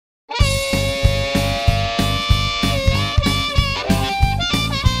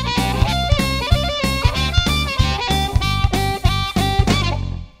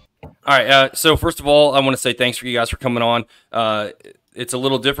All right. So first of all, I want to say thanks for you guys for coming on. It's a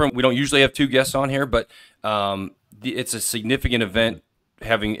little different. We don't usually have two guests on here, but it's a significant event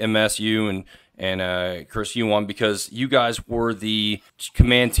having MSU and Chris, you on, because you guys were the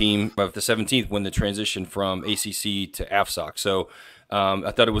command team of the 17th when the transition from ACC to AFSOC. So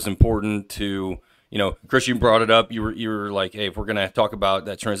I thought it was important to, Chris, you brought it up. You were like, hey, if we're gonna talk about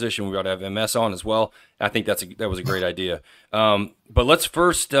that transition, we ought to have MS on as well. I think that was a great idea. But let's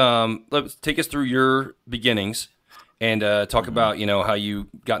first let's take us through your beginnings and talk about how you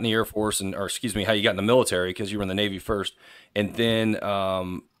got in the Air Force or excuse me, how you got in the military, because you were in the Navy first, and then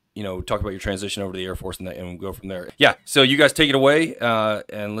talk about your transition over to the Air Force, and we'll go from there. Yeah, so you guys take it away,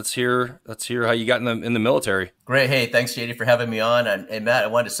 and let's hear how you got in the military. Great. Hey, thanks, JD, for having me on. And Matt, I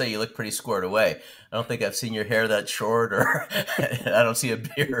wanted to say you look pretty squared away. I don't think I've seen your hair that short, or I don't see a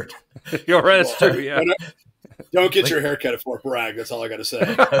beard. You're right. That's true. Yeah. Don't get your hair cut at Fort Bragg. That's all I got to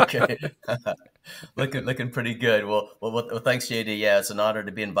say. Okay. looking pretty good. Well, thanks, JD. Yeah, it's an honor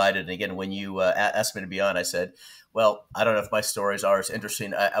to be invited. And again, when you asked me to be on, I said, well, I don't know if my stories are as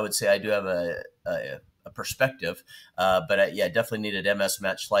interesting. I would say I do have a perspective, but yeah, definitely needed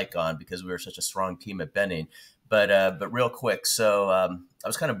Matt Schleich on because we were such a strong team at Benning. But real quick, so I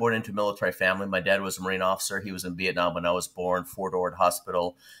was kind of born into a military family. My dad was a Marine officer. He was in Vietnam when I was born, Fort Ord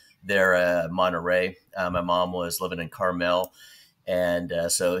Hospital there, Monterey. My mom was living in Carmel. And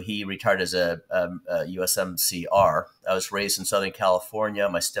so he retired as a USMCR. I was raised in Southern California.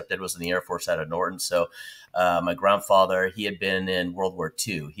 My stepdad was in the Air Force out of Norton. So my grandfather, he had been in World War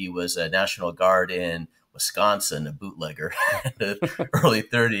II. He was a National Guard in Wisconsin, a bootlegger in the early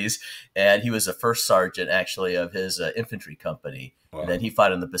 30s. And he was the first sergeant, actually, of his infantry company. Wow. And then he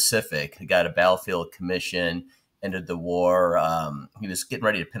fought in the Pacific. He got a battlefield commission, ended the war. He was getting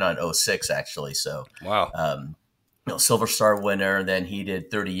ready to pin on 06, actually. So, wow. Silver Star winner, and then he did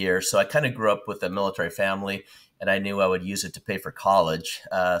 30 years. So I kind of grew up with a military family, and I knew I would use it to pay for college.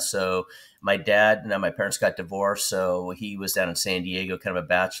 So my dad and my parents got divorced, so he was down in San Diego, kind of a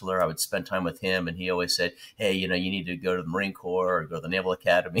bachelor. I would spend time with him, and he always said, hey, you need to go to the Marine Corps or go to the Naval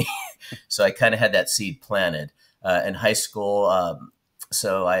Academy. So I kind of had that seed planted. In high school,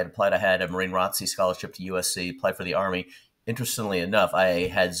 so I had applied. I had a Marine ROTC scholarship to USC, applied for the Army. Interestingly enough, I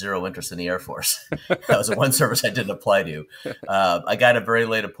had zero interest in the Air Force. That was the one service I didn't apply to. I got a very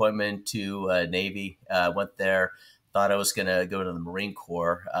late appointment to Navy. Went there, thought I was going to go to the Marine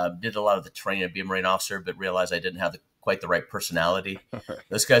Corps. Did a lot of the training to be a Marine officer, but realized I didn't have quite the right personality.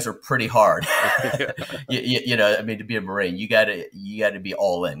 Those guys were pretty hard. I mean, to be a Marine, you got to be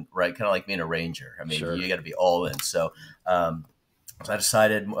all in, right? Kind of like being a Ranger. I mean, sure. You got to be all in. So I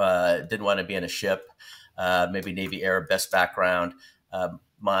decided didn't want to be in a ship. Maybe Navy Air, best background.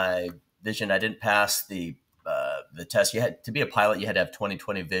 My vision, I didn't pass the test. You had to be a pilot. You had to have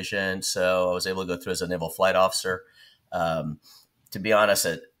 20/20 vision. So I was able to go through as a naval flight officer. To be honest,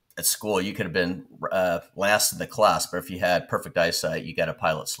 at school, you could have been last in the class, but if you had perfect eyesight, you got a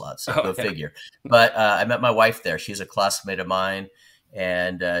pilot slot. So go figure. But I met my wife there. She's a classmate of mine.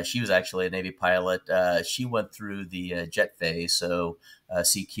 And she was actually a Navy pilot. She went through the jet phase, so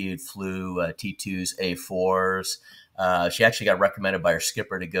CQ'd, flew T2s, A4s. She actually got recommended by her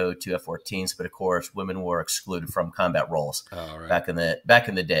skipper to go to F-14s, but of course, women were excluded from combat roles back in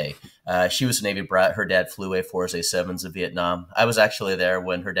the day. She was a Navy brat. Her dad flew A4s, A7s in Vietnam. I was actually there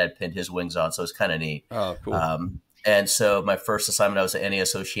when her dad pinned his wings on, so it was kind of neat. Oh, cool. And so my first assignment, I was at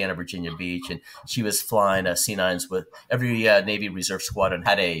NAS Oceana, Virginia Beach, and she was flying C9s with every Navy Reserve squadron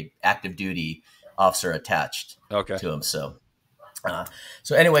had a active duty officer attached to him. So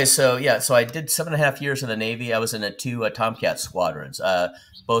anyway, so I did 7.5 years in the Navy. I was in 2 Tomcat squadrons,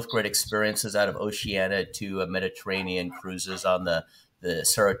 both great experiences out of Oceana, 2 Mediterranean cruises on the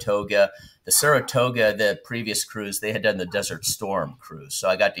Saratoga. The Saratoga, the previous cruise, they had done the Desert Storm cruise. So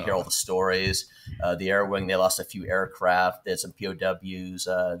I got to hear all the stories. The Air Wing, they lost a few aircraft. They had some POWs.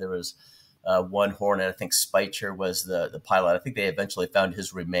 There was one Hornet. I think Speicher was the pilot. I think they eventually found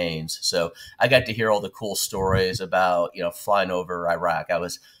his remains. So I got to hear all the cool stories about, flying over Iraq. I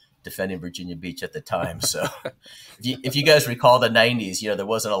was defending Virginia Beach at the time. So if you guys recall the 90s, there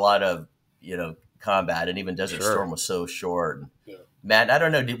wasn't a lot of, combat, and even Desert Storm was so short. Yeah. Matt, I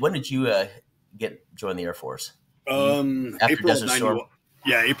don't know. When did you join the Air Force? After April Desert Storm?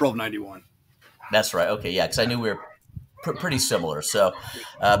 Yeah, April of 91. That's right. Okay, yeah, because I knew we were pretty similar. So,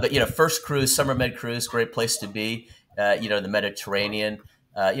 but first cruise, summer med cruise, great place to be. The Mediterranean.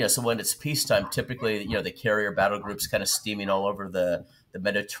 So when it's peacetime, typically the carrier battle groups kind of steaming all over the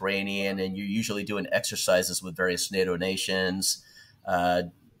Mediterranean, and you're usually doing exercises with various NATO nations.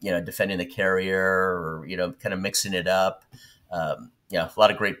 Defending the carrier, or kind of mixing it up. a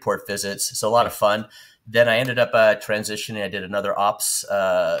lot of great port visits. So a lot of fun. Then I ended up transitioning. I did another ops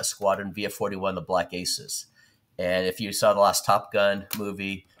squadron, VF-41, the Black Aces. And if you saw the last Top Gun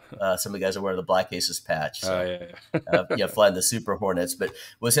movie, some of the guys are wearing the Black Aces patch. So, flying the Super Hornets. But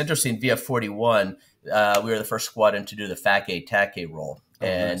what's interesting, VF-41, we were the first squadron to do the FAC-A, TAC-A role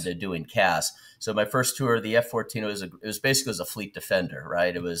and doing CAS. So my first tour of the F-14 it was basically as a fleet defender,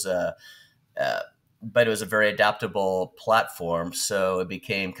 right? It was but it was a very adaptable platform, so it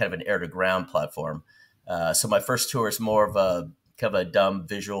became kind of an air-to-ground platform. So my first tour is more of a kind of a dumb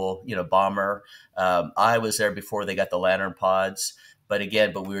visual, bomber. I was there before they got the Lantern pods, but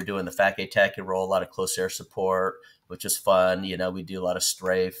we were doing the FAC-A, TAC-A role, a lot of close air support, which is fun. We do a lot of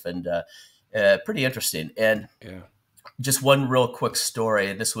strafe and pretty interesting. And just one real quick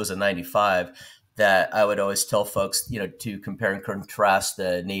story. This was in '95 that I would always tell folks, to compare and contrast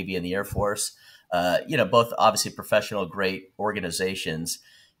the Navy and the Air Force. Both obviously professional, great organizations,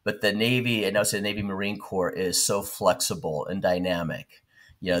 but the Navy, and I would say the Navy Marine Corps, is so flexible and dynamic.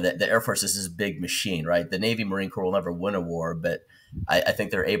 The Air Force is this big machine, right? The Navy Marine Corps will never win a war, but I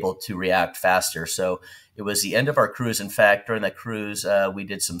think they're able to react faster. So it was the end of our cruise. In fact, during that cruise, we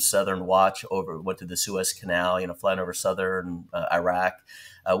did some Southern watch went to the Suez Canal, flying over Southern Iraq.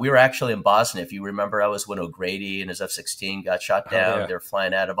 We were actually in Bosnia. If you remember, I was when O'Grady and his F-16 got shot down. They were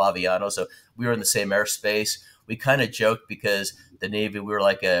flying out of Aviano. So we were in the same airspace. We kind of joked because the Navy, we were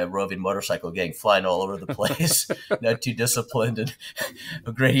like a roving motorcycle gang flying all over the place, not too disciplined. And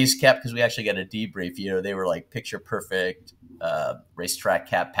O'Grady's cap, because we actually got a debrief, they were like picture perfect racetrack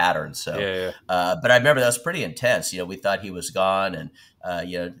cap patterns. So, but I remember that was pretty intense. We thought he was gone. And,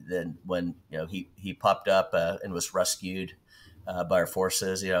 then when, he popped up and was rescued by our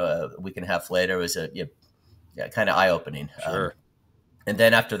forces, a week and a half later, it was kind of eye-opening. Sure. And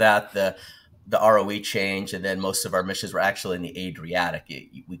then after that, the ROE changed, and then most of our missions were actually in the Adriatic.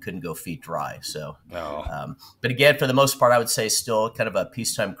 We couldn't go feet dry. So, but again, for the most part, I would say still kind of a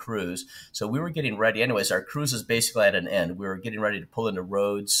peacetime cruise. So we were getting ready. Anyways, our cruise is basically at an end. We were getting ready to pull into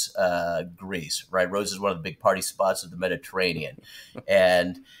Rhodes, Greece, right? Rhodes is one of the big party spots of the Mediterranean.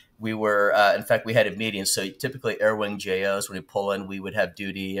 And we were, in fact, we had a meeting. So typically Air Wing JOs, when we pull in, we would have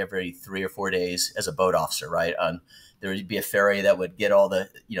duty every 3 or 4 days as a boat officer, right? There would be a ferry that would get all the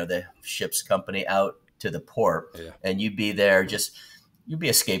ship's company out to the port, and you'd be there you'd be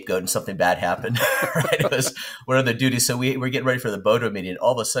a scapegoat and something bad happened, right? It was one of the duties. So we were getting ready for the boat meeting, and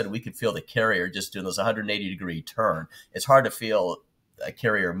all of a sudden we could feel the carrier just doing this 180-degree turn. It's hard to feel a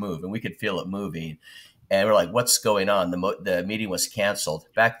carrier move, and we could feel it moving. And we're like, what's going on? The meeting was canceled.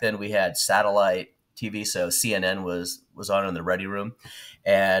 Back then we had satellite TV, so CNN was on in the ready room.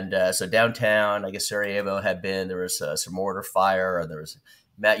 And so downtown, I guess Sarajevo there was some mortar fire. And there was,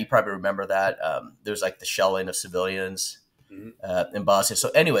 Matt, you probably remember that. There was like the shelling of civilians in Bosnia. So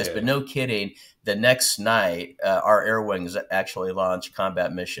anyways, but no kidding, the next night, our air wings actually launched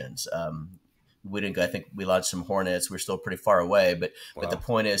combat missions. We didn't go, I think we launched some Hornets. We're still pretty far away, but the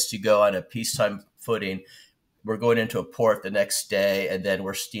point is to go on a peacetime footing. We're going into a port the next day, and then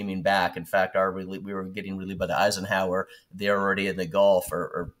we're steaming back. In fact, we were getting relieved by the Eisenhower. They're already in the Gulf,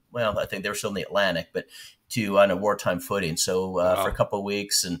 or I think they were still in the Atlantic, but on a wartime footing. So for a couple of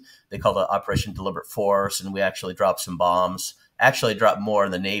weeks, and they called it Operation Deliberate Force, and we actually dropped some bombs. Actually dropped more in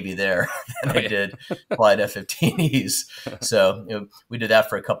the Navy there than they did flying F-15Es. So we did that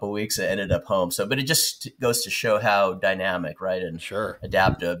for a couple of weeks and ended up home. So, but it just goes to show how dynamic, right, and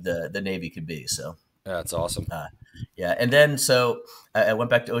adaptive the Navy could be. So. That's awesome. And then so I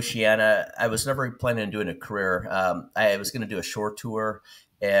went back to Oceania. I was never planning on doing a career. I was going to do a shore tour,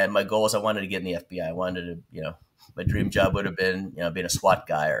 and my goal was I wanted to get in the FBI. I wanted to, my dream job would have been, being a SWAT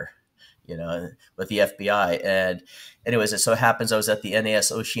guy or, with the FBI. And anyways, it so happens I was at the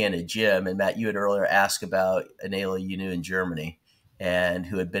NAS Oceania gym, and Matt, you had earlier asked about an alien you knew in Germany and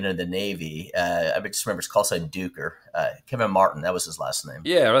who had been in the Navy. I just remember his call sign Duker. Kevin Martin, that was his last name.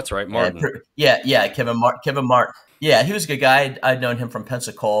 Yeah, that's right, Martin. Kevin Martin. Yeah, he was a good guy. I'd known him from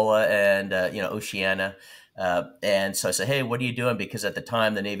Pensacola and Oceania. And so I said, hey, what are you doing? Because at the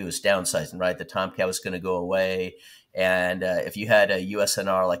time the Navy was downsizing, right? The Tomcat was going to go away. And if you had a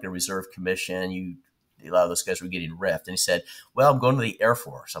USNR, like a reserve commission, a lot of those guys were getting ripped. And he said, well, I'm going to the Air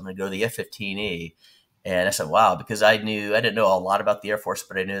Force. I'm going to go to the F-15E. And I said, wow, because I didn't know a lot about the Air Force,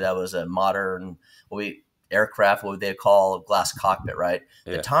 but I knew that was a modern aircraft, what they call a glass cockpit, right?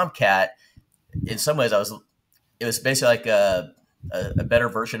 Yeah. The Tomcat, in some ways, it was basically like a better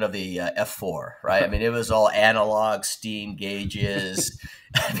version of the F4, right? I mean, it was all analog steam gauges.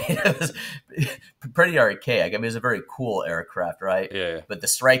 I mean, it was pretty archaic. I mean, it was a very cool aircraft, right? Yeah. But the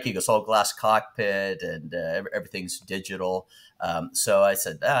Strike Eagle's all glass cockpit and everything's digital. So I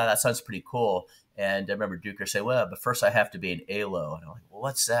said, that sounds pretty cool. And I remember Duker say, well, but first I have to be an ALO. And I'm like, well,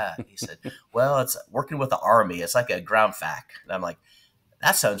 what's that? He said, well, it's working with the Army. It's like a ground fac. And I'm like,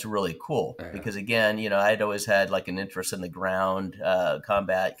 that sounds really cool because, again, you know, I'd always had like an interest in the ground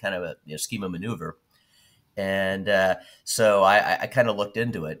combat kind of a scheme of maneuver. And so I kind of looked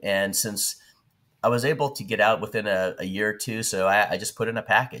into it. And since I was able to get out within a year or two, so I just put in a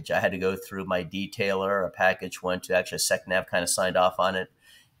package. I had to go through my detailer. A package went to actually SecNav, kind of signed off on it,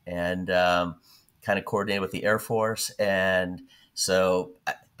 and kind of coordinated with the Air Force. And so,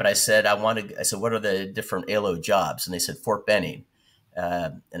 but I said, I said, what are the different ALO jobs? And they said Fort Benning.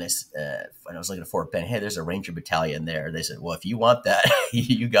 And when I was looking at Fort Benning, hey, there's a Ranger battalion there. They said, well, if you want that,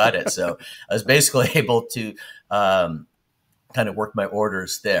 you got it. So I was basically able to kind of work my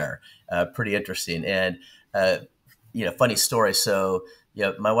orders there. Pretty interesting. And, you know, funny story. So, you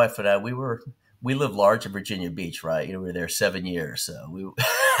know, my wife and I, we lived large in Virginia Beach, right? You know, we were there 7 years. So we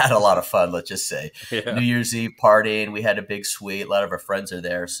had a lot of fun, let's just say. Yeah. New Year's Eve partying. We had a big suite. A lot of our friends are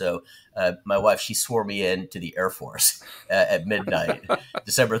there. So my wife, she swore me into the Air Force at midnight,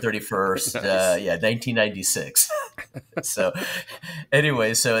 December 31st, nice. 1996. So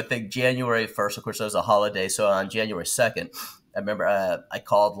anyway, so I think January 1st, of course, that was a holiday. So on January 2nd, I remember I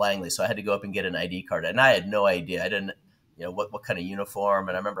called Langley. So I had to go up and get an ID card. And I had no idea. I didn't, you know, what kind of uniform.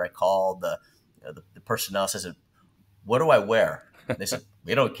 And I remember I called the personnel, said, what do I wear? And they said,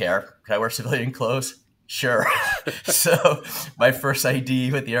 we don't care. Can I wear civilian clothes? Sure. So my first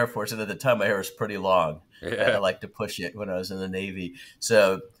ID with the Air Force, and at the time my hair was pretty long. Yeah. I liked to push it when I was in the Navy.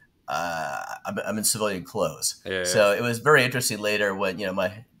 So I'm in civilian clothes. Yeah. So it was very interesting later when, you know,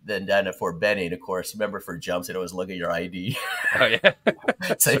 then down at Fort Benning, of course, remember for jumps, they'd always look at your ID. Oh, yeah.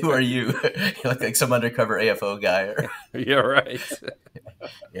 Say, who are you? You look like some undercover AFO guy. Yeah, right.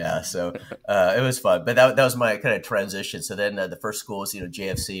 Yeah, so it was fun. But that was my kind of transition. So then the first school was, you know,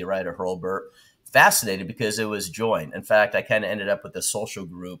 JFC, right, or Hurlburt. Fascinating because it was joint. In fact, I kind of ended up with a social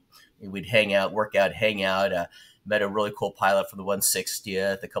group. We'd hang out, work out, hang out. Met a really cool pilot from the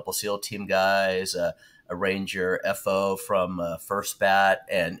 160th, a couple SEAL team guys, a Ranger FO from First Bat.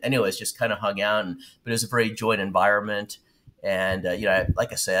 And anyways, just kind of hung out. But it was a very joint environment. And, you know,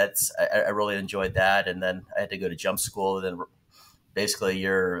 like I said, I really enjoyed that. And then I had to go to jump school. And then basically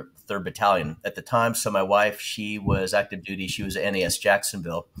your 3rd Battalion at the time. So my wife, she was active duty. She was at NAS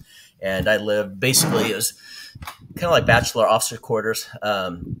Jacksonville. And I lived basically, it was kind of like bachelor officer quarters,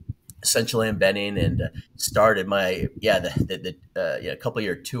 essentially in Benning, and started my, a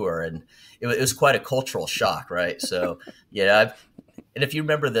couple-year tour. And it was quite a cultural shock, right? So, yeah, and if you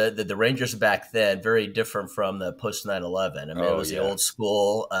remember the Rangers back then, very different from the post 9/11. I mean, it was the old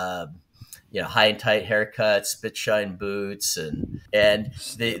school, you know, high and tight haircuts, spit shine boots, and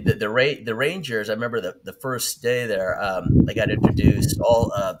the Rangers. I remember the first day there, I got introduced to all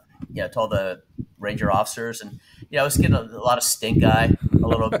the Ranger officers, and you know, I was getting a lot of stink eye a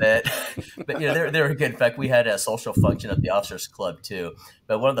little bit, but you know, they were good. In fact, we had a social function at the officers club too.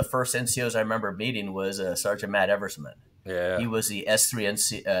 But one of the first NCOs I remember meeting was Sergeant Matt Eversman. Yeah, he was the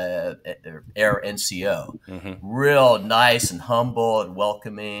S3 Air NCO. Mm-hmm. Real nice and humble and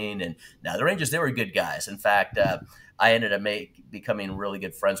welcoming. And now the Rangers, they were good guys. In fact, I ended up becoming really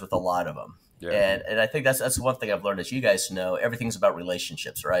good friends with a lot of them. Yeah. And I think that's one thing I've learned, as you guys know, everything's about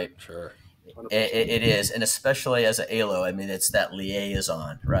relationships, right? Sure. It is. And especially as an ALO, I mean, it's that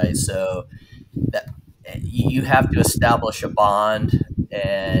liaison, right? So that you have to establish a bond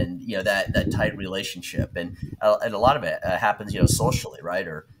and, you know, that tight relationship. And a lot of it happens, you know, socially, right?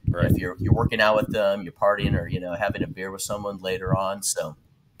 Or if you're working out with them, you're partying, or, you know, having a beer with someone later on. So,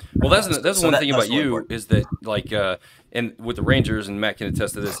 well, that's one thing about you important. Is that, like, and with the Rangers, and Matt can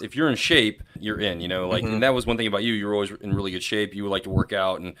attest to this, if you're in shape, you're in, you know, like, and that was one thing about you. You were always in really good shape. You would like to work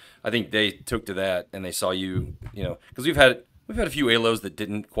out. And I think they took to that, and they saw you, you know, because we've had a few ALOs that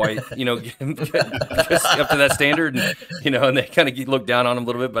didn't quite, you know, get up to that standard, and, you know, and they kind of looked down on them a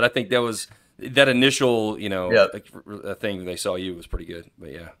little bit. But I think that initial, you know, thing they saw you was pretty good.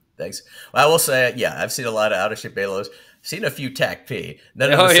 But yeah. Thanks. Well, I will say, yeah, I've seen a lot of out of shape ALOs. I've seen a few TACP. No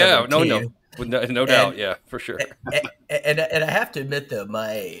doubt, yeah, for sure. And I have to admit, though,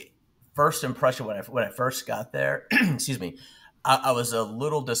 my first impression when I first got there, excuse me, I was a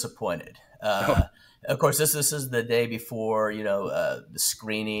little disappointed. Of course, this is the day before, the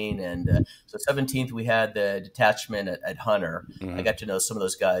screening. And so 17th, we had the detachment at Hunter. I got to know some of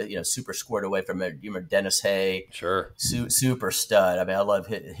those guys, super squared away from it. You remember Dennis Hay? Sure. Super stud. I mean, I love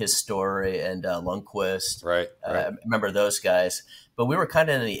his story, and Lundquist. Right. I remember those guys. But we were kind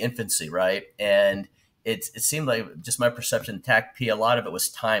of in the infancy, right? And it seemed like, just my perception, TACP, a lot of it was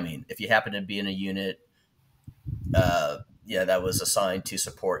timing. If you happen to be in a unit, that was assigned to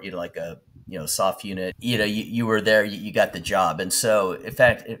support, like a soft unit, you were there, you got the job. And so, in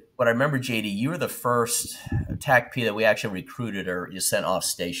fact, what I remember, JD, you were the first TACP that we actually recruited or you sent off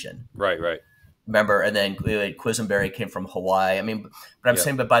station. Right. Remember? And then Quisenberry came from Hawaii. I mean, but I'm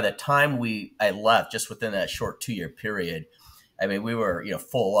saying, but by the time I left, just within that short 2-year period, I mean, we were,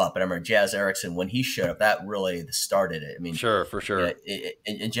 full up. And I remember Jazz Erickson, when he showed up, that really started it. I mean, sure, for sure.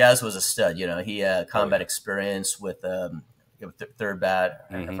 And Jazz was a stud. He had combat experience with Third Bat.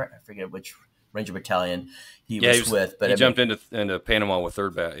 I forget which Ranger Battalion he was with, but he jumped into Panama with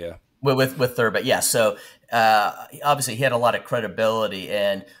Third Bat. Yeah, with Third Bat. Yeah, so obviously he had a lot of credibility,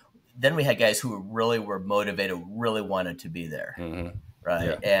 and then we had guys who really were motivated, really wanted to be there. Right.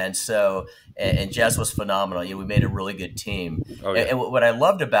 Yeah. And so, and Jazz was phenomenal. We made a really good team. Oh, yeah. And what I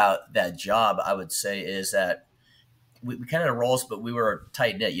loved about that job, I would say, is that we kind of roles, but we were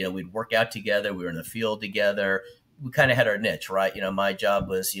tight knit. We'd work out together. We were in the field together. We kind of had our niche, right? My job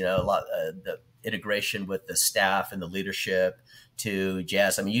was, a lot the integration with the staff and the leadership to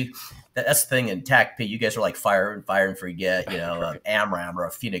Jazz. I mean, that's the thing in TACP. You guys were like fire and forget, AMRAAM or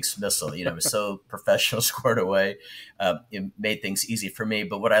a Phoenix missile. It was so professional, squared away. It made things easy for me.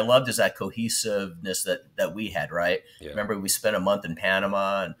 But what I loved is that cohesiveness that we had, right? Yeah. Remember, we spent a month in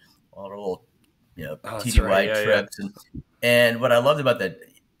Panama and all our little, TDY trips. Yeah. And what I loved about that,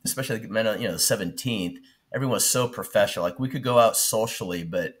 especially the 17th, everyone was so professional. Like, we could go out socially,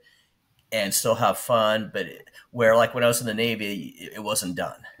 and still have fun, but where, like, when I was in the Navy, it wasn't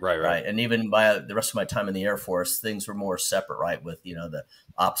done. Right. And even the rest of my time in the Air Force, things were more separate, right, with, the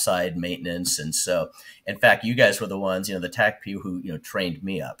ops side maintenance. And so, in fact, you guys were the ones, the TACP who, trained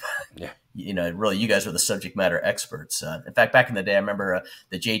me up. Yeah. Really, you guys were the subject matter experts. In fact, back in the day, I remember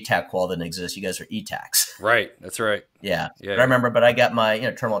the JTAC qual didn't exist. You guys were ETACs. Right. That's right. Yeah. But I remember, I got my,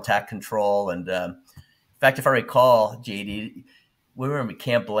 terminal attack control. And in fact, if I recall, JD, we were in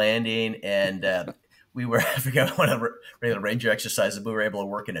Camp Landing, and we were, I forget, one of the regular Ranger exercises, we were able to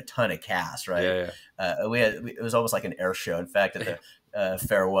work in a ton of CAS, right? Yeah. It was almost like an air show. In fact, at the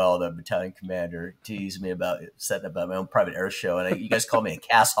farewell, the battalion commander teased me about setting up my own private air show, and you guys called me a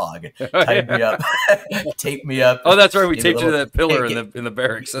CAS hog, tied me up, taped me up. Oh, that's right. We taped you to that pillar in the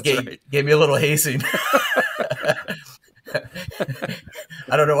barracks. That's right. Gave me a little hazing.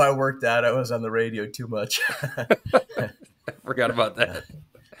 I don't know why it worked out. I was on the radio too much. Forgot about that.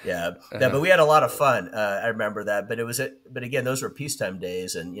 Yeah, but we had a lot of fun. I remember that. But again, those were peacetime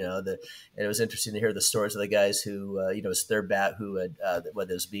days, and and it was interesting to hear the stories of the guys who was Third Bat, who had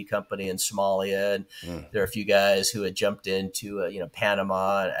whether it was B Company in Somalia, and there are a few guys who had jumped into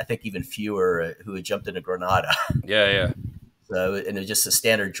Panama. And I think even fewer who had jumped into Grenada. Yeah. So, and it was just a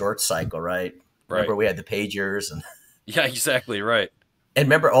standard GWOT cycle, right? Remember, we had the pagers and. Yeah, exactly right. And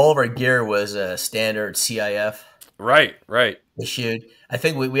remember, all of our gear was a standard CIF. Right. Issued. I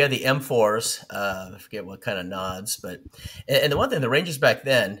think we had the M4s. I forget what kind of nods, but and the one thing, the Rangers back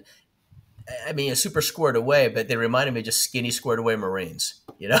then, I mean, super squared away, but they reminded me of just skinny squared away Marines,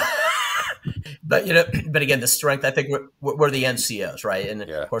 But but again, the strength, I think we're the NCOs, right? And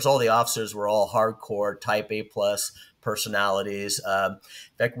of course, all the officers were all hardcore Type A+ personalities. In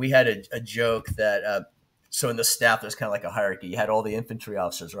fact, we had a joke that. So in the staff, there's kind of like a hierarchy. You had all the infantry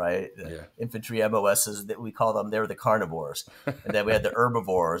officers, right? The infantry MOSs, that we call them. They were the carnivores, and then we had the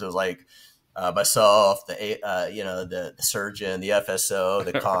herbivores. It was like myself, the surgeon, the FSO,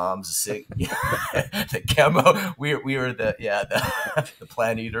 the comms, the chemo. We were the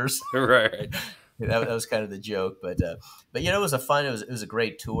plant eaters. Right. That was kind of the joke, but it was it was a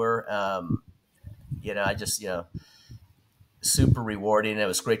great tour. I just super rewarding. It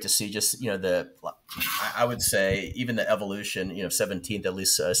was great to see just, I would say even the evolution, 17th, at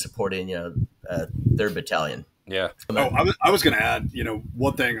least supporting, 3rd Battalion. Yeah. I was going to add,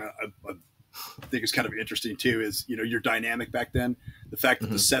 one thing I think is kind of interesting too is, your dynamic back then, the fact that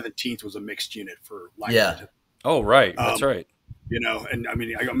the 17th was a mixed unit for Langford. Yeah. Oh, right. That's right. And I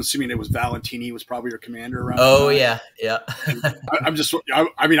mean, I'm assuming it was Valentini was probably your commander around. Oh yeah. I'm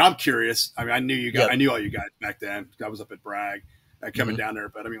curious. I mean, I knew you guys. I knew all you guys back then. I was up at Bragg, coming down there.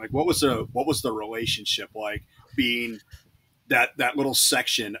 But I mean, like, what was the relationship like being that little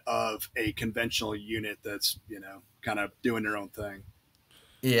section of a conventional unit that's kind of doing their own thing?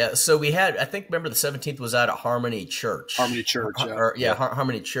 Yeah, so we had, I think, remember the 17th was out at Harmony Church. Harmony Church, yeah.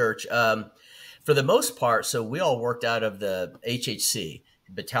 Harmony Church. For the most part, so we all worked out of the HHC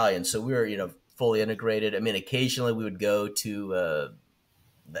battalion. So we were, fully integrated. I mean, occasionally we would go to,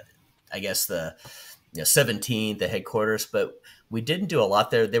 I guess, the 17th, the headquarters, but we didn't do a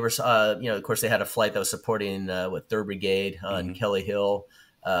lot there. They were, of course, they had a flight that was supporting with 3rd Brigade on Kelly Hill.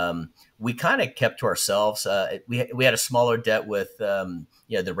 We kind of kept to ourselves. We had a smaller debt with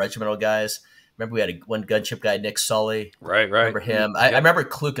the regimental guys. Remember, we had one gunship guy, Nick Sully. Right. Remember him? I remember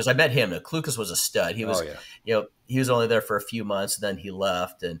Clucas. I met him. Clucas was a stud. He was, he was only there for a few months, and then he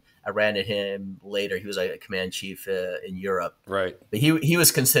left. And I ran into him later. He was like a command chief in Europe. Right. But he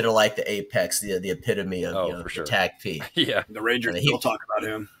was considered like the apex, the epitome of the TACP. Yeah. The Rangers still talk about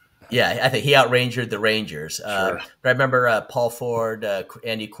him. Yeah, I think he outrangered the Rangers. Sure. But I remember Paul Ford,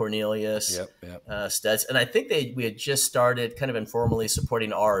 Andy Cornelius, Yep. Studs, and I think we had just started kind of informally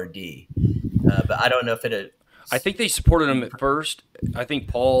supporting RRD, but I don't know if it had. I think they supported them at first. I think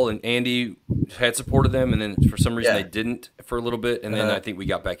Paul and Andy had supported them, and then for some reason they didn't for a little bit, and then I think we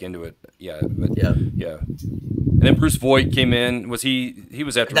got back into it. Yeah. And then Bruce Voigt came in. Was he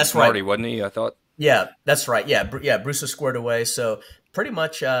was after Marty, wasn't he? I thought. Yeah, that's right. Yeah, Bruce was squared away. So pretty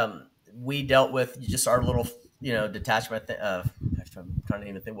much we dealt with just our little, detachment. I'm trying to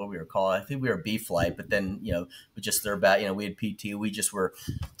even think what we were called. I think we were B flight, but then, we just they're back. We had PT. We just were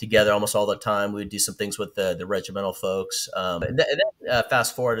together almost all the time. We'd do some things with the regimental folks. And then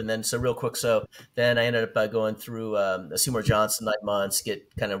fast forward, and then so real quick. So then I ended up going through Seymour Johnson 9 months, get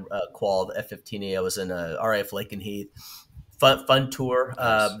kind of qualled F-15E. I was in RAF Lakenheath. Fun tour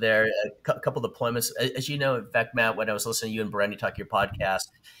there. A couple of deployments. As you know, in fact, Matt, when I was listening to you and Brandy talk your podcast,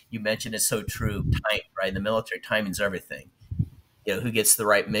 you mentioned it's so true. Time, right? In the military, timing's everything. Who gets the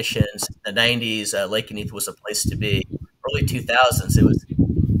right missions. In the 90s, Lakenheath was a place to be. Early 2000s, it was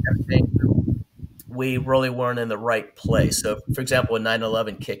everything. We really weren't in the right place. So, for example, when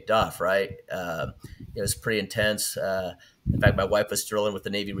 9/11 kicked off, right, it was pretty intense. In fact, my wife was drilling with the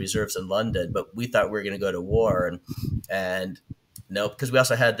Navy Reserves in London, but we thought we were going to go to war, and no, because we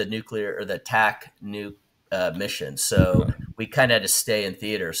also had the nuclear or the TAC nuke mission, so we kind of had to stay in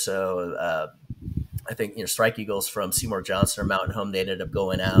theater. So I think Strike Eagles from Seymour Johnson or Mountain Home, they ended up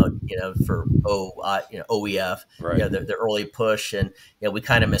going out, for OEF, right. The early push, and we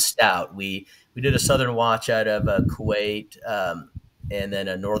kind of missed out. We did a Southern Watch out of Kuwait, and then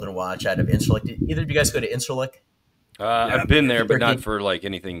a Northern Watch out of Incirlik. Did either of you guys go to Incirlik? I've been there, but not for like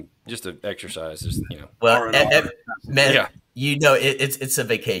anything, just to exercise. Just, Well, man, it's a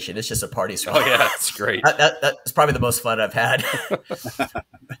vacation. It's just a party. Oh yeah, that's great. That's probably the most fun I've had.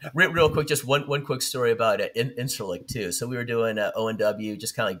 Real quick, just one quick story about Incirlik too. So we were doing ONW,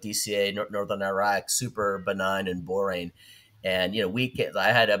 just kind of like DCA, Northern Iraq, super benign and boring. And, weekends, I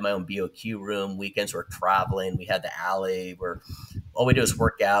had my own BOQ room. Weekends we're traveling. We had the alley where all we do is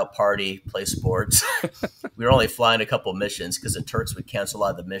work out, party, play sports. We were only flying a couple missions because the Turks would cancel a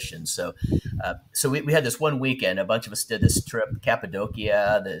lot of the missions. So we had this one weekend. A bunch of us did this trip,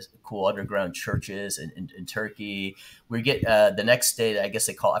 Cappadocia, the cool underground churches in Turkey. We get the next day, I guess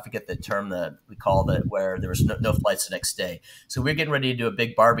I forget the term that we called it, where there was no flights the next day. So we were getting ready to do a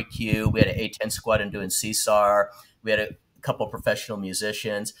big barbecue. We had an A-10 squadron doing CSAR. We had a couple of professional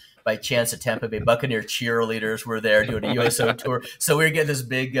musicians. By chance, the Tampa Bay Buccaneer cheerleaders were there doing a USO tour. So we were getting this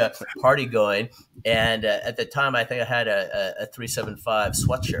big party going. And at the time, I think I had a 375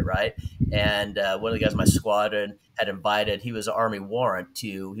 sweatshirt, right? And one of the guys in my squadron had invited, he was an Army warrant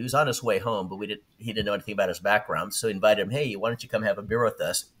he was on his way home, but he didn't know anything about his background. So he invited him, hey, why don't you come have a beer with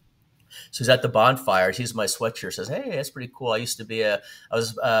us? So he's at the bonfires. He's my sweatshirt. Says, "Hey, that's pretty cool. I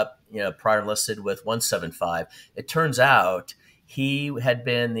was prior enlisted with 175." It turns out he had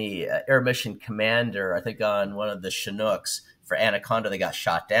been the air mission commander, I think, on one of the Chinooks for Anaconda. They got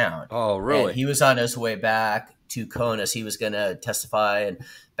shot down. Oh, really? And he was on his way back to CONUS. He was going to testify and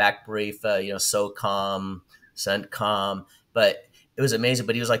back brief, SOCOM, CENTCOM, but it was amazing,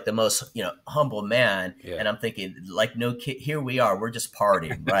 but he was like the most, humble man. Yeah. And I'm thinking, like, no kid, here we are. We're just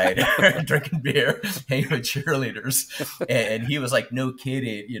partying, right? Drinking beer, hanging with cheerleaders. And he was like, no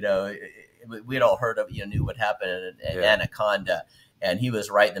kidding, we had all heard of, knew what happened in Anaconda. And he was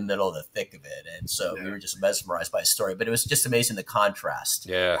right in the middle of the thick of it. And so we were just mesmerized by his story. But it was just amazing, the contrast.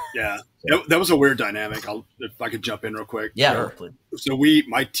 Yeah. Yeah. That was a weird dynamic. If I could jump in real quick. Yeah. Sure. So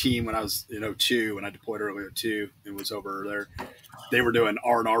my team, when I was in 02, when I deployed earlier 02 and was over there, they were doing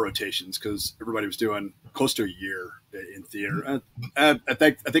R&R rotations because everybody was doing close to a year in theater. I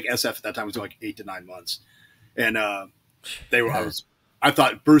think SF at that time was doing like 8 to 9 months. And I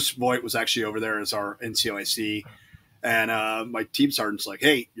thought Bruce Voigt was actually over there as our NCOIC. And my team sergeant's like,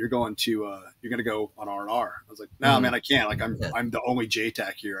 "Hey, you're going to go on R&R." I was like, "No, man, I can't. Like, I'm the only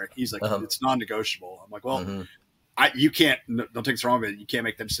JTAC here." He's like, "It's non-negotiable." I'm like, "Well, you can't. Don't take this wrong, but you can't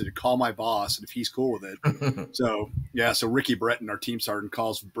make that decision. Call my boss, and if he's cool with it." So Ricky Breton, our team sergeant,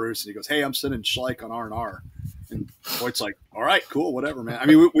 calls Bruce, and he goes, "Hey, I'm sending Schleich on R&R." And Boyd's like, "All right, cool, whatever, man." I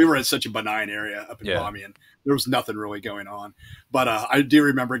mean, we were in such a benign area up in Bamiyan. There was nothing really going on. But I do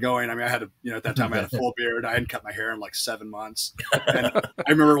remember going. I mean, I had at that time I had a full beard. I hadn't cut my hair in like 7 months. And I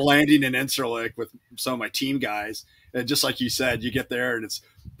remember landing in Incirlik with some of my team guys. And just like you said, you get there and it's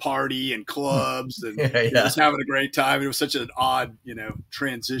party and clubs and just having a great time. It was such an odd,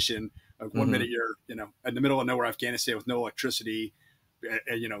 transition. Like one minute you're, in the middle of nowhere, Afghanistan with no electricity,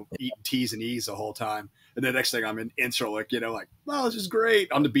 eating T's and E's the whole time. And the next thing I'm in Incirlik, like, "Well, this is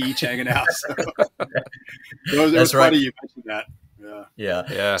great," on the beach hanging out. So, it was funny you mentioned that.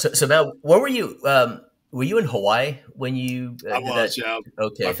 Yeah. So Matt, where were you? Were you in Hawaii when you? I was. Yeah.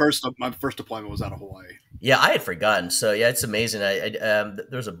 Okay. My first deployment was out of Hawaii. Yeah, I had forgotten. So it's amazing.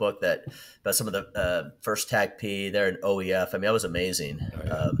 There's a book about some of the first TACP there in OEF. I mean, that was amazing.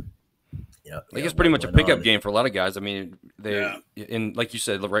 I think it's pretty much a pickup game for a lot of guys. I mean, in like you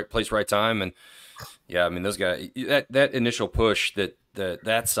said, the right place, right time, and I mean, those guys. That initial push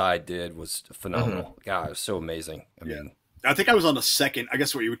that side did was phenomenal. God, it was so amazing. I mean, I think I was on the second. I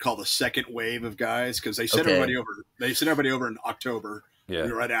guess what you would call the second wave of guys, because they sent everybody over. They sent everybody over in October. Yeah.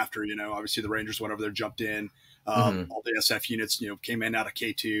 Right after, obviously the Rangers went over there, jumped in. All the SF units, came in out of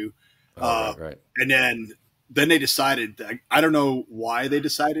K2. Right. And then they decided that, I don't know why they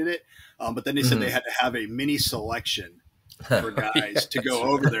decided it, but then they said they had to have a mini selection for guys to go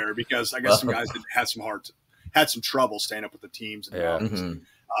over there, because I guess some guys had some trouble staying up with the teams. And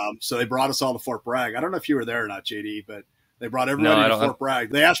so they brought us all to Fort Bragg. I don't know if you were there or not, JD, but they brought everybody to Fort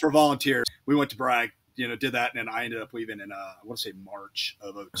Bragg. They asked for volunteers. We went to Bragg. Did that, and then I ended up leaving in I want to say March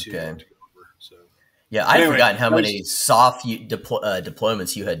of 2002 to go over. So I had forgotten how many soft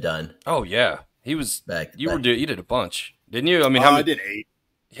deployments you had done. Oh yeah, you did a bunch, didn't you? I mean, I did 8.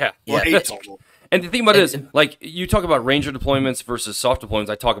 Yeah, well, 8 total. And the thing about it is, like, you talk about Ranger deployments versus soft deployments.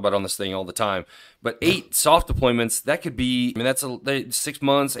 I talk about on this thing all the time. But 8 soft deployments, that could be. I mean, that's 6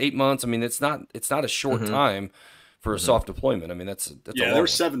 months, 8 months. I mean, it's not a short time for a soft deployment. I mean, that's there were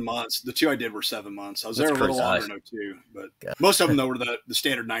 7 months. The 2 I did were 7 months. I was there a little longer in 02, but most of them though were the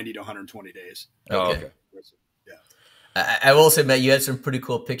standard 90 to 120 days. Okay. I will say, Matt, you had some pretty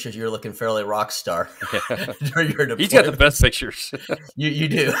cool pictures. You were looking fairly rock star during your deployment. He's got the best pictures. They you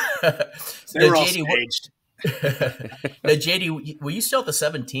do. were all staged. Now, JD, were you still at the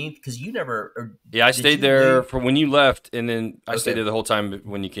 17th? Because you never. I stayed there from when you left, and then I stayed there the whole time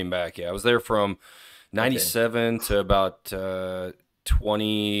when you came back. Yeah, I was there from 97 to about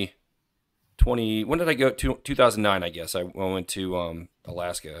 20. When did I go? 2009, I guess. I went to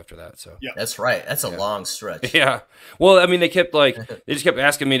Alaska after that. So that's right. That's a long stretch. Yeah. Well, I mean, they just kept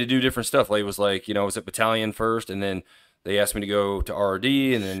asking me to do different stuff. Like, it was like, I was at battalion first, and then they asked me to go to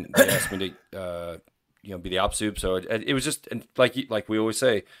RRD, and then they asked me to be the AFSOC. So it was just like we always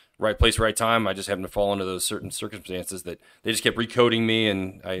say, right place, right time. I just happened to fall into those certain circumstances that they just kept recoding me,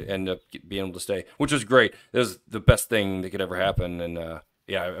 and I ended up being able to stay, which was great. It was the best thing that could ever happen, and it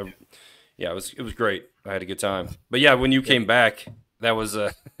was great. I had a good time. But yeah, when you came back, that was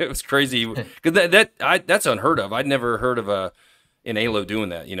it was crazy, because that's unheard of. I'd never heard of an ALO doing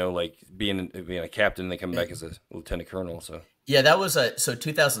that. Like being a captain and they come back as a lieutenant colonel. So that was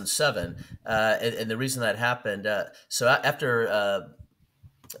 2007, and the reason that happened. So after.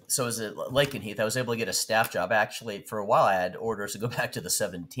 So as a Lakenheath, I was able to get a staff job. Actually, for a while, I had orders to go back to the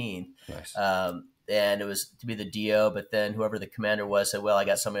 17th. Nice. And it was to be the DO, but then whoever the commander was said, "Well, I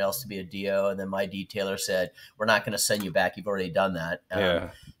got somebody else to be a DO." And then my detailer said, "We're not going to send you back. You've already done that."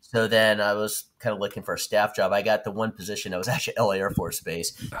 So then I was kind of looking for a staff job. I got the one position. I was actually LA Air Force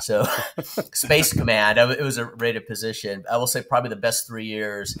Base. So Space Command, it was a rated position. I will say probably the best 3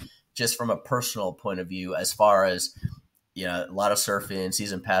 years, just from a personal point of view, as far as, a lot of surfing,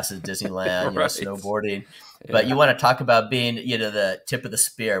 season passes, Disneyland, snowboarding. But you want to talk about being, the tip of the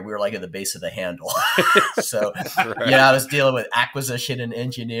spear. We were like at the base of the handle. So, I was dealing with acquisition and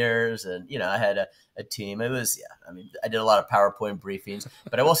engineers, and, I had a team. It was, I did a lot of PowerPoint briefings,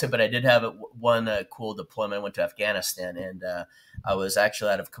 but I will say, I did have one cool deployment. I went to Afghanistan, and I was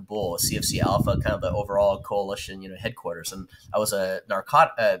actually out of Kabul, CFC Alpha, kind of the overall coalition, headquarters. And I was the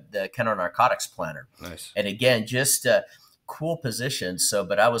counter-narcotics planner. Nice. And again, just cool position. So,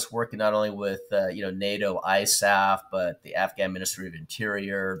 but I was working not only with, NATO, ISAF, but the Afghan Ministry of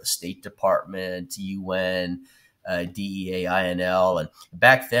Interior, the State Department, UN, DEAINL. And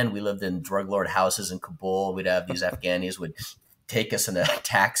back then we lived in drug lord houses in Kabul. We'd have these Afghanis would take us in a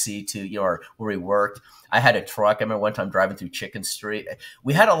taxi to, where we worked. I had a truck. I remember one time driving through Chicken Street.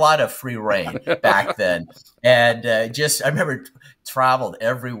 We had a lot of free reign back then. And I remember traveled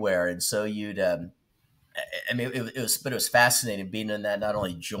everywhere. And so it was fascinating being in that not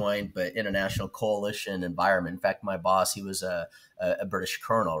only joint, but international coalition environment. In fact, my boss, he was a British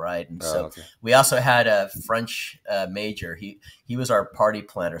colonel, right? And so we also had a French major. He was our party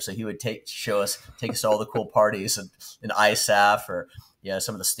planner. So he would take us to all the cool parties in ISAF or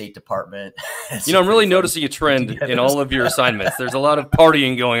some of the State Department. I'm really noticing a trend in all of your assignments. There's a lot of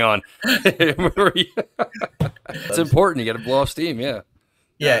partying going on. It's important. You got to blow off steam. Yeah.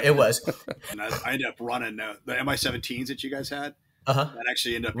 Yeah, it was. And I ended up running the Mi-17s that you guys had. That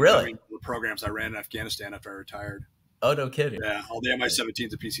actually ended up becoming the programs I ran in Afghanistan after I retired. Oh, no kidding. Yeah, all the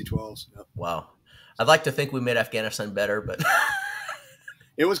Mi-17s and PC-12s. Yep. Wow. I'd like to think we made Afghanistan better, but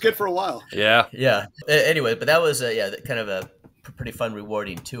it was good for a while. Yeah. Yeah. Anyway, but that was kind of a pretty fun,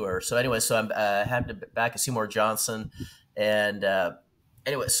 rewarding tour. So anyway, so I'm back at Seymour Johnson, and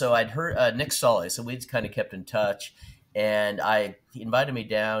anyway, so I'd heard Nick Sully, so we'd kind of kept in touch. And he invited me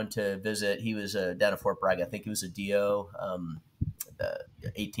down to visit. He was down at Fort Bragg. I think he was a DO, the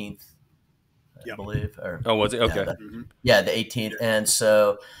 18th, I believe. Or, was it? Okay. The 18th. And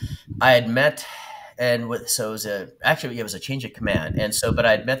so I had met, so it was a change of command. And so, but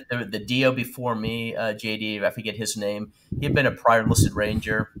I'd met the DO before me, JD, I forget his name. He had been a prior enlisted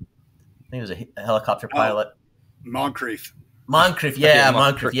Ranger. I think he was a helicopter pilot. Moncrief. Moncrief, yeah,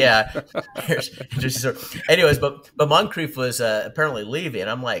 Moncrief, yeah. Anyways, but Moncrief was apparently leaving, and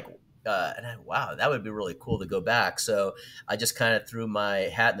I'm like, wow, that would be really cool to go back. So I just kind of threw my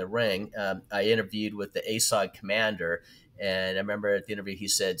hat in the ring. I interviewed with the ASOC commander, and I remember at the interview he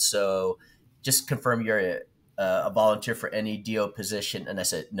said, "So, just confirm you're a volunteer for any DO position." And I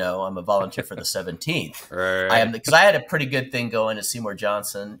said, "No, I'm a volunteer for the 17th." Right. I am, because I had a pretty good thing going at Seymour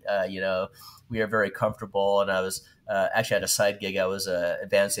Johnson. We were very comfortable, and I was. Actually, I had a side gig. I was an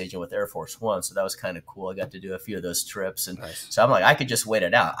advanced agent with Air Force One, so that was kind of cool. I got to do a few of those trips, and so I'm like, I could just wait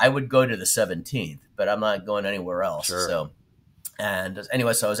it out. I would go to the 17th, but I'm not going anywhere else. Sure. So, and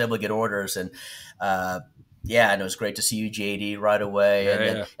anyway, so I was able to get orders, and and it was great to see you, JD, right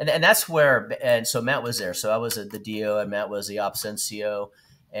away. And that's where, and so Matt was there. So I was the DO, and Matt was the Ops NCO,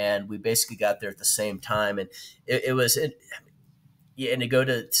 and we basically got there at the same time, and it was. And to go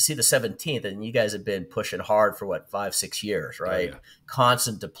to see the 17th, and you guys have been pushing hard for 5-6 years, right? Oh, yeah.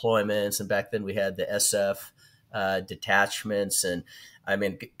 Constant deployments, and back then we had the SF detachments, and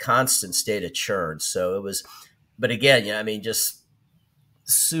constant state of churn. So it was, but again, just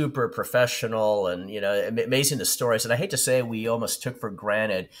super professional, and amazing the stories. And I hate to say, we almost took for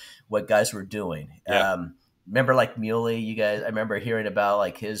granted what guys were doing. Yeah. Remember, like Muley, you guys? I remember hearing about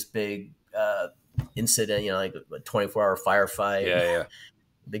like his big. Incident, like a 24-hour firefight,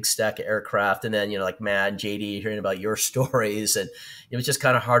 big stack of aircraft, and then like Matt and JD hearing about your stories, and it was just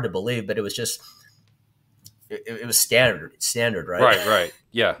kind of hard to believe, but it was just it was standard, right? Right,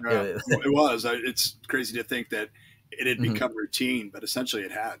 yeah. It was. It's crazy to think that it had become routine, but essentially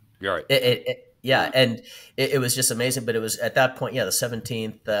it had. You're right. And it was just amazing. But it was at that point, the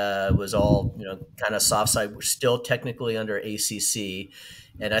 17th was all kind of soft side. We're still technically under ACC.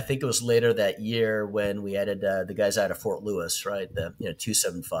 And I think it was later that year when we added the guys out of Fort Lewis, right? The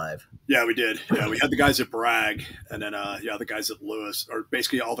 275. Yeah, we did. Yeah, we had the guys at Bragg, and then the guys at Lewis, or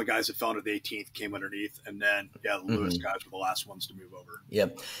basically all the guys that fell into the 18th came underneath, and then the Lewis guys were the last ones to move over.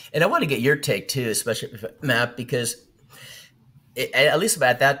 Yep. And I want to get your take too, especially Matt, because at least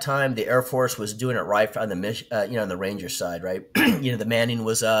at that time, the Air Force was doing it right on the mission, on the Ranger side, right? The manning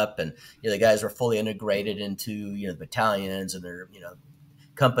was up, and the guys were fully integrated into the battalions and their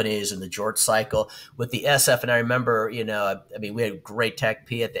companies and the George cycle with the SF. And I remember, we had great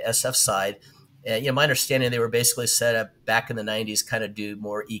TACP at the SF side. And, my understanding, they were basically set up back in the 90s, kind of do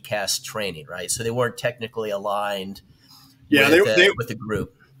more ECAS training, right? So they weren't technically aligned with the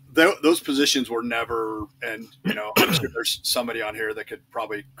group. Those positions were never, and, I'm sure there's somebody on here that could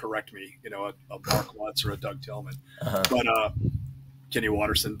probably correct me, a Mark Lutz or a Doug Tillman, but Kenny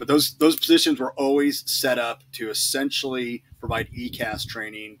Watterson. But those positions were always set up to essentially provide ECAS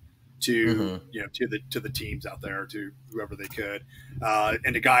training to to the teams out there, to whoever they could,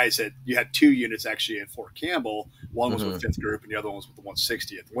 and the guys that you had two units actually at Fort Campbell. One was with 5th Group, and the other one was with the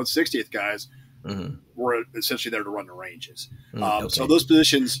 160th. The 160th guys were essentially there to run the ranges. So those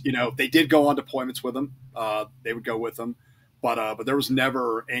positions, they did go on deployments with them. They would go with them, but there was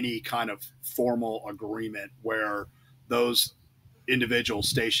never any kind of formal agreement where those individuals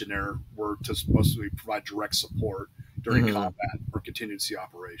stationed there were supposed to provide direct support during combat or contingency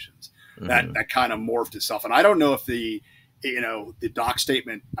operations. That kind of morphed itself. And I don't know if the doc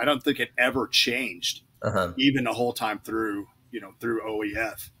statement, I don't think it ever changed even the whole time through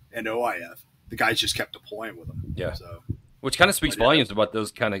OEF and OIF. The guys just kept deploying with them. Yeah. So, which kind of speaks volumes about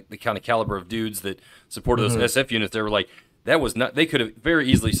the kind of caliber of dudes that supported those SF units. They were like, that was not, they could have very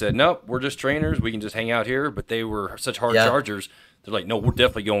easily said, nope, we're just trainers, we can just hang out here, but they were such hard chargers. They're like, no, we're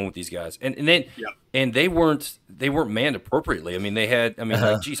definitely going with these guys. And then and they weren't manned appropriatly. I mean, they had,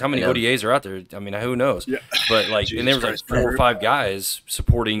 like, geez, how many ODAs are out there? I mean, who knows? Yeah. But like, Jesus, and there was like 4 or 5 guys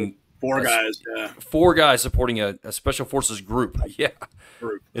supporting four guys supporting a special forces group. Yeah.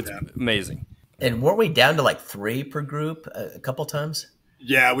 It's amazing. And weren't we down to like 3 per group a couple times?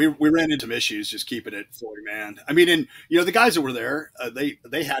 Yeah, we ran into some issues just keeping it 40 man. I mean, and the guys that were there,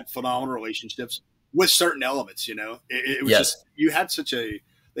 they had phenomenal relationships with certain elements. It was just, you had such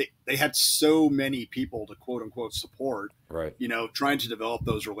they had so many people to quote unquote support. Right. Trying to develop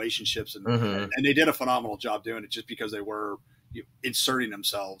those relationships, and they did a phenomenal job doing it, just because they were inserting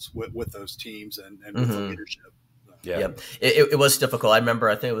themselves with those teams and with the leadership. Yeah. It was difficult. I remember,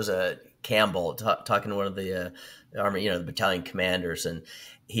 I think it was Campbell talking to one of the Army, the battalion commanders, and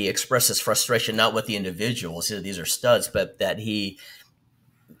he expressed his frustration, not with the individuals, these are studs, but that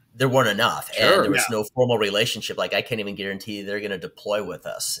there weren't enough, and there was no formal relationship. Like, I can't even guarantee they're going to deploy with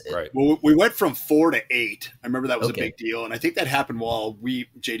us. Right. Well, we went from 4 to 8. I remember that was a big deal, and I think that happened while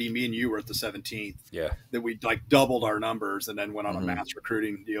JD, me and you were at the 17th. Yeah. That we like doubled our numbers and then went on a mass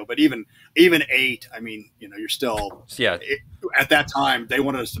recruiting deal. But even 8, I mean, you're still at that time they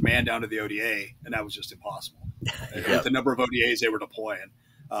wanted us to man down to the ODA, and that was just impossible. With the number of ODAs they were deploying.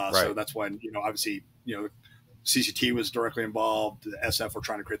 So that's when obviously CCT was directly involved. The SF were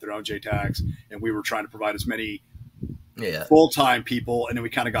trying to create their own JTACs, and we were trying to provide as many full-time people. And then we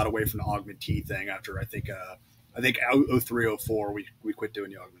kind of got away from the augmentee thing after I think 03, 04, we quit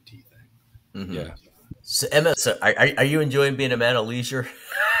doing the augmentee thing. Yeah. So Emma, are you enjoying being a man of leisure?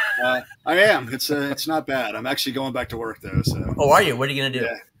 I am. It's not bad. I'm actually going back to work though. So. Oh, are you? What are you going to do?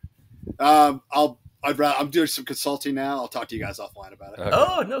 Yeah. I'm doing some consulting now. I'll talk to you guys offline about it. Okay.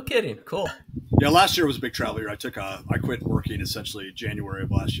 Oh, no kidding. Cool. Yeah, last year was a big travel year. I quit working essentially January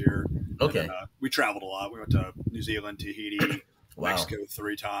of last year. Okay. Then, we traveled a lot. We went to New Zealand, Tahiti, Mexico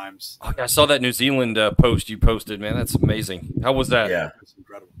 3 times. Oh, I saw that New Zealand post you posted, man. That's amazing. How was that? Yeah. It's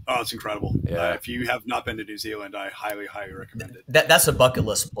incredible. Oh, it's incredible. Yeah. If you have not been to New Zealand, I highly, highly recommend it. That's a bucket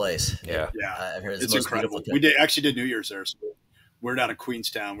list place. Yeah. Yeah. I've heard it's incredible. We actually did New Year's there. So we're down in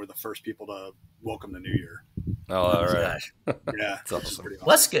Queenstown. We're the first people to welcome the new year. Oh, all right. Gosh. Yeah. That's awesome. Well,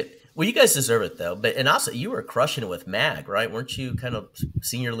 that's good. Well, you guys deserve it though. And also, you were crushing it with MAG, right? Weren't you kind of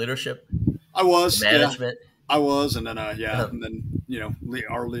senior leadership? I was. Management. Yeah. I was, and then and then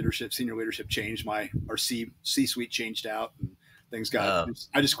our leadership, senior leadership changed. Our C-suite changed out, and things got.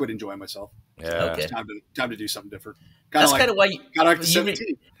 I just quit enjoying myself. Yeah. Okay. It's time to do something different. That's kind of why got like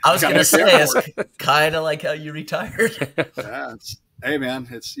 17. I was going to say it's kind of like how you retired. Yeah. Hey man,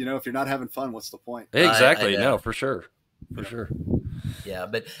 it's if you're not having fun, what's the point? Exactly. No, for sure. For sure. Yeah,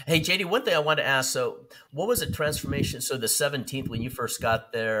 but hey, JD, one thing I wanted to ask. So, what was the transformation? So, the 17th, when you first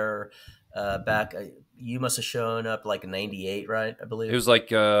got there, back, you must have shown up like 98, right? I believe it was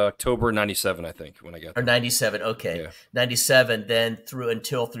like October '97, I think, when I got there. Or 97. Okay, 97. Then through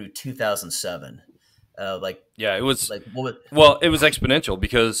 2007. It was like it was exponential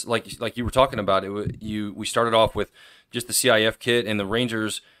because like you were talking about we started off with just the CIF kit, and the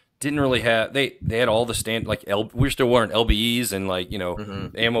Rangers didn't really have they had all the we're still wearing LBEs and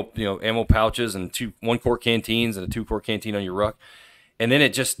ammo pouches and 1-quart canteens and a 2-quart canteen on your ruck. And then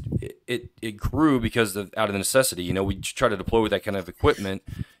it grew because out of the necessity. We tried to deploy with that kind of equipment.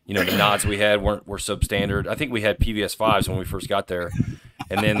 The nods we had were substandard. I think we had PVS 5s when we first got there.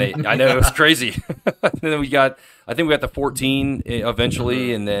 And then I know it was crazy. And then we got the 14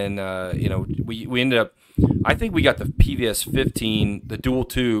 eventually, and then we ended up. I think we got the PVS 15, the dual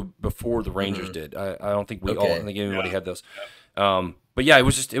tube, before the Rangers did. I don't think I don't think anybody had those. But yeah, it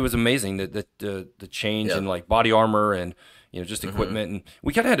was amazing that the change in like body armor and just equipment, and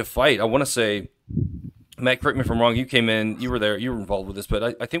we kind of had to fight. I want to say, Matt, correct me if I'm wrong. You came in, you were there, you were involved with this,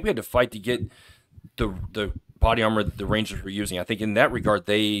 but I think we had to fight to get the body armor that the Rangers were using. I think in that regard,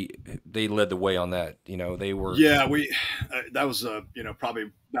 they led the way on that. They were. Yeah, that was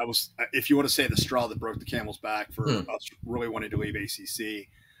if you want to say the straw that broke the camel's back for us really wanting to leave ACC.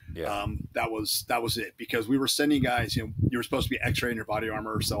 Yeah. That was it, because we were sending guys. You were supposed to be X-raying your body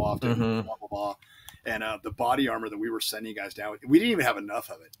armor so often, blah blah blah. And the body armor that we were sending guys down with, we didn't even have enough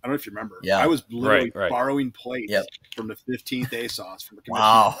of it. I don't know if you remember. Yeah. I was literally Right. borrowing plates Yep. from the 15th ASOS from the commission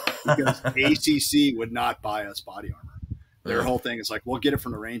Wow. because ACC would not buy us body armor. Their whole thing is like, we'll get it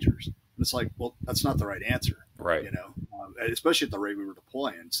from the Rangers. And it's like, well, that's not the right answer. Right. You know, especially at the rate we were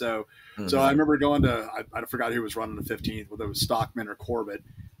deploying. So I remember going to, I forgot who was running the 15th, whether it was Stockman or Corbett.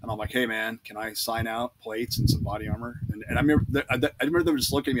 And I'm like, hey man, can I sign out plates and some body armor? And I remember, they were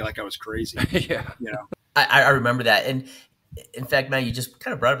just looking at me like I was crazy. Yeah. You know, I remember that. And in fact, Matt, you just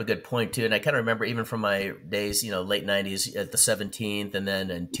kind of brought up a good point too. And I kind of remember even from my days, you know, late 90s at the 17th and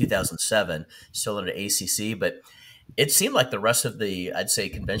then in 2007, still under ACC. But it seemed like the rest of the, I'd say,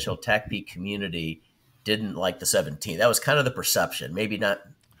 conventional TACP community didn't like the 17th. That was kind of the perception. Maybe not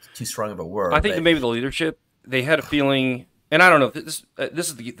too strong of a word. I think that maybe the leadership, they had a feeling, and I don't know, this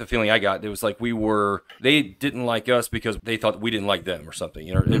is the feeling I got. It was like they didn't like us because they thought we didn't like them or something.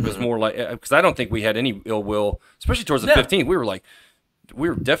 You know, it was more like, because I don't think we had any ill will, especially towards the 15th. We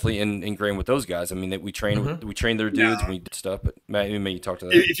were definitely ingrained with those guys. I mean, we trained their dudes, and we did stuff. But Matt, maybe you talk to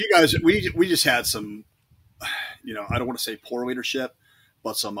that. If you guys, we just had some, you know, I don't want to say poor leadership,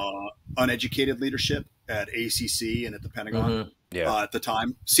 but some uneducated leadership at ACC and at the Pentagon. At the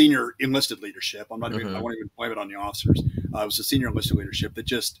time, senior enlisted leadership. I won't even blame it on the officers. It was the senior enlisted leadership that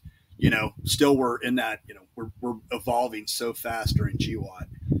just, you know, still were in that, you know, we're evolving so fast during GWOT,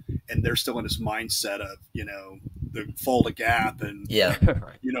 and they're still in this mindset of, you know, the fold a gap and,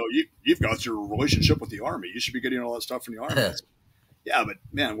 you know, you've got your relationship with the Army. You should be getting all that stuff from the Army. Yeah, but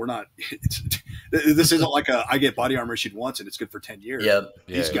man, we're not. This isn't like I get body armor issued once and it's good for 10 years.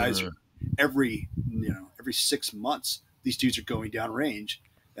 These guys are every 6 months. These dudes are going down range,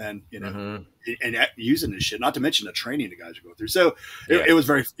 and you know, and using this shit. Not to mention the training the guys are going through. So it was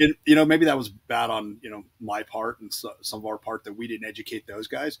very, you know, maybe that was bad on, you know, my part and some of our part that we didn't educate those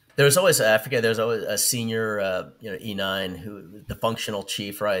guys. There was always, I forget, there was always a senior, you know, E9 who the functional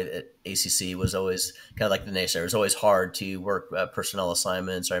chief, right, at ACC was always kind of like the naysayer. It was always hard to work personnel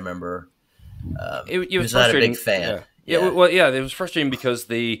assignments. I remember it was not a frustrating. big fan. It was frustrating because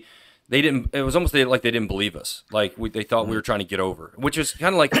they didn't. It was almost like they didn't believe us. Like they thought we were trying to get over, which is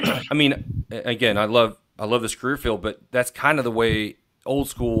kind of like. I mean, again, I love this career field, but that's kind of the way old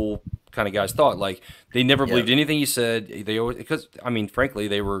school kind of guys thought. Like they never believed anything you said. They always, because I mean, frankly,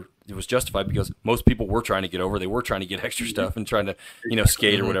 it was justified because most people were trying to get over. They were trying to get extra stuff and trying to, you know,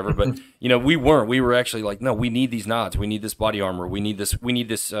 skate or whatever. But you know, we weren't. We were actually like, no, we need these nods. We need this body armor. We need this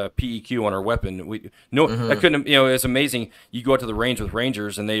PEQ on our weapon. I couldn't. You know, it's amazing. You go out to the range with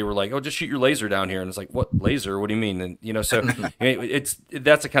Rangers, and they were like, oh, just shoot your laser down here. And it's like, what laser? What do you mean? And you know, so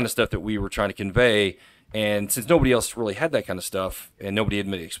that's the kind of stuff that we were trying to convey. And since nobody else really had that kind of stuff, and nobody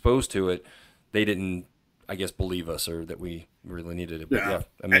had been exposed to it, they didn't, I guess, believe us or that we really needed it. But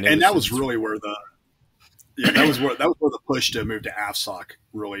I mean, that was really where that was where the push to move to AFSOC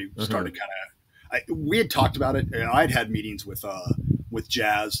really started. We had talked about it, and I'd had meetings with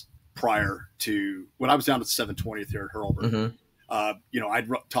Jazz prior to when I was down at 720th here at Hurlburt. You know, I'd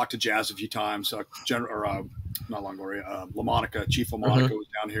talked to Jazz a few times. Not Longoria, LaMonica, Chief LaMonica was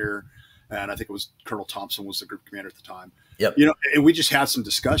down here. And I think it was Colonel Thompson was the group commander at the time. You know, and we just had some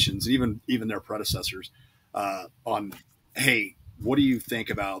discussions, even their predecessors, on, hey, what do you think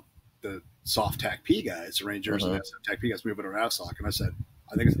about the soft TACP guys, the Rangers and TACP guys moving to AFSOC? And I said,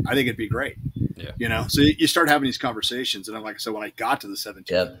 I think it'd be great. You know, so you start having these conversations, and then, like I said, when I got to the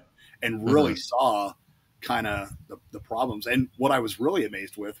 17th and really saw kind of the problems, and what I was really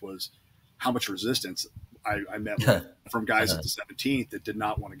amazed with was how much resistance I met with from guys at the 17th that did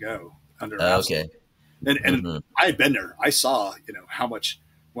not want to go under AFSOC. And I had been there. I saw, you know, how much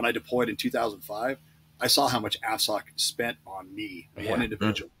when I deployed in 2005. I saw how much AFSOC spent on me, one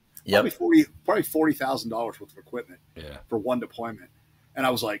individual. Probably $40,000 worth of equipment for one deployment. And I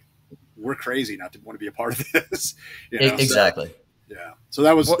was like, we're crazy not to want to be a part of this. You know? Exactly. So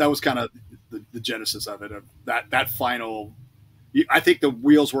that was kind of the genesis of it. Of that final. I think the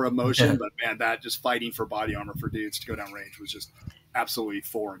wheels were in motion, but man, that just fighting for body armor for dudes to go down range was just absolutely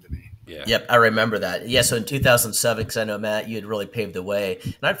foreign to me. Yep, I remember that. So in 2007, because I know, Matt, you had really paved the way.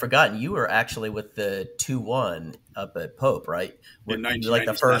 And I'd forgotten you were actually with the 2-1 up at Pope, right? In 1997, like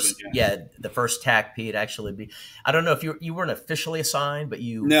the first, the first TACP had actually be. I don't know if you weren't officially assigned, but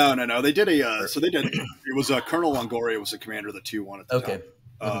you. No. They did it was Colonel Longoria was the commander of the 2-1 at the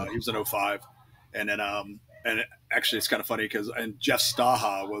time. He was in 05. And then, and actually it's kind of funny because Jeff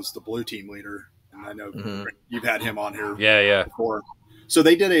Staha was the blue team leader. And I know you've had him on here before. So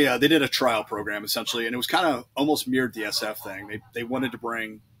they did a trial program essentially, and it was kind of almost mirrored the SF thing. They wanted to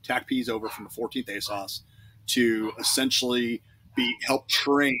bring TACPs over from the 14th ASOS to essentially help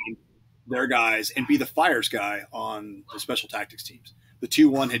train their guys and be the fires guy on the special tactics teams. The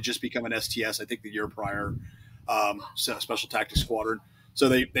 2-1 had just become an STS, I think, the year prior, special tactics squadron. So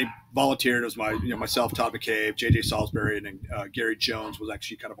they volunteered. It was myself, Todd McCabe, JJ Salisbury, and then Gary Jones was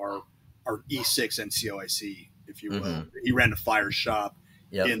actually kind of our E6 NCOIC, if you will. He ran the fire shop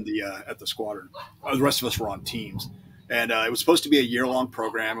in the at the squadron. The rest of us were on teams, and it was supposed to be a year-long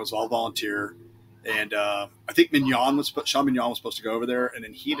program. It was all volunteer, and I think Sean Mignon was supposed to go over there, and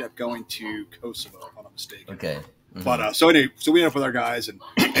then he ended up going to Kosovo, if I'm not mistaken. Okay. But so anyway, so we ended up with our guys, and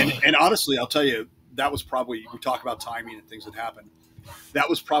honestly, I'll tell you, that was probably, we talk about timing and things that happened. That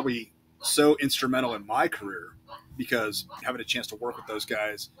was probably so instrumental in my career, because having a chance to work with those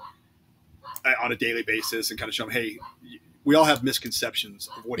guys on a daily basis and kind of show them, hey, we all have misconceptions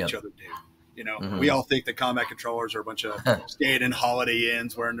of what each other do. You know, we all think that combat controllers are a bunch of staying in Holiday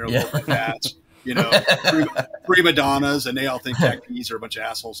Inns wearing their little hats, you know, prima donnas, and they all think TACPs are a bunch of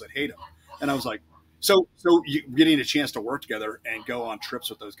assholes that hate them. And I was like, so you getting a chance to work together and go on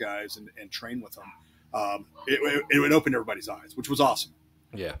trips with those guys and train with them, it would open everybody's eyes, which was awesome.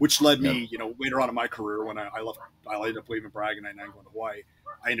 Yeah. Which led me, you know, later on in my career when I ended up leaving Bragg in 99 going to Hawaii.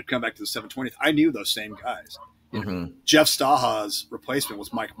 I ended up coming back to the 720th. I knew those same guys. Jeff Staha's replacement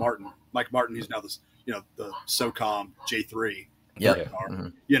was Mike Martin. Mike Martin, who's now the SOCOM J3.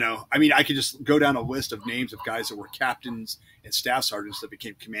 You know, I mean, I could just go down a list of names of guys that were captains and staff sergeants that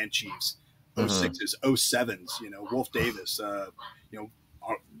became command chiefs. 06s, 07s, you know, Wolf Davis, you know,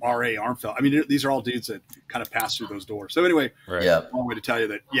 R.A. Armfeld. I mean, these are all dudes that kind of passed through those doors. So anyway, long way to tell you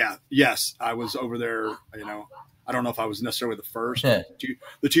that, yes, I was over there, you know. I don't know if I was necessarily the first. The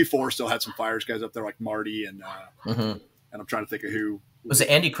 2-4 still had some fires guys up there like Marty and I'm trying to think of who. Was it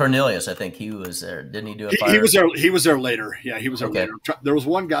Andy Cornelius? I think he was there. Didn't he do a fire? He was there later. Yeah, he was there later. There was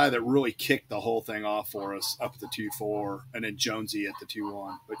one guy that really kicked the whole thing off for us up at the 2-4, and then Jonesy at the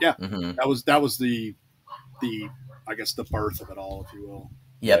 2-1. But yeah, that was the I guess the birth of it all, if you will.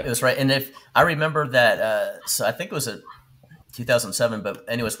 Yeah, it was right. And if I remember that, so I think it was a 2007, but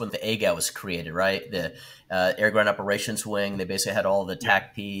anyways, when the AGAT was created, right? The Air Ground Operations Wing, they basically had all the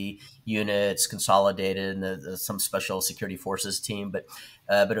TACP units consolidated and some special security forces team. But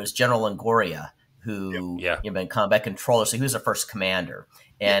it was General Longoria who been combat controller. So he was the first commander.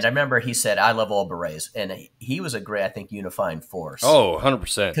 And I remember he said, I love all berets. And he was a great, I think, unifying force. Oh,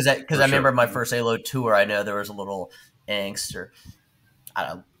 100%. Because I remember my first ALO tour, I know there was a little angst or I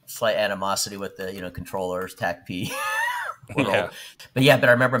don't know, slight animosity with the, you know, controllers, TACP. But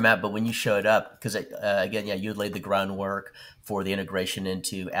I remember, Matt, but when you showed up, because again, you had laid the groundwork for the integration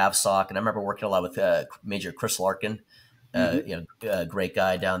into AFSOC. And I remember working a lot with Major Chris Larkin, you know, great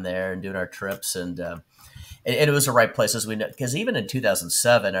guy down there and doing our trips. And it was the right place, as we know, because even in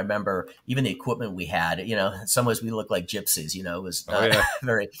 2007, I remember even the equipment we had, you know, in some ways we looked like gypsies, you know, it was not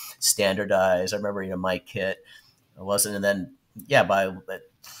very standardized. I remember, you know, my kit wasn't. And then,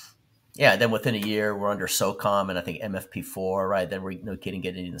 then within a year, we're under SOCOM and I think MFP4, right? Then we're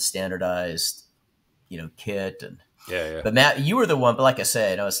getting the standardized, you know, kit. And But Matt, you were the one, but like I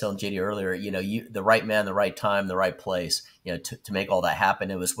said, I was telling JD earlier, you know, you the right man, the right time, the right place, you know, to make all that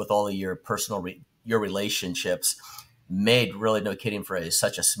happen. It was with all of your personal, your relationships made really, no kidding, for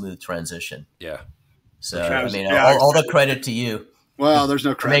such a smooth transition. Yeah. So, I mean, all the credit to you. Well, there's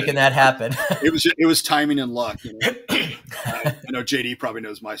no credit. Making that happen. It was timing and luck. You know? I know JD probably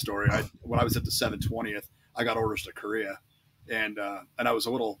knows my story. When I was at the 720th, I got orders to Korea, and I was a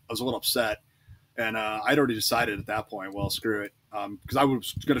little upset, and I'd already decided at that point, well, screw it, because I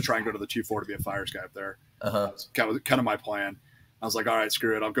was going to try and go to the 2-4 to be a fires guy up there. That's kind of my plan. I was like, all right,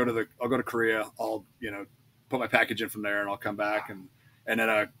 screw it. I'll go to Korea. I'll, you know, put my package in from there, and I'll come back. And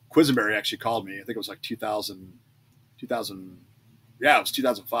then Quisenberry actually called me. I think it was like 2000. Yeah, it was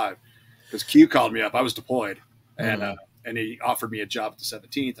 2005, because Q called me up. I was deployed, and he offered me a job at the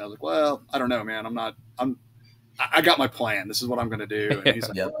 17th. I was like, well, I don't know, man. I got my plan. This is what I'm going to do. And he's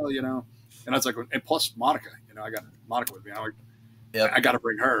like, well, you know, and I was like, and plus Monica, you know, I got Monica with me. I'm like, I got to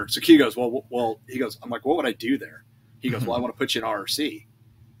bring her. So Q goes, well, he goes, I'm like, what would I do there? He goes, well, I want to put you in RRC.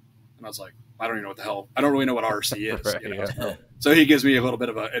 And I was like, I don't even know what the hell. I don't really know what RRC is. Right, you know? So he gives me a little bit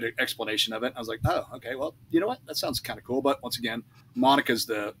of an explanation of it. I was like, oh, okay, well, you know what? That sounds kind of cool. But once again, Monica's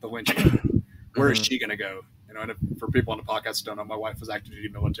the linchpin. Where is she going to go? You know, and for people on the podcast who don't know, my wife was active duty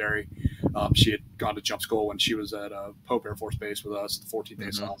military. She had gone to jump school when she was at Pope Air Force Base with us, the 14th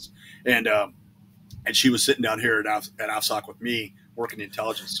ASOS. And she was sitting down here at AFSOC with me, working the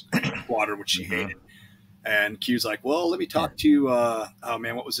intelligence squadron, which she hated. And Q's like, well, let me talk to, oh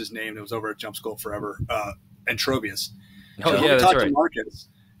man, what was his name? That was over at Jump School forever. Entrobius. Oh, yeah, that's right. To Marcus.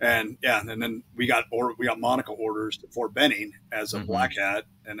 And yeah, and then we got Monica orders to Fort Benning as a black hat,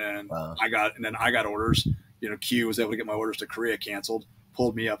 and then I got orders. You know, Q was able to get my orders to Korea canceled,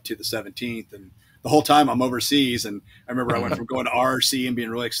 pulled me up to the 17th, and the whole time I'm overseas. And I remember I went from going to RRC and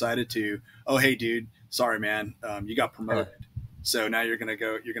being really excited to, oh hey dude, sorry man, you got promoted, so now you're gonna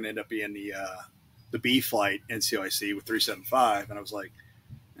end up being the B flight NCOIC with 375, and I was like,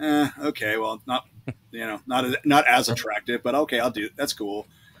 okay, well not as attractive, but okay, I'll do it. That's cool.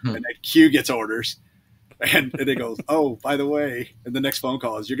 And then Q gets orders, and it goes, oh, by the way, and the next phone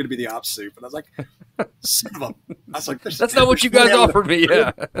call is, you're going to be the ops soup. And I was like, son of a, I was like, that's not what you guys offered me.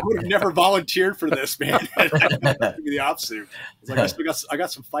 Yeah, I would have never volunteered for this, man. To be the ops soup. I was like, I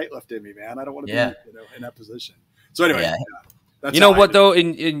got some fight left in me, man. I don't want to be in that position. So anyway, that's though,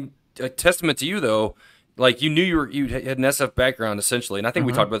 in a testament to you though, like you knew you had an SF background essentially, and I think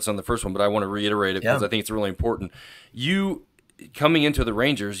we talked about this on the first one, but I want to reiterate it because I think it's really important. You coming into the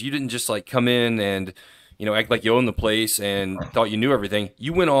Rangers, you didn't just like come in and act like you owned the place and thought you knew everything.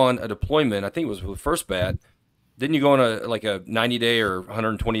 You went on a deployment. I think it was with First Bat. Didn't you go on a 90-day or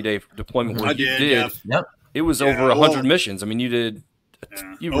 120-day deployment where you did? Yep. It was over 100 missions. I mean, you did.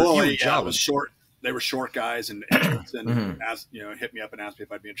 You were it was short. They were short guys, and asked, hit me up and asked me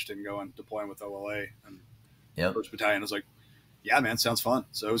if I'd be interested in going deploying with OLA. And First Battalion, I was like, yeah, man, sounds fun.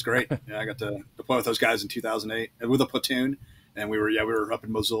 So it was great. I got to deploy with those guys in 2008 with a platoon. And we were up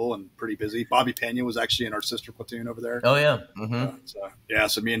in Mosul and pretty busy. Bobby Pena was actually in our sister platoon over there. Oh yeah,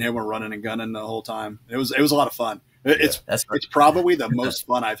 so me and him were running and gunning the whole time. It was a lot of fun. It's probably the most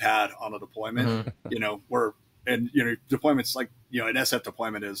fun I've had on a deployment. Deployments like an SF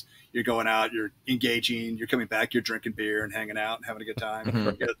deployment is, you're going out, you're engaging, you're coming back, you're drinking beer and hanging out and having a good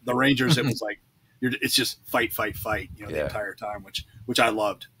time. The Rangers, it was like it's just fight, the entire time, which I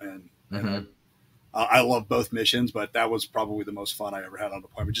loved, and I love both missions, but that was probably the most fun I ever had on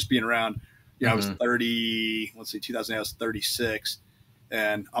deployment. Just being around, I was 30, 2008, I was 36.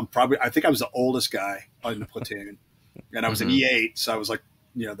 And I think I was the oldest guy in the platoon. And I was an E8. So I was like,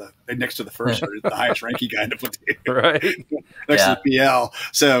 next to the first, or the highest ranking guy in the platoon. Right. Next to the PL.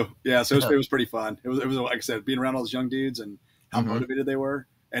 So, it was pretty fun. It was, like I said, being around all those young dudes and how motivated they were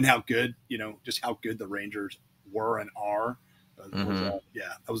and how good, just how good the Rangers were and are. That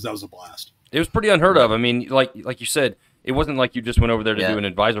was a blast. It was pretty unheard of. I mean, like you said, it wasn't like you just went over there to do an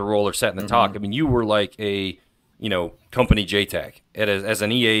advisor role or sat in the talk. I mean, you were like a, company JTAC as an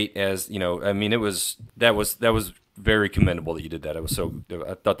E8, I mean, that was very commendable that you did that. I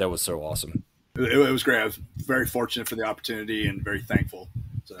thought that was so awesome. It was great. I was very fortunate for the opportunity and very thankful.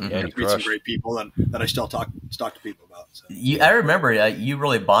 So meet some great people that I still talk to people about. So. I remember you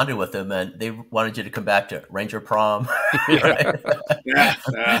really bonded with them, and they wanted you to come back to Ranger Prom. Yeah.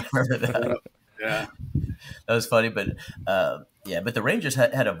 That was funny, but but the Rangers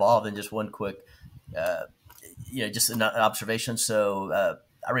had evolved. And just one quick, just an observation. So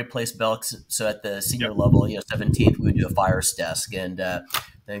I replaced Belk. So at the senior level, 17th, we would do a fires desk, and I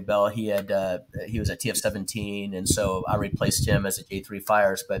think Bell, he was at TF-17, and so I replaced him as a J3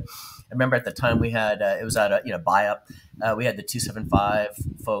 fires. But I remember at the time we had it was at a buy-up. We had the 275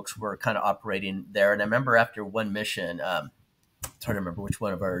 folks were kind of operating there, and I remember after one mission. Trying to remember which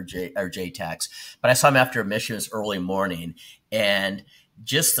one of our JTACs, but I saw him after a mission. It was early morning, and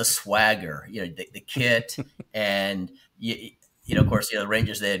just the swagger, the kit, and of course, the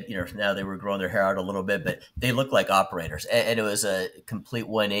Rangers, they had, now they were growing their hair out a little bit, but they looked like operators, and it was a complete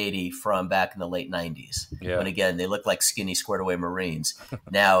 180 from back in the late 90s. Yeah. When again, they looked like skinny, squared away Marines.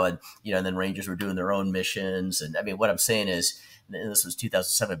 Now, and then Rangers were doing their own missions, and I mean, what I'm saying is. This was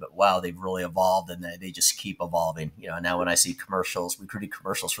 2007, but wow, they've really evolved, and they just keep evolving. Now when I see recruiting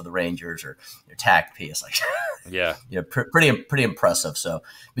commercials for the Rangers or TACP, it's like, pretty impressive. So,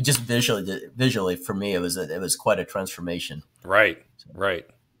 but just visually for me, it was quite a transformation. Right.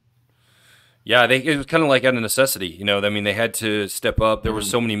 Yeah, it was kind of like out of necessity. I mean, they had to step up. There were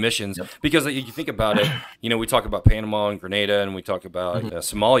so many missions because you think about it. We talk about Panama and Grenada, and we talk about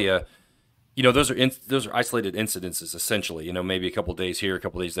Somalia. Those are isolated incidences, essentially, maybe a couple of days here, a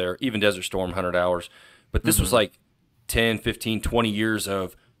couple of days there, even Desert Storm, 100 hours. But this was like 10, 15, 20 years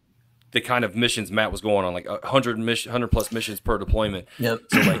of the kind of missions Matt was going on, like 100 plus missions per deployment. Yep.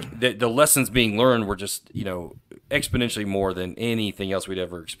 So like the lessons being learned were just, exponentially more than anything else we'd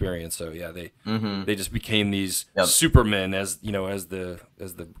ever experienced. So yeah, they just became these supermen as the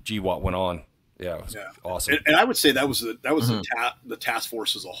GWOT went on. Yeah, it was awesome. And I would say that was the task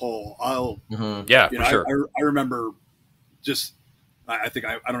force as a whole. For sure. I remember just, I think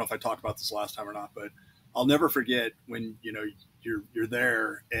I don't know if I talked about this last time or not, but I'll never forget when you're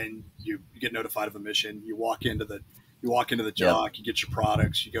there and you get notified of a mission. You walk into the You walk into the jock, you get your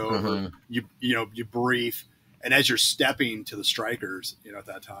products, you go over, you brief, and as you're stepping to the strikers, at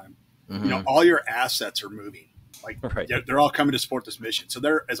that time, all your assets are moving. Like they're all coming to support this mission. So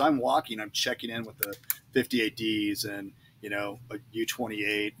as I'm walking, I'm checking in with the 58Ds and a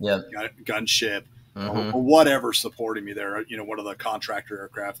U-28 gunship or whatever supporting me there. One of the contractor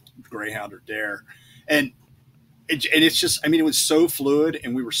aircraft, Greyhound or Dare, and it's just, it was so fluid,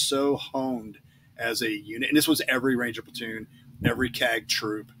 and we were so honed as a unit. And this was every Ranger platoon, every CAG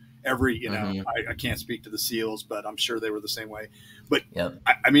troop, every, I can't speak to the SEALs, but I'm sure they were the same way. But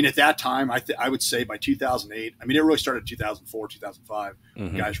at that time, I would say by 2008, it really started in 2004, 2005,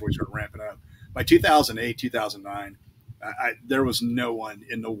 guys really started ramping up. By 2008, 2009, there was no one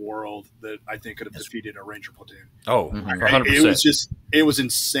in the world that I think could have defeated a Ranger platoon. Oh, 100%. It was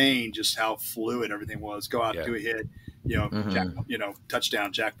insane just how fluid everything was. Go out, do a hit,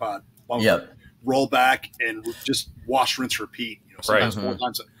 touchdown, jackpot, roll back, and just wash, rinse, repeat. Sometimes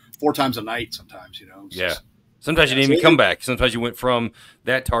four times a night. Sometimes, Sometimes you didn't even come back. Sometimes you went from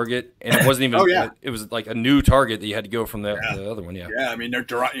that target, and it wasn't even. It was like a new target that you had to go from the other one. Yeah. They're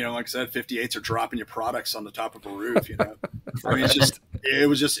like I said, 58s are dropping your products on the top of a roof. It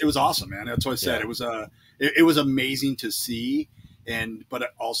was awesome, man. That's what I said. It was amazing to see,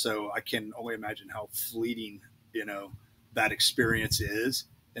 but also I can only imagine how fleeting that experience is,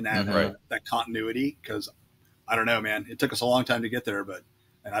 and that continuity. Because I don't know, man. It took us a long time to get there, but.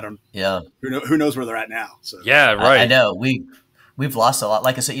 And I don't. Yeah. Who knows where they're at now? So I know we've lost a lot.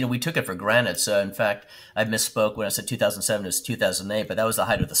 Like I said, we took it for granted. So in fact, I misspoke when I said 2007 is 2008, but that was the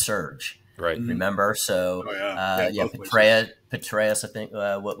height of the surge. Right. Remember? So Petraeus, I think,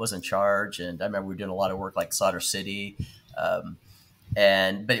 was in charge, and I remember we were doing a lot of work like Solder City,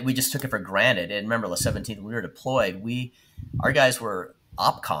 but we just took it for granted. And remember, the 17th when we were deployed, our guys were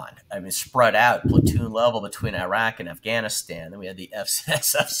OPCON. Spread out platoon level between Iraq and Afghanistan. Then we had the SF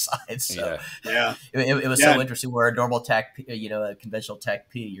side. So it was so interesting. Where a normal TACP, a conventional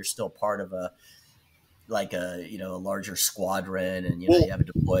TACP, you're still part of a larger squadron, and you have a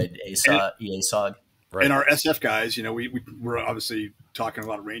deployed ASOG. Right. And our SF guys, we were obviously talking a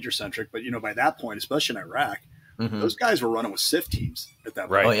lot of Ranger centric, but by that point, especially in Iraq, those guys were running with SIF teams at that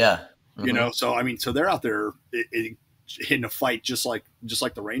point. Right. Oh yeah. So they're out there in a fight just like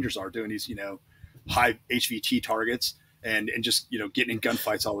the Rangers are doing these high HVT targets and just getting in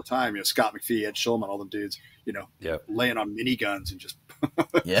gunfights all the time. Scott McPhee, Ed Shulman, all them dudes laying on miniguns and just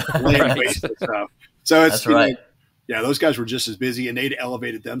laying waste and stuff. So it's those guys were just as busy, and they'd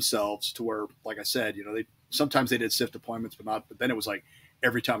elevated themselves to where, like I said, sometimes they did SIF deployments, but then it was like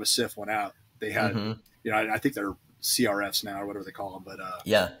every time a SIF went out, they had I think they're CRFs now or whatever they call them, but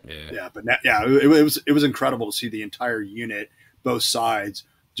it was incredible to see the entire unit, both sides,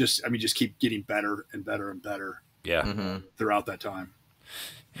 just keep getting better and better and better throughout that time.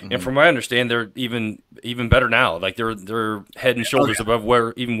 And from what I understand, they're even better now. Like they're head and shoulders above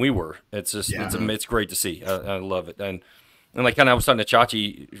where even we were. It's just it's great to see. I love it. And like I was talking to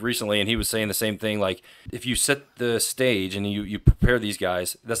Chachi recently, and he was saying the same thing. Like if you set the stage and you prepare these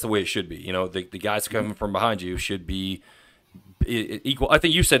guys, that's the way it should be. The guys coming from behind you should be equal. I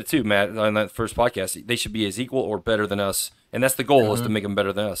think you said it too, Matt, on that first podcast. They should be as equal or better than us, and that's the goal: is to make them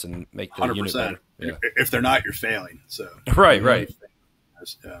better than us and make the 100%. Unit better. Yeah. If they're not, you're failing. So right.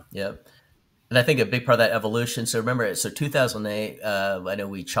 Yep. And I think a big part of that evolution. So remember, 2008. I know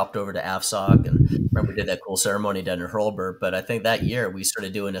we chopped over to AFSOC, and remember we did that cool ceremony down in Hurlburt. But I think that year we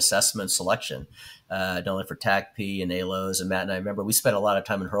started doing assessment selection, not only for TACP and ALOs. And Matt and I remember we spent a lot of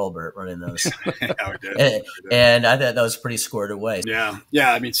time in Hurlburt running those. We did. And I thought that was pretty squared away. Yeah.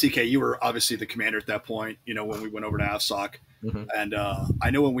 CK, you were obviously the commander at that point. When we went over to AFSOC, and I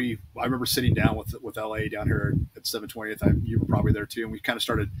know I remember sitting down with LA down here at 720th. You were probably there too, and we kind of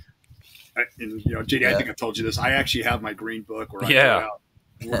started. And JD, I think I've told you this. I actually have my green book where I wrote out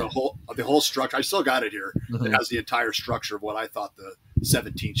where the whole structure. I still got it here. It has the entire structure of what I thought the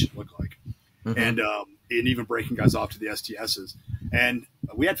 17 should look like, and even breaking guys off to the STSs. And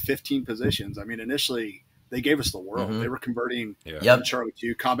we had 15 positions. Initially they gave us the world. They were converting Charlie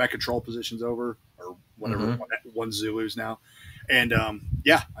 2 combat control positions over, or whatever, one Zulus now. And then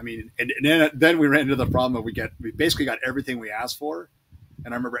we ran into the problem of we basically got everything we asked for.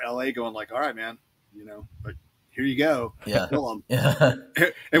 And I remember LA going like, all right, man, but here you go. Yeah. Kill them. Yeah.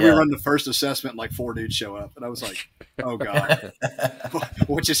 And we run the first assessment and like 4 dudes show up. And I was like, oh God,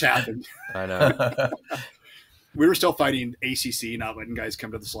 what just happened? I know. We were still fighting ACC, not letting guys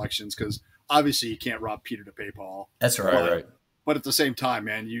come to the selections, because obviously you can't rob Peter to pay Paul. That's right. But at the same time,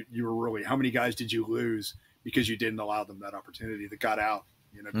 man, you were really, how many guys did you lose because you didn't allow them that opportunity that got out?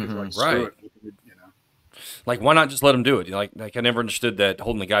 Because like, screw it, Like, why not just let them do it? Like I never understood that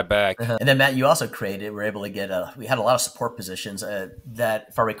holding the guy back. And then Matt, you also we're able to get we had a lot of support positions that,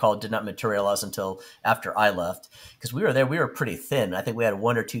 if I recall, did not materialize until after I left, because we were pretty thin. I think we had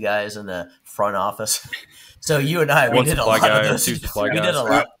 1 or 2 guys in the front office. So you and I, we did a lot of those. 2 supply guys. We did a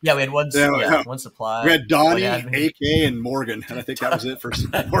lot. Yeah, we had one supply. We had Donnie, AK, and Morgan, and I think that was it for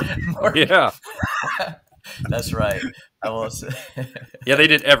support. Yeah. That's right. Yeah, they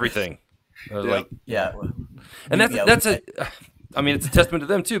did everything. I was like, yeah. And that's I mean, it's a testament to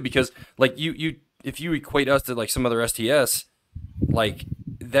them too, because like if you equate us to like some other STS, like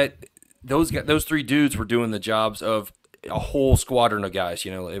that, those 3 dudes were doing the jobs of a whole squadron of guys.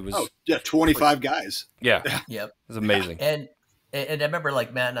 You know, it was 25 guys. Yeah, yep, it was amazing. And I remember,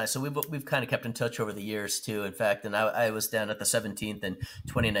 like, Matt and I, so we've kind of kept in touch over the years too. In fact, and I was down at the 17th in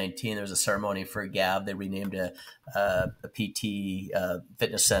 2019. There was a ceremony for Gab. They renamed a PT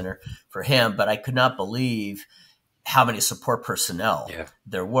fitness center for him, but I could not believe how many support personnel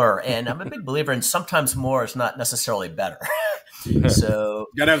there were. And I'm a big believer in sometimes more is not necessarily better. So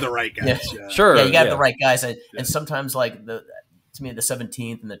you gotta have the right guys. Yeah. Sure. Yeah, you gotta have the right guys. And sometimes, like, to me, the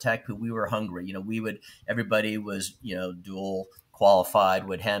 17th and the TACP, we were hungry. You know, everybody was, dual qualified,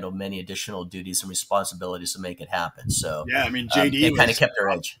 would handle many additional duties and responsibilities to make it happen. So yeah, I mean, JD kind of kept their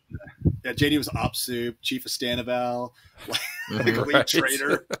edge. Yeah, JD was OpSoup, chief of Stanival, like lead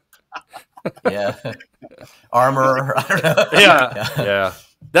trader. Yeah, armor. I don't know. Yeah.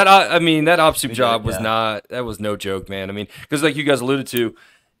 That OpSoup job was that was no joke, man. I mean, because like you guys alluded to,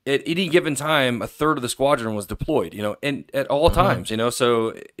 at any given time, a third of the squadron was deployed, and at all times,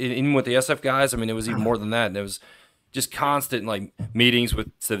 so even with the SF guys, I mean, it was even more than that. And it was just constant, like, meetings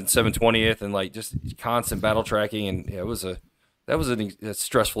with 720th and, like, just constant battle tracking. And yeah, that was a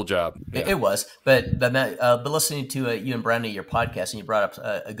stressful job. Yeah. It was, but Matt, but listening to you and Brandon, your podcast, and you brought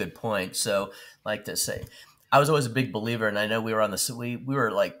up a good point. So, like to say, I was always a big believer, and I know we were we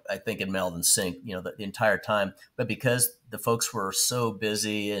were, like, I think, in meld and sync, the entire time. But because the folks were so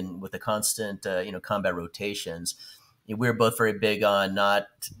busy and with the constant, combat rotations, we were both very big on not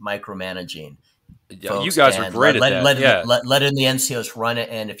micromanaging. Yeah, you guys are great at that. Let in the NCOs run it,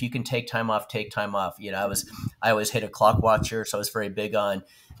 and if you can take time off, take time off. I always hit a clock watcher, so I was very big on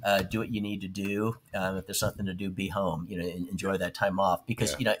do what you need to do. If there's something to do, be home. Enjoy that time off,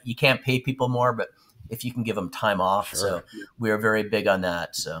 because you can't pay people more, but if you can give them time off. Sure. So we are very big on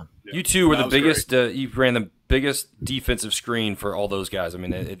that. So you two were the biggest. You ran the biggest defensive screen for all those guys. I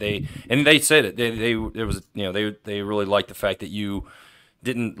mean, they said it. They really liked the fact that you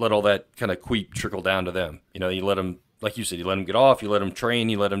didn't let all that kind of creep trickle down to them. You let them, like you said, you let them get off, you let them train,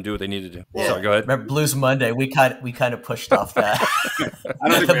 you let them do what they need to do. Yeah. Sorry, go ahead. Remember Blues Monday? We kind of pushed off that. I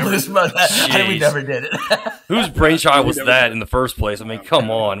don't think Blues Monday. We never did it. Whose brainchild was that in the first place? I mean,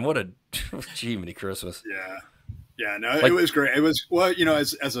 come on, what a Jiminy Christmas. Yeah, no, it was great. It was, well,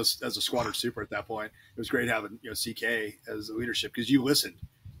 as a squadron super at that point, it was great having CK as the leadership, because you listened.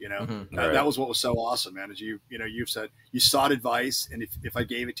 That was what was so awesome, man. As you've said, you sought advice, and if I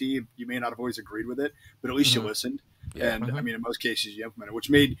gave it to you, you may not have always agreed with it, but at least you listened. Yeah. And I mean, in most cases, you implemented, which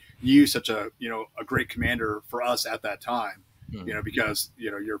made you such a great commander for us at that time. Because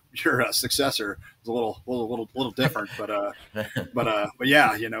your successor was a little different, but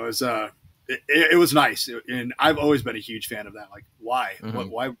yeah, it was nice, and I've always been a huge fan of that. Like, why?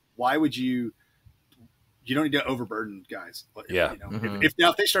 Why would you? You don't need to overburden guys. Yeah.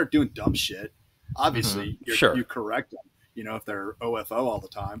 If they start doing dumb shit, obviously you correct them. If they're OFO all the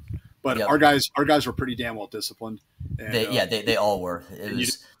time. But our guys were pretty damn well disciplined. And, they all were.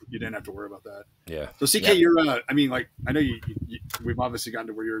 You didn't have to worry about that. Yeah. So CK, you're. I mean, like, I know we've obviously gotten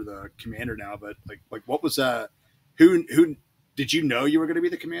to where you're the commander now, but like what was who did you know you were going to be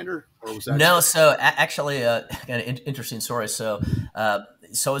the commander, or was that? No. So actually, kind of interesting story. So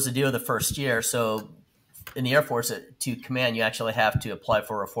was the deal of the first year. So in the Air Force, to command, you actually have to apply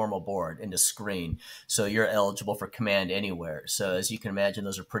for a formal board and to screen. So you're eligible for command anywhere. So as you can imagine,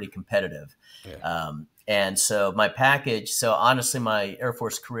 those are pretty competitive. Yeah. And so my package, so honestly, my Air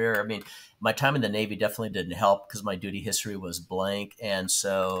Force career, I mean, my time in the Navy definitely didn't help because my duty history was blank. And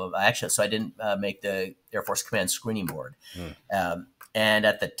so I didn't make the Air Force Command screening board. And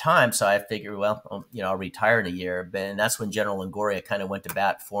at the time, so I figured, well, I'll retire in a year. And that's when General Longoria kind of went to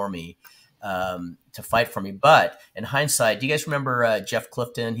bat for me. to fight for me. But in hindsight, do you guys remember Jeff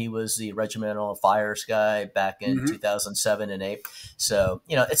Clifton? He was the regimental fires guy back in 2007 and 8. So,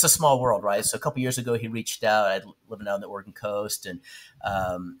 you know, it's a small world, right? So a couple years ago, he reached out. I living out on the Oregon coast, and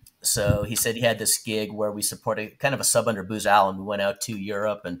so he said he had this gig where we supported kind of a sub under Booz Allen. We went out to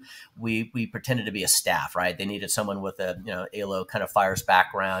Europe, and we pretended to be a staff, right? They needed someone with a, you know, ALO kind of fires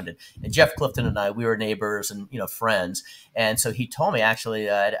background, and Jeff Clifton and I, we were neighbors and, you know, friends. And so he told me, actually,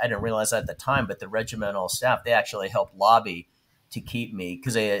 I didn't realize that at the time, but the regimental staff, they actually helped lobby to keep me,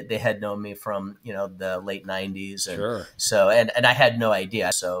 because they had known me from, you know, the late 90s. And Sure. so, and I had no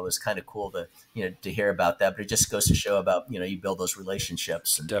idea. So it was kind of cool to, you know, to hear about that. But it just goes to show about, you know, you build those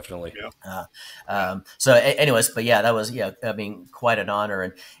relationships. And, Definitely. so anyways, but yeah, that was, yeah, I mean, quite an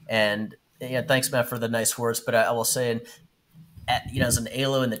honor. And yeah, thanks, Matt, for the nice words. But I will say, and you know, as an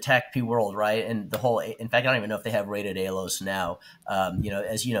ALO in the TACP world, right? And the whole, in fact, I don't even know if they have rated ALOs now. You know,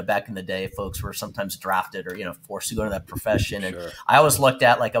 as you know, back in the day, folks were sometimes drafted or, you know, forced to go into that profession. And Sure. I always looked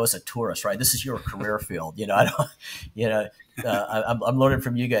at like I was a tourist, right? This is your career field. You know, I don't, you know, I'm learning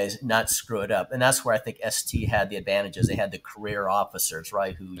from you guys, not screw it up. And that's where I think ST had the advantages. They had the career officers,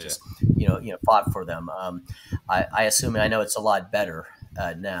 right? Who just, you know, fought for them. I assume, I know it's a lot better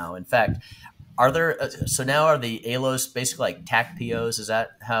now. In fact, are there, so now are the ALOs basically like TACPs? Is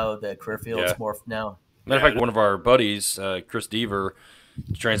that how the career field is morphed now? Matter of fact, one of our buddies, Chris Deaver,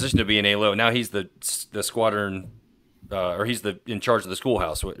 transitioned to be an ALO. Now he's the squadron, or he's in charge of the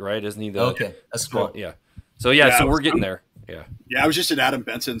schoolhouse, right? Isn't he? Okay, that's cool. Yeah. So yeah, so we're getting there. Yeah. Yeah, I was just at Adam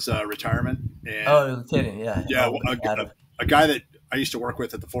Benson's retirement. And oh, kidding. Yeah. Yeah, a guy that I used to work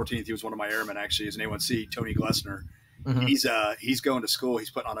with at the 14th. He was one of my airmen, actually. He's an A1C, Tony Glessner. He's going to school. He's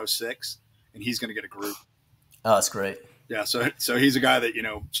putting on 06. And he's going to get a group. Oh, that's great. Yeah, so he's a guy that, you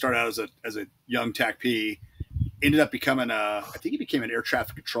know, started out as a young TACP, ended up becoming I think he became an air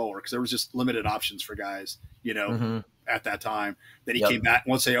traffic controller, because there was just limited options for guys, you know, at that time. Then he came back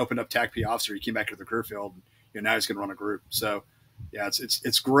once they opened up TACP officer. He came back to the career field, and, you know, now he's going to run a group. So yeah,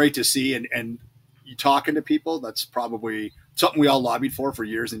 it's great to see, and you talking to people. That's probably something we all lobbied for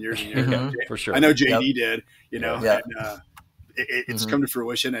years and years and years. For sure. I know JD did, you know, and it's come to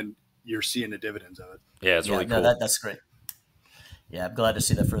fruition, and you're seeing the dividends of it. Yeah, it's really cool. No, that's great. Yeah, I'm glad to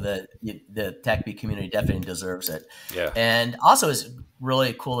see that for the TACP community. Definitely deserves it. Yeah. And also it's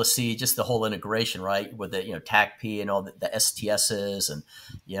really cool to see just the whole integration, right? With the, you know, TACP and all the STSs and,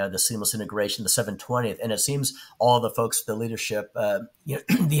 you know, the seamless integration, the 720th. And it seems all of the folks, the leadership, you know,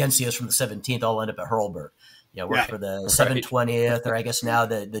 the NCOs from the 17th all end up at Hurlburt. You know, work for the 720th, or I guess now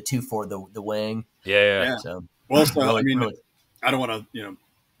the 2 the wing. Yeah. So, well, so, really, I mean, really, I don't want to, you know,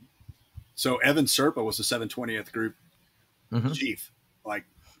 so Evan Serpa was the 720th group chief, like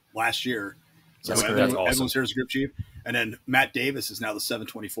last year. So that's Evan, awesome. Evan was here as group chief. And then Matt Davis is now the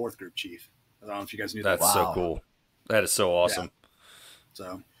 724th group chief. I don't know if you guys knew that. That's so cool. That is so awesome.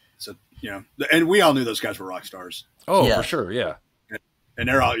 Yeah. So, you know, and we all knew those guys were rock stars. Oh, for sure. Yeah. And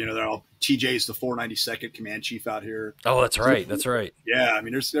they're all, you know, TJ's the 492nd command chief out here. Oh, that's right. That's right. Yeah. I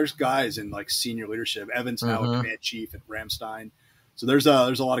mean, there's guys in like senior leadership. Evan's now a command chief at Ramstein. So there's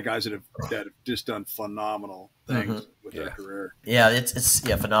a lot of guys that have just done phenomenal things with their career. Yeah, it's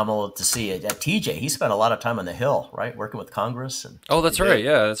phenomenal to see it. TJ, he spent a lot of time on the Hill, right, working with Congress. And oh, that's right.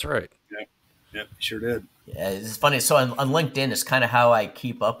 Yeah, that's right. Yeah, he sure did. Yeah, it's funny. So on LinkedIn, it's kind of how I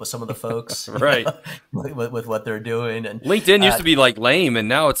keep up with some of the folks, right, with what they're doing. And LinkedIn used to be like lame, and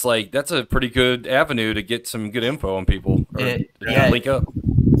now it's like that's a pretty good avenue to get some good info on people. Link up.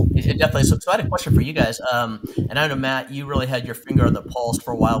 Definitely. So I had a question for you guys. And I know, Matt, you really had your finger on the pulse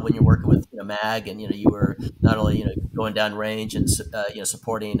for a while when you're working with, you know, MAG, and, you know, you were not only, you know, going down range and, you know,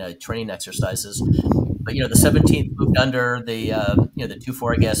 supporting training exercises, but, you know, the 17th moved under the, you know, the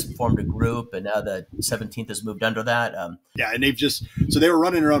 2-4, I guess, formed a group, and now the 17th has moved under that. Yeah, and so they were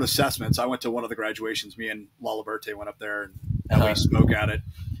running their own assessments. I went to one of the graduations. Me and La Liberte went up there, and we spoke at it.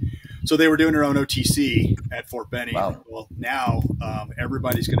 So they were doing their own OTC at Fort Benning. Wow. Well, now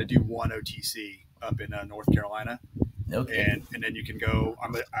everybody's going to do one OTC up in North Carolina. Okay. And then you can go.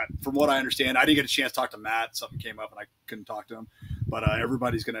 From what I understand, I didn't get a chance to talk to Matt. Something came up and I couldn't talk to him. But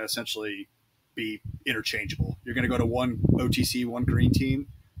everybody's going to essentially be interchangeable. You're going to go to one OTC, one green team,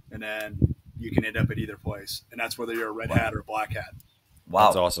 and then you can end up at either place. And that's whether you're a red hat or a black hat. Wow,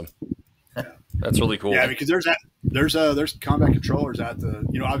 that's awesome. Yeah. That's really cool. Yeah, because there's combat controllers at the,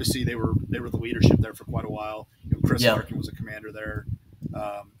 you know, obviously they were the leadership there for quite a while. You know, Chris Larkin was a commander there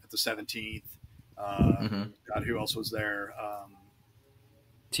at the 17th. God, who else was there?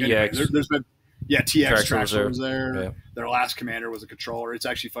 TX. Anyway, there's been Yeah, TX Traxler was there. Yeah. Their last commander was a controller. It's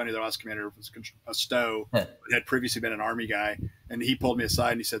actually funny. Their last commander was a Stowe, but had previously been an Army guy. And he pulled me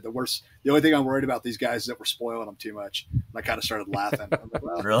aside and he said, the only thing I'm worried about these guys is that we're spoiling them too much. And I kind of started laughing. I'm like,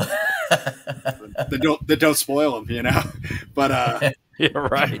 well, Really? they don't spoil them, you know? But, yeah,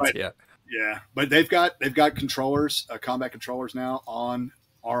 right. Yeah. Yeah. But they've got controllers, combat controllers now on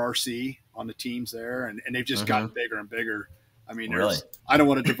RRC on the teams there. And they've just gotten bigger and bigger. I mean, Really? I don't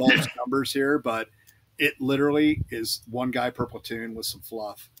want to divulge numbers here, but it literally is one guy per platoon with some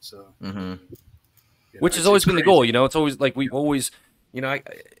fluff. So, which has always been the goal. You know, it's always like we've always, you know,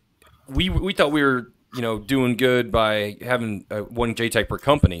 we thought we were, you know, doing good by having one JTAC per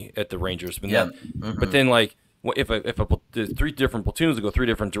company at the Rangers, but then like if the 3 different platoons will go 3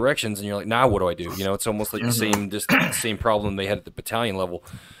 different directions, and you're like, now what do I do? You know, it's almost like the same problem they had at the battalion level.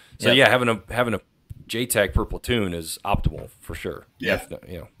 So yeah, having a JTAC per platoon is optimal for sure. Yeah.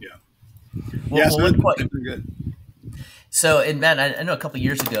 You know. Yeah. Well, so well, it's been good. So, and Matt, I know a couple of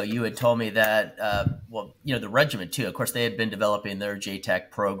years ago you had told me that, well, you know, the regiment too. Of course, they had been developing their JTAC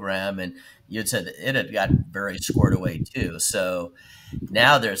program, and you had said that it had gotten very squared away too. So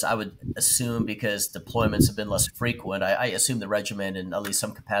now I would assume, because deployments have been less frequent, I assume the regiment, in at least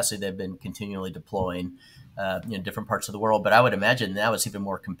some capacity, they've been continually deploying, you know, different parts of the world. But I would imagine now it's even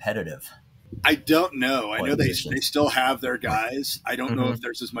more competitive. I don't know. I know they still have their guys. I don't know if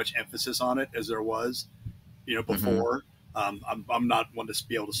there's as much emphasis on it as there was, you know, before. I'm not one to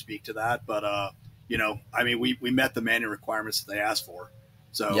be able to speak to that, but you know, I mean, we met the manning requirements that they asked for.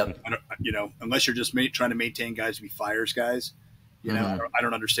 So, you know, unless you're just trying to maintain guys to be fires guys, you know, I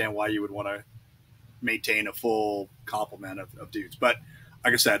don't understand why you would want to maintain a full complement of dudes. But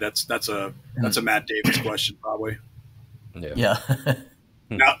like I said, that's a Matt Davis question probably. Yeah.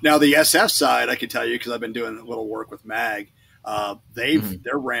 Now the SF side, I can tell you, because I've been doing a little work with MAG.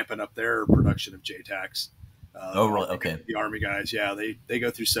 They're ramping up their production of JTACs. Oh, really? Okay. The Army guys, yeah, they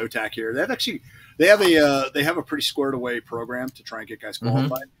go through SOTAC here. They have a pretty squared away program to try and get guys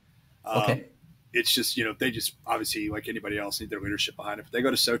qualified. Okay. It's just, you know, they just obviously, like anybody else, need their leadership behind it. But they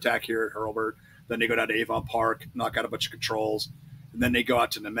go to SOTAC here at Hurlburt, then they go down to Avon Park, knock out a bunch of controls, and then they go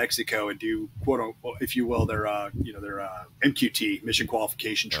out to New Mexico and do, quote unquote, if you will, their MQT, mission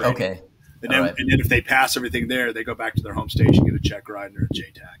qualification training. Okay. And then if they pass everything there, they go back to their home station, get a check ride, and they're a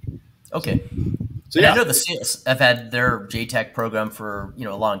JTAC. Okay. So yeah, I know the SEALs have had their JTAC program for, you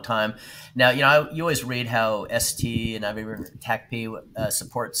know, a long time. Now, you know, you always read how ST and I've even TACP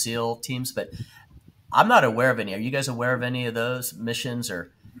support SEAL teams, but I'm not aware of any. Are you guys aware of any of those missions?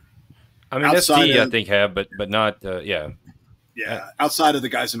 Or I mean, ST I think have, but not yeah. Yeah, outside of the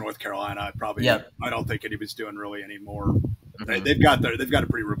guys in North Carolina, I don't think anybody's doing really any more. They've got a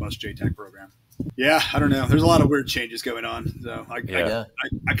pretty robust JTAC program. Yeah, I don't know. There's a lot of weird changes going on. So I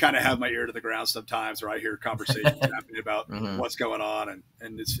kind of have my ear to the ground sometimes, where I hear conversations happening about what's going on,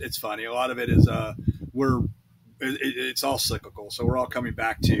 and it's funny. A lot of it is it's all cyclical. So we're all coming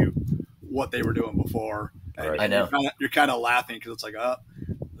back to what they were doing before. And I know you're kind of laughing because it's like,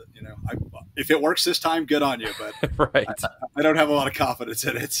 you know, if it works this time, good on you. But I don't have a lot of confidence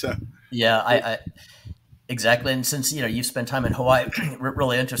in it. So yeah, exactly. And since, you know, you've spent time in Hawaii,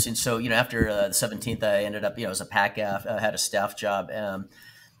 really interesting. So, you know, after the 17th, I ended up, you know, as a PACAF, had a staff job.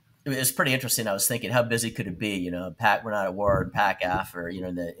 It was pretty interesting. I was thinking, how busy could it be? You know, we're not at war in PACAF or, you know,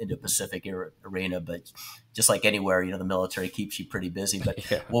 in the Indo-Pacific arena, but just like anywhere, you know, the military keeps you pretty busy. But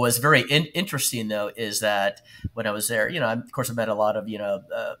what was very interesting, though, is that when I was there, you know, of course, I met a lot of, you know,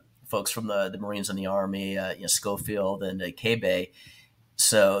 folks from the Marines and the Army, you know, Schofield and K-Bay.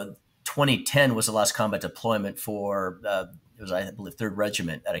 So 2010 was the last combat deployment for, it was, I believe, 3rd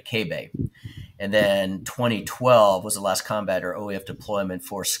Regiment at a K-Bay. And then 2012 was the last combat or OEF deployment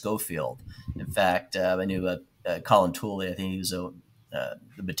for Schofield. In fact, I knew Colin Tooley, I think he was the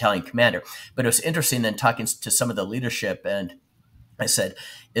battalion commander. But it was interesting then talking to some of the leadership, and I said,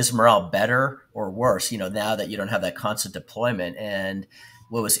 is morale better or worse, you know, now that you don't have that constant deployment? And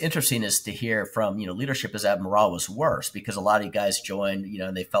what was interesting is to hear from, you know, leadership is that morale was worse because a lot of you guys joined, you know,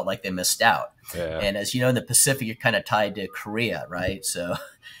 and they felt like they missed out. Yeah. And as you know, in the Pacific, you're kind of tied to Korea, right? So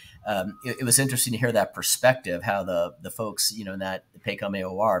it was interesting to hear that perspective, how the folks, you know, in that PACOM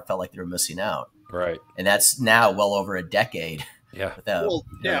AOR felt like they were missing out. Right. And that's now well over a decade without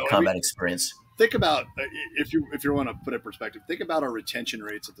combat experience. Think about, if you want to put it in perspective, think about our retention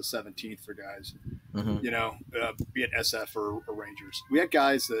rates at the 17th for guys, you know, be it SF or Rangers. We had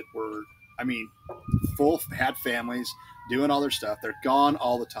guys that were, I mean, had families, doing all their stuff. They're gone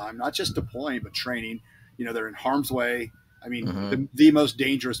all the time, not just deploying, but training. You know, they're in harm's way. I mean, the most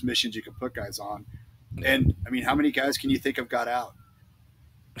dangerous missions you can put guys on. And, I mean, how many guys can you think of got out?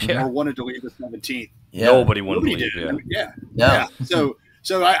 Yeah. or wanted to leave the 17th. Yeah. Nobody wanted to Nobody leave. did. Yeah. I mean, yeah. Yeah.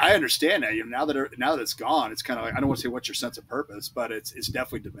 So I understand that. You know, now that it's gone, it's kind of like, I don't want to say what's your sense of purpose, but it's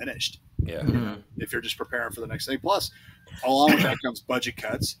definitely diminished. Yeah. You know, if you're just preparing for the next thing. Plus, along with that comes budget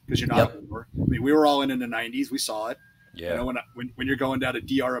cuts because you're not a war. I mean, we were all in the 90s. We saw it. Yeah. You know, when you're going down to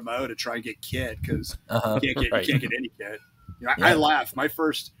DRMO to try and get kit because you can't get any kit. You know, I laugh. My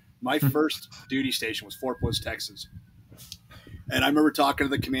first duty station was Fort Bliss, Texas, and I remember talking to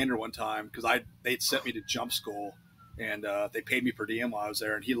the commander one time because they'd sent me to jump school, and they paid me per diem while I was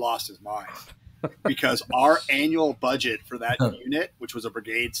there, and he lost his mind because our annual budget for that unit, which was a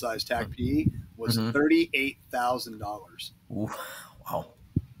brigade-sized TACP, was $38,000. Wow.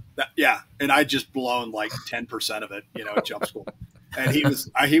 And I just blown like 10% of it, you know, at jump school, and he was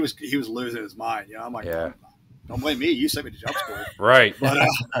losing his mind. You know, I'm like, don't blame me. You sent me to jump school, Right? But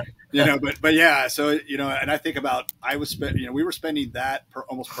you know, but yeah. So you know, and I think about we were spending that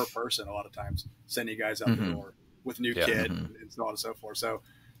almost per person a lot of times, sending guys out the door with new kit and so on and so forth. So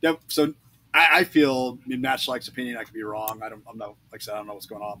I feel, in Matt Schleich's opinion, I could be wrong. I'm not, like I said, I don't know what's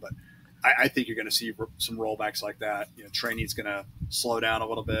going on, but I think you're going to see some rollbacks like that. You know, training's going to slow down a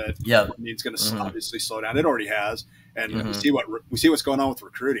little bit. Yeah, it's going to obviously slow down. It already has, and we see what's going on with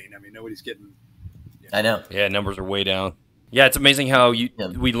recruiting. I mean, nobody's getting. You know. I know. Yeah, numbers are way down. Yeah, it's amazing how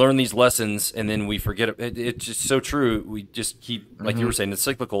we learn these lessons and then we forget it. It's just so true. We just keep, like you were saying, it's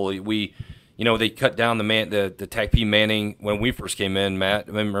cyclical. You know, they cut down the TACP manning when we first came in, Matt.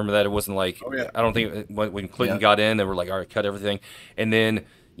 Remember that? It wasn't like, I don't think when Clinton got in, they were like, all right, cut everything. And then,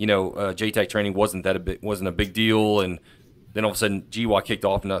 you know, JTAC training wasn't a big deal. And then all of a sudden GWOT kicked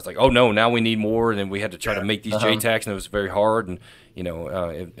off and I was like, oh no, now we need more. And then we had to try to make these JTACs and it was very hard. And, you know,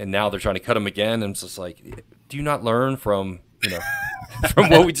 and now they're trying to cut them again. And it's just like, do you not learn from, you know, from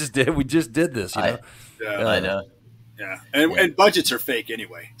what we just did? We just did this, you know? I know. Yeah, and budgets are fake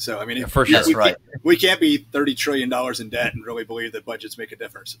anyway. So I mean, for sure, we can't be $30 trillion in debt and really believe that budgets make a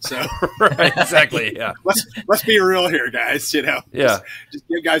difference. So right, exactly, yeah. let's be real here, guys. You know, just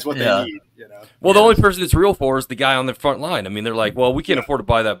give guys what they need. You know, well, the only person that's real for is the guy on the front line. I mean, they're like, well, we can't afford to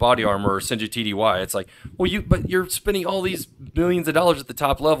buy that body armor or send you TDY. It's like, well, but you're spending all these millions of dollars at the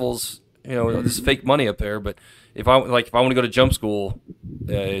top levels. You know, this fake money up there. But if I want to go to jump school,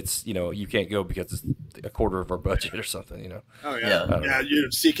 it's, you know, you can't go because it's a quarter of our budget or something. You know. Oh yeah. You know,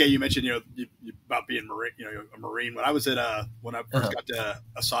 CK, you mentioned you about being Marine. You know, a Marine. When I was at when I first got to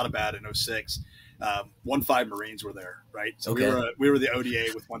Asadabad in 06, 1-5 Marines were there, right? So we were the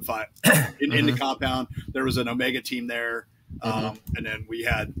ODA with 1-5 in the compound. There was an Omega team there, and then we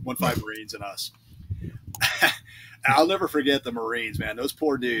had 1-5 Marines and us. I'll never forget the Marines, man. Those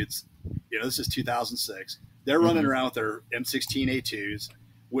poor dudes. You know, this is 2006. They're running around with their M16A2s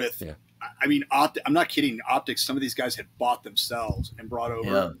with, I mean, I'm not kidding. Optics. Some of these guys had bought themselves and brought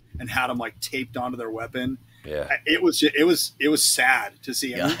over and had them like taped onto their weapon. Yeah, it was sad to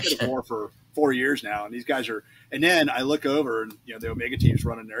see. I mean, we've been at war for 4 years now, and these guys are. And then I look over, and you know, the Omega team's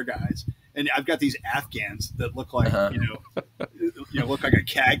running their guys, and I've got these Afghans that look like look like a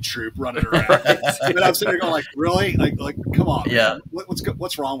CAG troop running around. But I'm sitting there going, like, really, like, come on, man.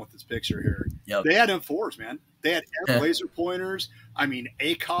 What's wrong with this picture here? Yep. They had M4s, man. They had laser pointers. I mean,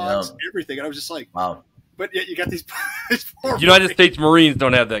 ACOGs, everything. And I was just like, wow. But yet you got these. United States Marines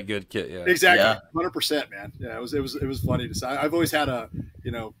don't have that good kit. Yeah, exactly, 100%, man. Yeah, it was funny to say. I've always had I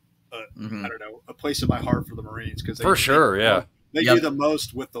don't know, a place in my heart for the Marines because they do the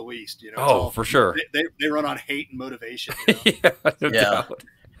most with the least. You know. Oh, for sure. They run on hate and motivation. You know? No doubt.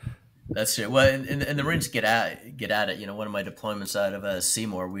 That's true. Well, and the Marines get at it. You know, one of my deployments out of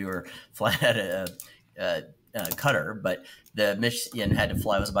Seymour, we were flying at a cutter, but the mission had to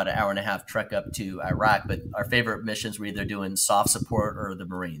fly. It was about an hour and a half trek up to Iraq. But our favorite missions were either doing soft support or the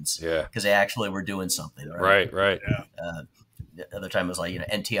Marines. Yeah, because they actually were doing something. Right. Yeah. The other time it was like, you know,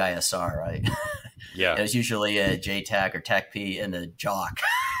 NTISR, right? Yeah. It was usually a JTAC or TACP and a jock,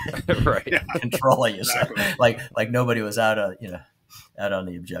 right? Controlling you, exactly. So, like nobody was out on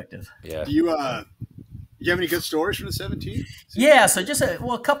the objective. Yeah. Do you have any good stories from the 17? Yeah, so just a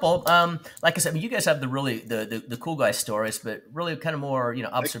couple. Like I said, I mean, you guys have the cool guy stories, but really kind of more, you know,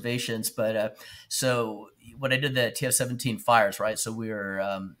 observations. But so when I did the TF-17 fires, right? So we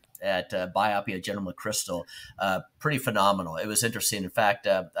were at Biopia, General McChrystal, pretty phenomenal. It was interesting. In fact,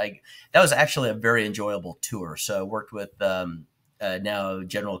 that was actually a very enjoyable tour. So I worked with now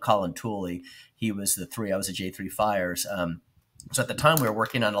General Colin Tooley. He was the 3. I was a J3 fires. So at the time, we were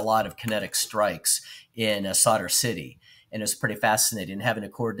working on a lot of kinetic strikes in Sadr City. And it was pretty fascinating having to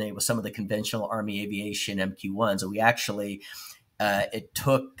coordinate with some of the conventional Army aviation MQ-1s. And we actually It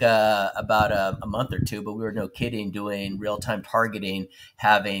took about a month or two, but we were no kidding doing real-time targeting,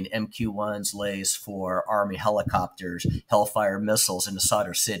 having MQ-1s lays for Army helicopters, Hellfire missiles into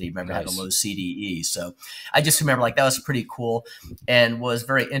Sadr City. Remember, had a low CDE. So I just remember like that was pretty cool and was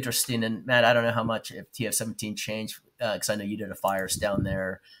very interesting. And Matt, I don't know how much if TF-17 changed, because I know you did a fires down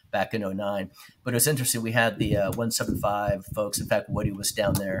there back in 09. But it was interesting. We had the 175 folks. In fact, Woody was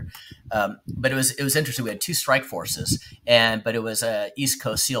down there. But it was interesting. We had 2 strike forces, but it was a East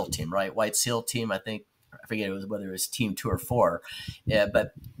Coast SEAL team, right? White SEAL team, I think. I forget whether it was team 2 or 4. Yeah,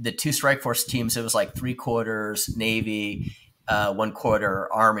 but the 2 strike force teams, it was like 3/4 Navy, 1/4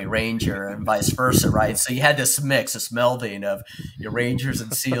 Army Ranger, and vice versa, right? So you had this mix, this melding of your Rangers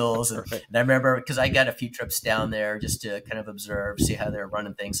and SEALs. And, and I remember because I got a few trips down there just to kind of observe, see how they're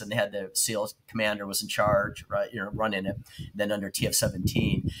running things. And they had the SEALs commander was in charge, right? Running it, then under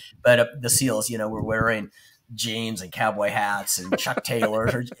TF-17. But the SEALs, were wearing jeans and cowboy hats and Chuck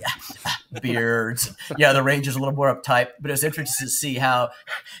Taylors or beards. Yeah, the Rangers a little more uptight, but it was interesting to see how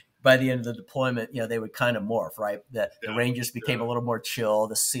by the end of the deployment, they would kind of morph, right? The Rangers became a little more chill.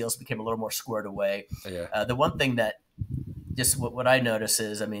 The SEALs became a little more squared away. Yeah. The one thing that just what I notice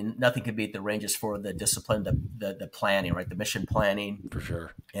is, I mean, nothing could beat the Rangers for the discipline, the planning, right? The mission planning. For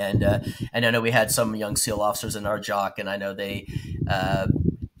sure. And I know we had some young SEAL officers in our JOC, and I know they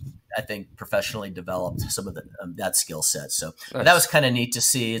I think professionally developed some of that skill set. So nice. That was kind of neat to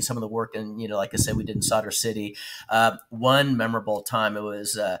see, and some of the work. And like I said, we did in Sadr City. One memorable time it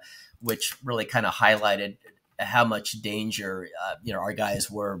was, which really kind of highlighted how much danger our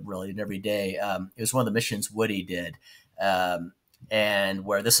guys were really every day. It was one of the missions Woody did. And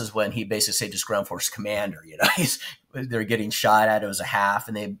where this is when he basically said just ground force commander, they're getting shot at. It was a half,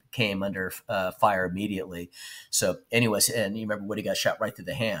 and they came under fire immediately. So, anyways, and you remember Woody got shot right through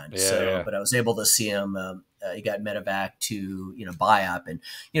the hand. But I was able to see him. He got medevac to BIOP, and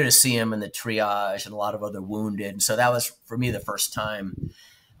to see him in the triage and a lot of other wounded. And so that was for me the first time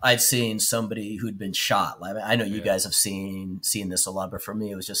I'd seen somebody who'd been shot. I know you guys have seen this a lot, but for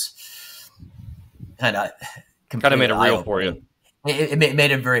me it was just kind of made it real for you. It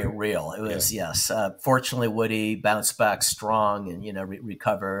made it very real. It was, yes. Fortunately, Woody bounced back strong and,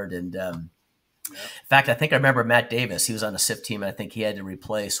 recovered. And in fact, I think I remember Matt Davis. He was on a SIF team. And I think he had to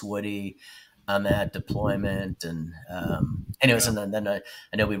replace Woody on that deployment. And anyways, and then I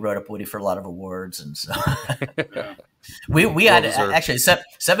know we wrote up Woody for a lot of awards. And so we had actually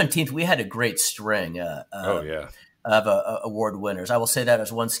 17th. We had a great string. Of award winners. I will say that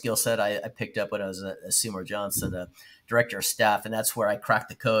as one skill set I picked up when I was at Seymour Johnson, director of staff, and that's where I cracked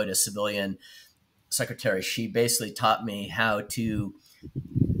the code as civilian secretary. She basically taught me how to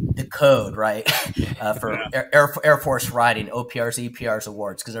decode, right, for Air Force writing, OPRs, EPRs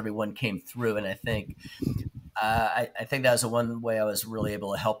awards, because everyone came through, and I think I think that was the one way I was really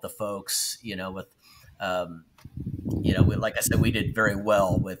able to help the folks, with. Like I said, we did very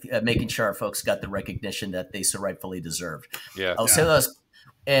well with making sure our folks got the recognition that they so rightfully deserved. Yeah, I'll say those,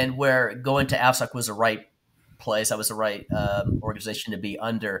 and where going to AFSOC was the right place. I was the right organization to be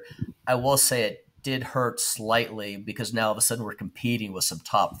under. I will say it did hurt slightly because now all of a sudden we're competing with some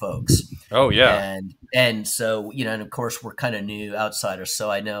top folks. Oh yeah, and so and of course we're kind of new outsiders. So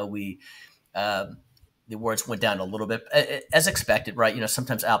I know we. The awards went down a little bit as expected, right?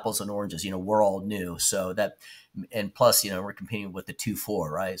 Sometimes apples and oranges, we're all new. So that, and plus, we're competing with the 2-4,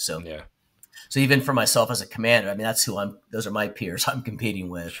 right? So, so even for myself as a commander, I mean, that's those are my peers I'm competing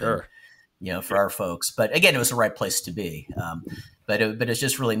with. Sure. And, for our folks, but again, it was the right place to be. But it's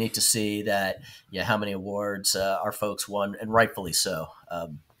just really neat to see that, how many awards our folks won, and rightfully so.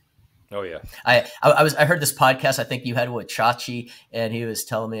 Oh yeah, I heard this podcast. I think you had with Chachi, and he was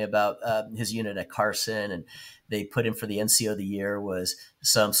telling me about his unit at Carson, and they put in for the NCO of the year was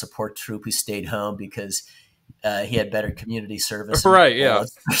some support troop who stayed home because he had better community service. Right? Yeah.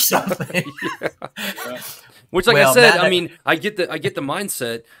 Or something. Which, like I said, I mean, I get the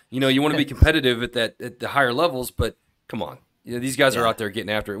mindset. You want to be competitive at the higher levels, but come on, these guys are out there getting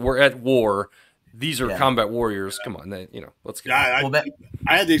after it. We're at war. These are combat warriors. Come on, let's get.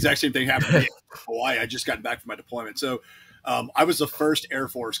 I had the exact same thing happen in Hawaii. I just got back from my deployment, so I was the first Air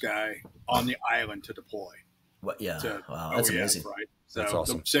Force guy on the island to deploy. Wow, that's amazing. Right? So that's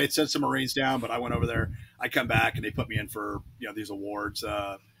awesome. They sent some Marines down, but I went over there. I come back and they put me in for these awards.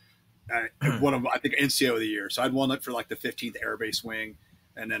 One of I think NCO of the year. So I'd won it for like the 15th Air Base Wing,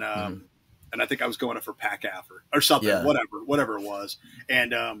 and then and I think I was going up for PACAF or something, whatever it was,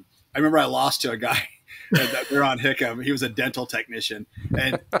 and. I remember I lost to a guy they're on Hickam. He was a dental technician,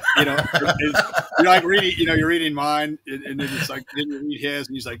 and you're like reading, you're reading mine, and then it's like then you read his,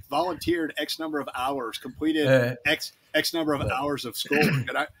 and he's like volunteered X number of hours, completed X number of hours of schoolwork,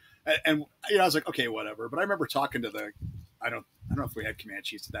 and I was like, okay, whatever. But I remember talking to I don't know if we had command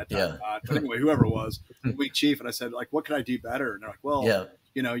chiefs at that time or not, but anyway, whoever it was, the week chief, and I said, like, what can I do better? And they're like, well,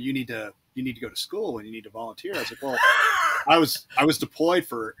 you need to go to school and you need to volunteer. I was like, well, I was deployed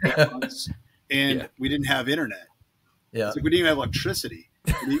for 8 months and we didn't have internet. Yeah. It's like, we didn't even have electricity.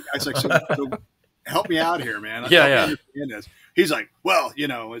 I was like, so help me out here, man. Understand this. He's like, well,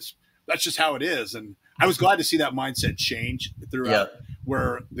 that's just how it is. And I was glad to see that mindset change throughout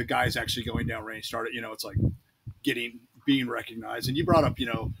where the guys actually going down range started, it's like being recognized. And you brought up,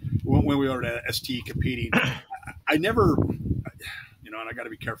 when we were at ST competing, I never, and I got to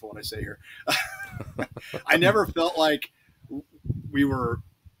be careful what I say here. I never felt like we were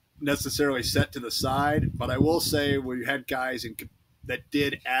necessarily set to the side, but I will say we had guys that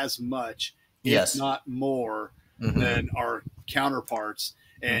did as much, if not more, than our counterparts,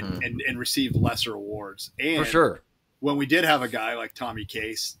 and received lesser awards. And for sure, when we did have a guy like Tommy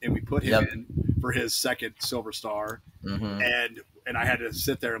Case, and we put him in for his second Silver Star, and I had to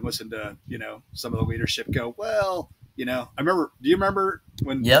sit there and listen to some of the leadership go, well. I remember. Do you remember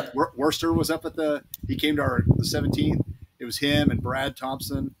when Worcester was up he came to the 17th? It was him and Brad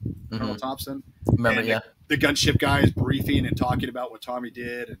Thompson, Colonel Thompson. Remember, and the gunship guy is briefing and talking about what Tommy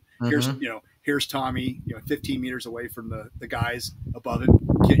did. And here's Tommy, 15 meters away from the guys above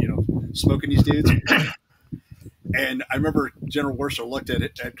him, smoking these dudes. And I remember General Worcester looked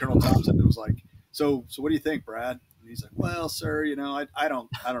at Colonel Thompson and was like, "So what do you think, Brad?" And he's like, "Well, sir, I don't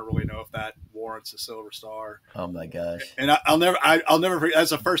really know if that warrants a Silver Star." Oh my gosh! And I'll never forget. That's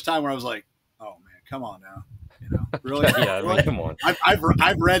the first time where I was like, "Oh man, come on now, really?" Yeah, I mean, come on.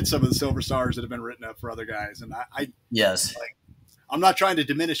 I've read some of the Silver Stars that have been written up for other guys, and I'm not trying to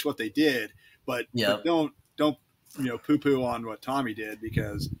diminish what they did, but don't poo-poo on what Tommy did,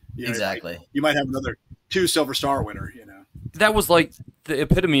 because exactly you might have another 2 Silver Star winner. That was like the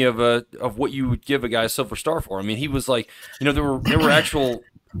epitome of what you would give a guy a Silver Star for. I mean, he was like, there were actual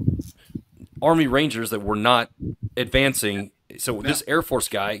Army Rangers that were not advancing. So this Air Force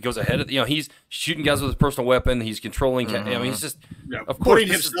guy goes ahead of, he's shooting guys with his personal weapon. He's controlling. I mean, he's just, of course, putting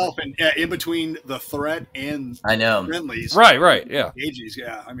himself in between the threat and friendlies. Right. Yeah. Ages.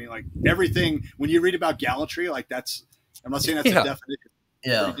 Yeah. I mean, like everything, when you read about gallantry, like I'm not saying that's a definition.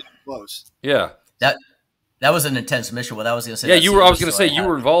 Yeah. Close. Yeah. That was an intense mission. What I was going to say. Yeah, I was going to say you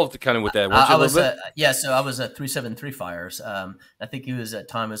were involved kind of with that. Weren't you, a little bit? So I was at 373 Fires. I think he was at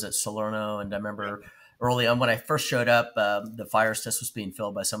Salerno, and I remember early on when I first showed up, the fires test was being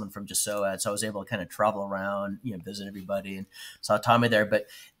filled by someone from GWOT, so I was able to kind of travel around, visit everybody, and saw Tommy there. But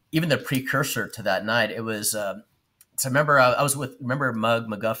even the precursor to that night, it was. So I remember I was with Mug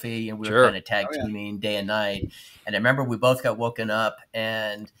McGuffey, and we were kind of tag teaming day and night. And I remember we both got woken up,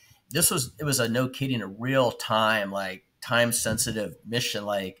 and it was a no kidding, a real time, like time sensitive mission.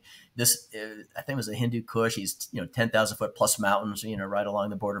 Like this, I think it was a Hindu Kush. He's 10,000 foot plus mountains, right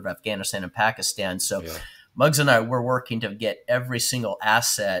along the border of Afghanistan and Pakistan. So Muggs and I were working to get every single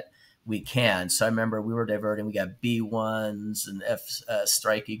asset we can. So I remember we were diverting. We got B-1s and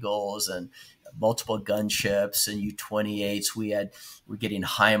Strike Eagles and multiple gunships and U-28s. We're getting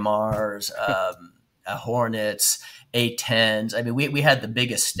HIMARS, Hornets, A-10s. I mean, we had the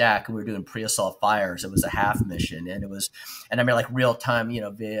biggest stack, and we were doing pre-assault fires. It was a half mission, and I mean, like real time,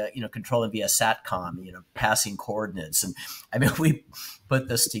 via, controlling via SATCOM, passing coordinates. And I mean, we put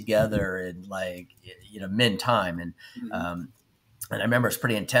this together in like, min time. And, and I remember it's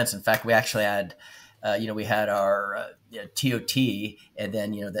pretty intense. In fact, we actually had, we had our TOT, and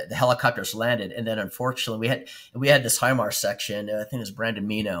then the helicopters landed, and then unfortunately we had this HIMARS section. I think it was Brandon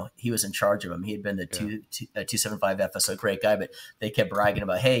Mino. He was in charge of them. He had been the 275 FSO, great guy, but they kept bragging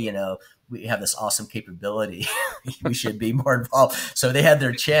about, hey, we have this awesome capability. We should be more involved. So they had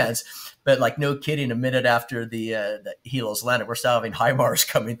their chance. But like, no kidding, a minute after the helos landed, we're still having HIMARS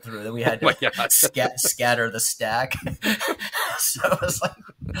coming through. Then we had to scatter the stack. So it was like,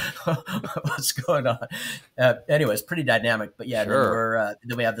 what's going on? Anyways, pretty dynamic. But yeah,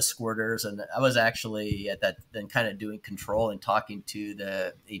 then we have the squirters, and I was actually at that then kind of doing control and talking to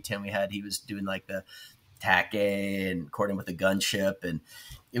the A-10 we had. He was doing like the TAC and coordinating with the gunship, and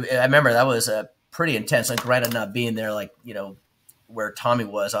I remember that was pretty intense. Like, granted, not being there, like where Tommy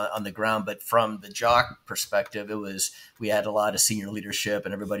was on the ground, but from the jock perspective, we had a lot of senior leadership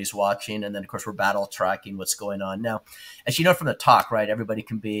and everybody's watching. And then of course we're battle tracking what's going on. Now, as you know, from the talk, right, everybody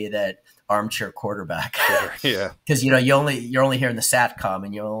can be that armchair quarterback. Sure, yeah. Cause you're only hearing the SATCOM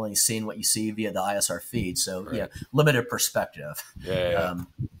and you're only seeing what you see via the ISR feed. So right. yeah, limited perspective. Yeah.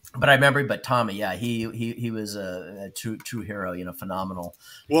 But I remember, Tommy, yeah, he was a true hero, phenomenal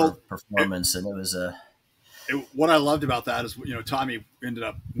performance. And it was what I loved about that is, Tommy ended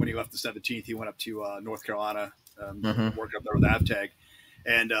up, when he left the 17th, he went up to North Carolina, worked up there with AFTAG.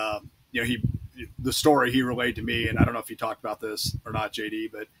 And, the story he relayed to me, and I don't know if you talked about this or not,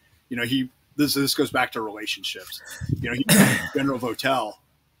 JD, but, this goes back to relationships. He went to General Votel,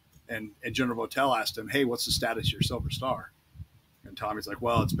 and General Votel asked him, hey, what's the status of your Silver Star? And Tommy's like,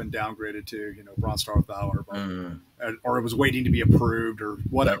 well, it's been downgraded to, Bronze Star with Valor, or it was waiting to be approved or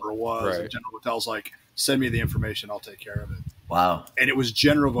whatever it was. Right. And General Votel's like, send me the information. I'll take care of it. wow. And it was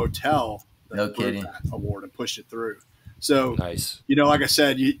General Votel that No approved kidding. that award and pushed it through. So, Nice. Like I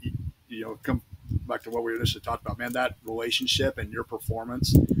said, you come back to what we initially talked about, man, that relationship and your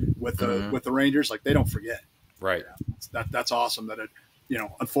performance with the Rangers, like they don't forget. Right. That's awesome that it,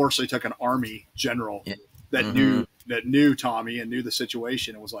 unfortunately took an Army general that knew Tommy and knew the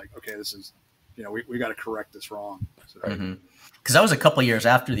situation and was like, okay, this is, we got to correct this wrong. So, Because that was a couple of years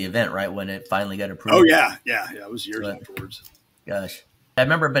after the event, right, when it finally got approved. Oh yeah, it was years afterwards. Gosh, I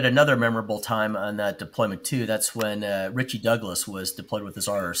remember, but another memorable time on that deployment too. That's when Richie Douglas was deployed with his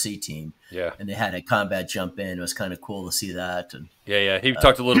RRC team. Yeah, and they had a combat jump in. It was kind of cool to see that. And yeah. He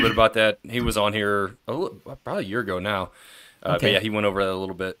talked a little bit about that. He was on here probably a year ago now. But yeah, he went over that a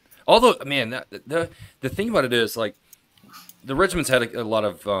little bit. Although, man, the thing about it is, like, the regiments had a lot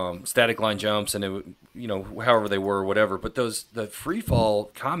of static line jumps, and it, however they were, whatever. But the free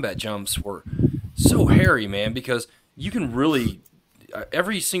fall combat jumps were so hairy, man, because you can really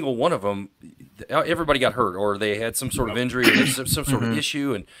every single one of them, everybody got hurt, or they had some sort of injury, or some sort of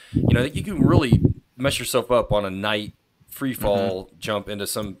issue, and you can really mess yourself up on a night free fall jump into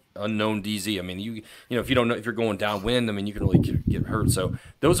some unknown DZ. I mean, if you don't know if you're going downwind, I mean, you can really get hurt. So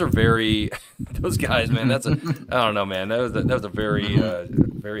those are those guys, man. I don't know, man. That was a very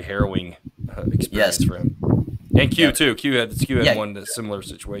very harrowing experience for him. And Q too. Q had one similar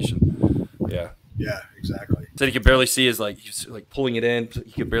situation. Yeah. Yeah, exactly. Said he could barely see his pulling it in.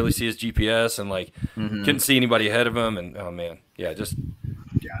 He could barely see his GPS and couldn't see anybody ahead of him. And oh man, yeah, just.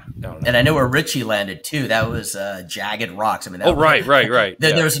 Yeah. And I know where Richie landed too. That was jagged rocks. I mean, right.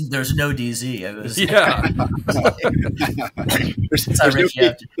 There's no DZ. It was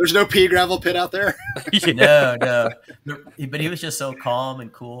there's no pea gravel pit out there. No. But he was just so calm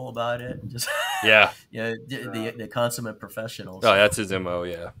and cool about it. Just the consummate professional. So. Oh, that's his MO.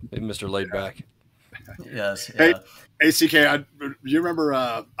 Yeah, Mr. Laid Back. Yes. Hey, ACK, you remember,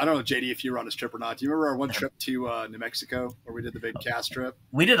 I don't know, JD, if you were on this trip or not. Do you remember our one trip to New Mexico where we did the big cast trip?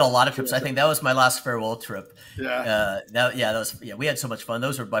 We did a lot of trips. I think that was my last farewell trip. Yeah. We had so much fun.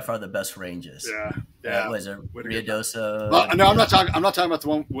 Those were by far the best ranges. Yeah. Was it Ruidoso? No, I'm not talking about the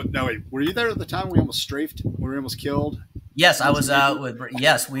one. No, wait. Were you there at the time we almost strafed? We were almost killed? Yes, I was out with.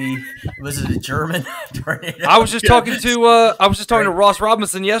 Yes, was it a German tornado? I was just talking to Ross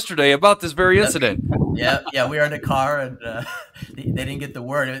Robinson yesterday about this very incident. Yeah, we were in a car and they didn't get the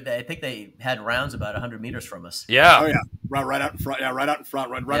word. I think they had rounds about 100 meters from us. Yeah. Oh yeah, right out in front. Yeah, right out in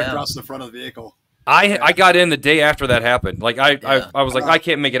front, right across the front of the vehicle. I got in the day after that happened. Like I was like, I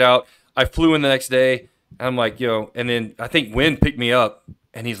can't make it out. I flew in the next day. And I'm like, and then I think Wynn picked me up.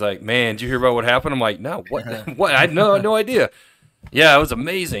 And he's like, man, did you hear about what happened? I'm like, no, what? What? I had no idea. Yeah, it was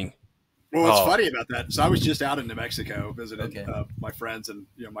amazing. Well, what's funny about that? So I was just out in New Mexico visiting my friends and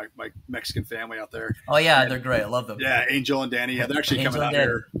my Mexican family out there. Oh yeah, they're great. I love them. Yeah, Angel and Danny. Yeah, they're actually coming out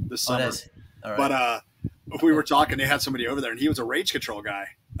here this summer. Nice. All right. But we were talking. They had somebody over there, and he was a range control guy.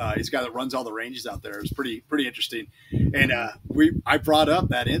 He's a guy that runs all the ranges out there. It was pretty interesting. And I brought up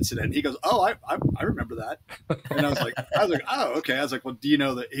that incident. He goes, "Oh, I remember that." And I was like, "Oh, okay." I was like, "Well, do you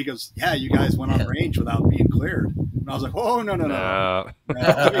know that?" He goes, "Yeah, you guys went on range without being cleared." And I was like, "Oh, no.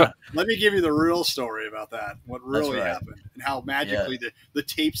 Let me give you the real story about that. What really happened and how magically the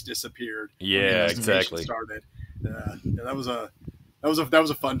tapes disappeared. Yeah, exactly. Started. That was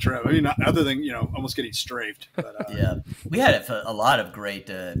a fun trip. I mean, other than almost getting strafed. But, we had a lot of great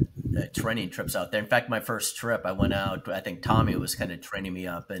training trips out there. In fact, my first trip, I went out. I think Tommy was kind of training me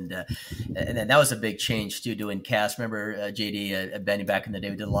up, and then that was a big change too. Doing cast. Remember JD Benny back in the day?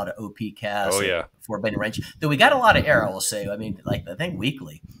 We did a lot of OP cast. Oh yeah. For Benny Range, though we got a lot of air. I will say. I mean, like I think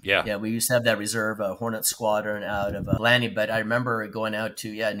weekly. Yeah. We used to have that reserve Hornet Squadron out of Landing, but I remember going out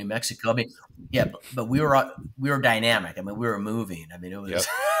to New Mexico. I mean, but we were dynamic. I mean, we were moving. I mean, it was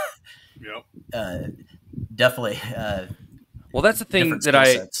definitely. Well, that's the thing that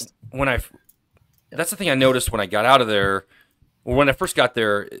that's the thing I noticed when I got out of there. Well, when I first got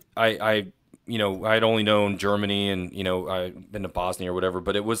there, I I'd only known Germany and, I'd been to Bosnia or whatever,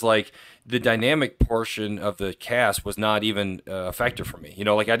 but it was like the dynamic portion of the cast was not even a factor for me.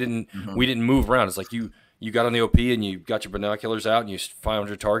 Like we didn't move around. It's like you got on the OP and you got your binoculars out and you found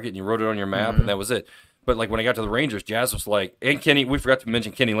your target and you wrote it on your map and that was it. But like when I got to the Rangers, Jazz was like, and Kenny, we forgot to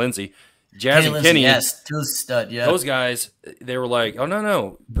mention Kenny Lindsay. Jazz and Kenny, yes, stud, yeah. Those guys, they were like, "Oh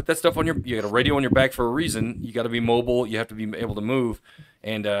no, put that stuff on you got a radio on your back for a reason. You got to be mobile. You have to be able to move."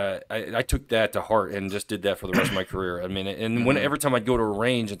 And I took that to heart and just did that for the rest of my career. I mean, and every time I'd go to a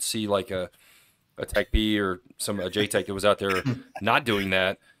range and see like a TACP or a JTAC that was out there not doing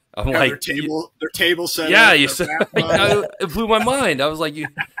that, I'm like, their table set. Yeah, it blew my mind. I was like,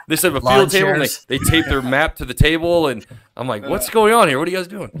 they said a field table, and they taped their map to the table, and I'm like, what's going on here? What are you guys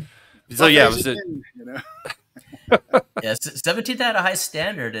doing? So yeah, it was it. 17th had a high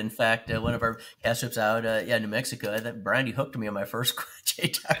standard. In fact, one of our cast trips out, New Mexico, that Brandy hooked me on my first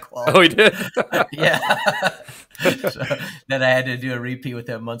JTAC qual. Oh, he did? Yeah. So then I had to do a repeat with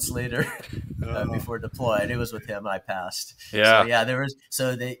him months later before deploy, and it was with him I passed. Yeah. So, yeah, there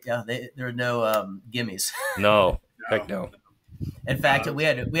were no gimmies. No, heck no. In fact, we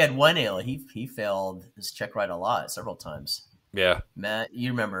had one ale. He failed his check ride several times. Yeah. Matt,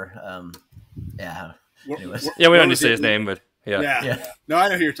 you remember? Anyways. Yeah, we don't need to say his name, but yeah. No, I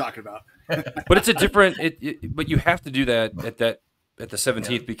know who you're talking about. But it's a different. But you have to do that at the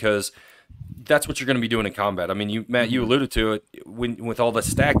 17th because that's what you're going to be doing in combat. I mean, Matt, you alluded to it. With all the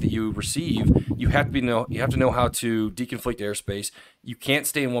stack that you receive, you have to know how to deconflict airspace. You can't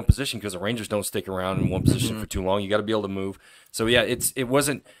stay in one position because the Rangers don't stick around in one position for too long. You got to be able to move. So yeah, it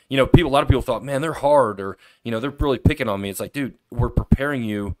wasn't. A lot of people thought, man, they're hard, or they're really picking on me. It's like, dude, we're preparing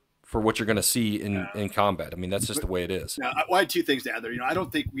you for what you're going to see in combat. I mean, that's just the way it is. Now, I had two things to add there. I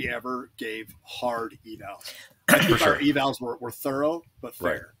don't think we ever gave hard evals. I think our evals were thorough but fair.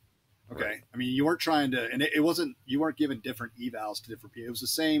 Right. Okay. Right. I mean, you weren't trying to, and it wasn't, you weren't giving different evals to different people. It was the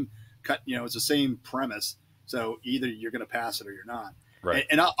same cut, it was the same premise. So either you're going to pass it or you're not. Right.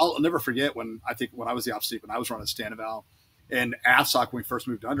 And I'll never forget when I was the officer, when I was running stand eval and AFSOC, when we first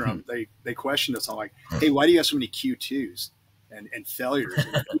moved under them, they questioned us. I'm like, hey, why do you have so many Q2s and failures?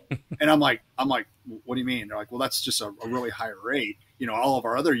 And I'm like, what do you mean? They're like, well, that's just a really high rate. All of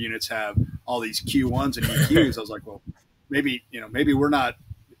our other units have all these Q1s and EQs. I was like, well, maybe we're not,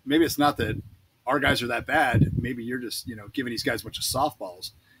 maybe it's not that our guys are that bad. Maybe you're just, giving these guys a bunch of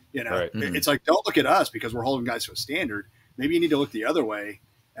softballs. Right. It's like, don't look at us because we're holding guys to a standard. Maybe you need to look the other way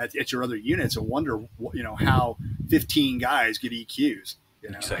at your other units and wonder, how 15 guys get EQs.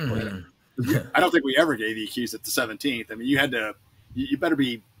 Exactly. I don't think we ever gave EQs at the 17th. I mean, you better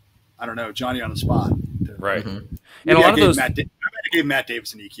be, I don't know, Johnny on the spot. Right. And a lot of those. I gave Matt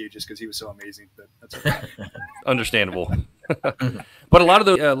Davis an EQ just because he was so amazing. But that's okay. Understandable. But a lot of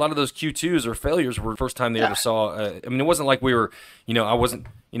those Q2s or failures were the first time they ever saw. I mean, it wasn't like we were, I wasn't,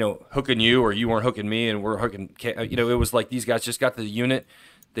 hooking you or you weren't hooking me and we're hooking. It was like these guys just got the unit.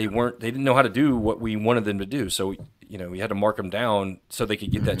 They didn't know how to do what we wanted them to do. So, we had to mark them down so they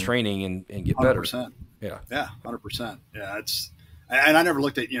could get that training and get better. 100%. Yeah. Yeah. 100%. Yeah. And I never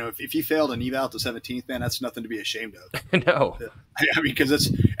looked at, if you failed an eval at the 17th, man, that's nothing to be ashamed of. No. I mean,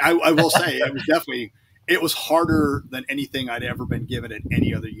 because I will say it was harder than anything I'd ever been given at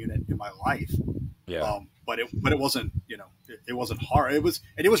any other unit in my life. Yeah. But it wasn't, it wasn't hard. It was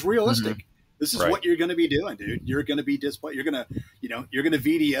realistic. This is what you're going to be doing, dude. You're going to be display. You're going to, you're going to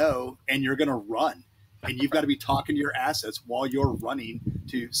VDO and you're going to run, and you've got to be talking to your assets while you're running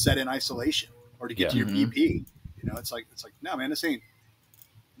to set in isolation or to get to your PP. It's like, no, man,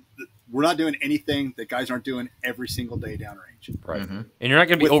 we're not doing anything that guys aren't doing every single day downrange. Right. And you're not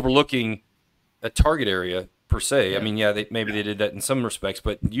going to be overlooking a target area per se. I mean, maybe they did that in some respects,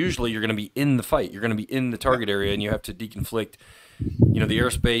 but usually you're going to be in the fight. You're going to be in the target area, and you have to deconflict, the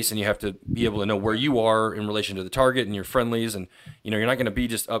airspace, and you have to be able to know where you are in relation to the target and your friendlies, and you're not going to be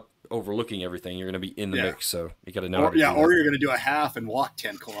just up overlooking everything. You're going to be in the mix, so you got to know. Or you're going to do a half and walk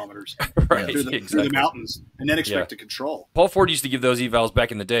 10 kilometers right, through the mountains, and then expect to control. Paul Ford used to give those evals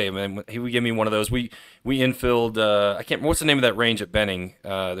back in the day. I mean, he would give me one of those. We infilled. I can't remember what's the name of that range at Benning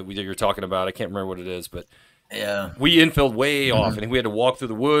that you're talking about. I can't remember what it is, but. Yeah, we infilled way off, and we had to walk through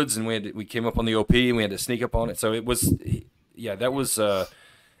the woods, and we came up on the OP, and we had to sneak up on it. So it was, that was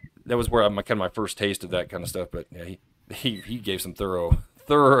where my first taste of that kind of stuff. But yeah, he gave some thorough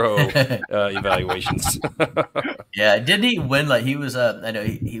evaluations. Yeah, didn't he win? Like he was, I know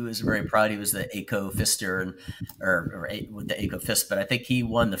he was very proud. He was the ACO fister and or with the ACO fist, but I think he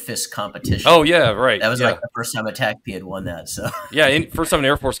won the fist competition. Oh yeah, right. That was like the first time a TACP had won that. So yeah, first time an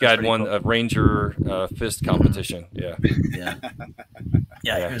Air Force guy had won a Ranger fist competition. Yeah.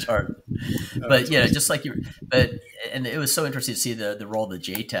 Yeah, it was hard. But yeah, just like and it was so interesting to see the role of the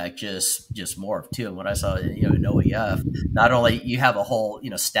JTAC just morph too. And what I saw, in OEF, not only you have a whole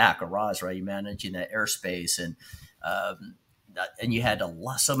stack of RAWs, right? You're managing that airspace, and you had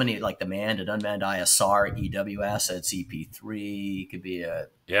so many like the manned and unmanned ISR, EW assets, EP3 could be a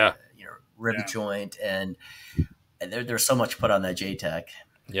rivet joint, and there's so much put on that JTAC.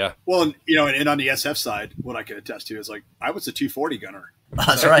 Yeah. Well, and on the SF side, what I could attest to is like I was a 240 gunner.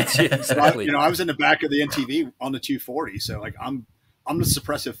 That's right. Exactly. I was in the back of the NTV on the 240, so like I'm the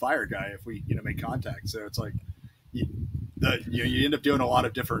suppressive fire guy if we make contact. So it's like you end up doing a lot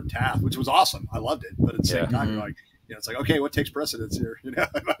of different tasks, which was awesome. I loved it, but at the same time, you're like, it's like, okay, what takes precedence here?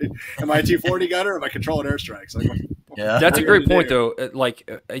 Am I a 240 gunner? Or am I controlling airstrikes? Like, that's a great point, though.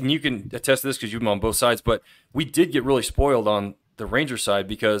 And you can attest to this because you've been on both sides. But we did get really spoiled on the Ranger side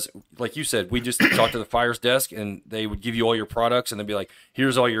because, like you said, we just talked to the fire's desk and they would give you all your products and they'd be like,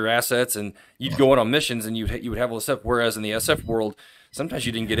 "Here's all your assets," and you'd go on missions and you would have all this stuff. Whereas in the SF world, sometimes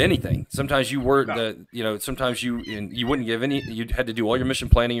you didn't get anything. Sometimes you were sometimes you wouldn't give any. You had to do all your mission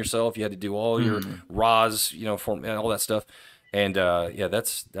planning yourself. You had to do all your RAS, and all that stuff. And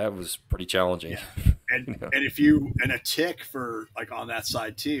that was pretty challenging. Yeah. And a tick for like on that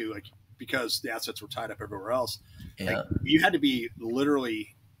side too, like because the assets were tied up everywhere else. Yeah. Like, you had to be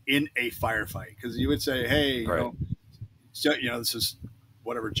literally in a firefight because you would say, "Hey, this is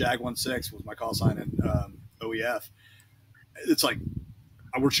whatever Jag-16 was my call sign in OEF." It's like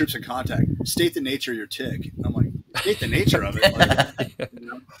we're troops in contact. State the nature of your tick. And I'm like, state the nature of it. Like,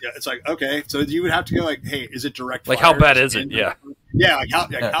 it's like, okay, so you would have to go like, hey, is it direct fire? Like, how bad is it? Yeah. Yeah,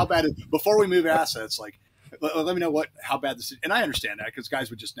 how bad is before we move assets? Like, let me know how bad this is. And I understand that because guys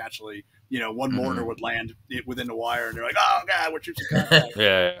would just naturally, one mortar would land within the wire, and they're like, "Oh God, we're troops in contact."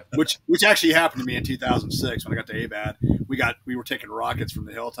 Yeah. Which actually happened to me in 2006 when I got to ABAD. We were taking rockets from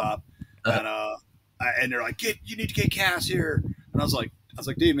the hilltop, and they're like, "You need to get CAS here." And I was like,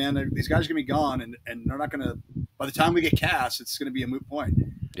 "Dude, man, these guys are gonna be gone, and they're not gonna. By the time we get CAS, it's gonna be a moot point."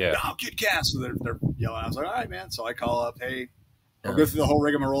 Yeah. "No, get CAS." So they're yelling. I was like, "All right, man." So I call up, "Hey, I'll go through the whole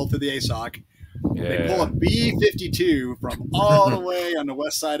rigmarole through the ASOC." Yeah. They pull a B-52 from all the way on the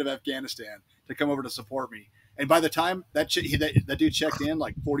west side of Afghanistan to come over to support me. And by the time that dude checked in,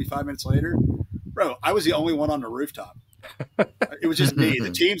 like 45 minutes later, bro, I was the only one on the rooftop. It was just me.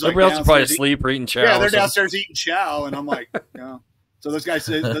 The team's like everybody else is probably asleep or eating chow. Yeah, they're downstairs eating chow, and I'm like, So those guys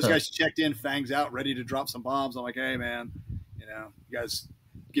checked in, fangs out, ready to drop some bombs. I'm like, hey man, you guys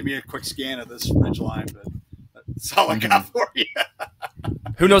give me a quick scan of this ridge line, but that's all I got for you.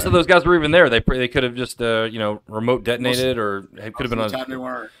 Who knows if those guys were even there? They could have just remote detonated, or it could have been on. Time they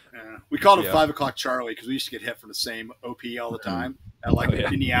weren't. Yeah. We called it 5 o'clock Charlie because we used to get hit from the same OP all the time at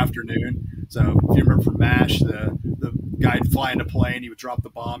in the afternoon. So if you remember from MASH, the guy'd fly in a plane, he would drop the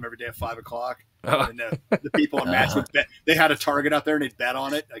bomb every day at 5 o'clock. And the people in MASH would bet. They had a target out there and they'd bet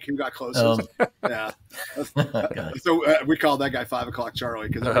on it, like who got closest. Yeah. So we called that guy 5 o'clock Charlie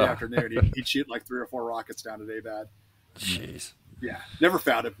because every afternoon he'd shoot like 3 or 4 rockets down at ABAD. Jeez. Yeah, never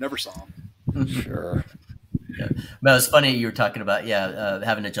found him, never saw him. Sure. Yeah. Well, it's funny you were talking about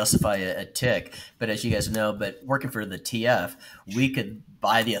having to justify a tick, but as you guys know, working for the TF, we could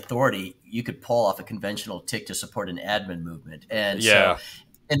by the authority you could pull off a conventional tick to support an admin movement, and so.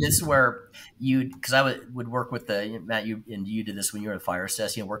 And this is where because I would work with Matt, you did this when you were at Fire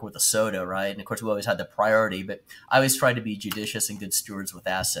Assess, working with the SOTA, right? And of course, we always had the priority, but I always tried to be judicious and good stewards with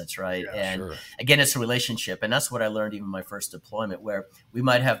assets, right? Yeah, and again, it's a relationship. And that's what I learned even my first deployment, where we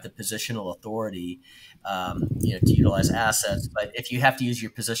might have the positional authority, to utilize assets, but if you have to use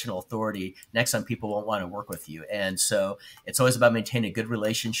your positional authority, next time people won't want to work with you. And so it's always about maintaining a good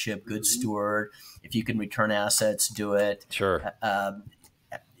relationship, good steward. If you can return assets, do it. Sure.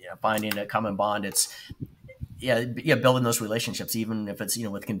 Finding a common bond. It's building those relationships, even if it's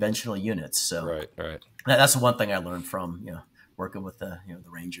with conventional units. So right. That's the one thing I learned from working with the the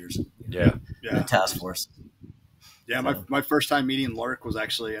Rangers, Yeah. the task force. Yeah, my first time meeting Lark was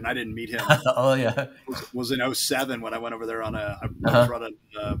actually, and I didn't meet him. Oh yeah, was in 07 when I went over there on I was running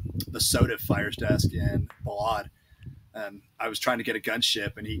the SOTA fires desk in Balad, and I was trying to get a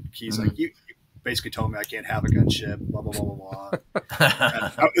gunship, and he's like, you basically told me I can't have a gunship, blah blah blah blah blah.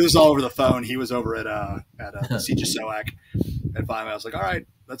 And it was all over the phone. He was over at the Siege of SOAC, and finally I was like, all right,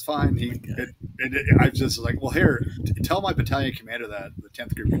 that's fine. I was just like, well, here, tell my battalion commander that, the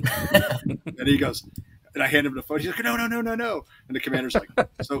 10th group commander. And he goes. And I hand him the phone. He's like, no. And the commander's like,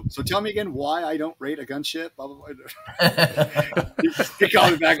 so tell me again why I don't rate a gunship. Blah, blah, blah. He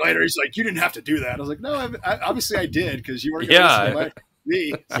called me back later. He's like, you didn't have to do that. I was like, no, obviously I did because you weren't going to listen to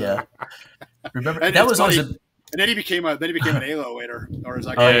me. So. Yeah. Remember and that was funny. always. And then he became an ALO waiter, or as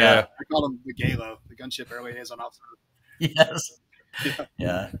I call him the GALO, the gunship airway liaison officer. Yes.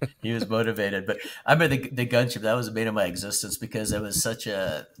 Yeah, he was motivated. But I remember the gunship, that was the bane of my existence because it was such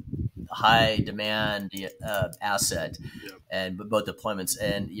a high demand asset, and both deployments.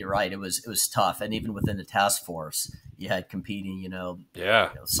 And you're right, it was tough. And even within the task force, you had competing,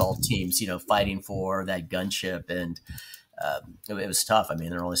 assault teams, fighting for that gunship, and it was tough. I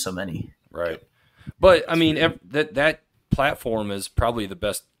mean, there are only so many. Right, but I mean that platform is probably the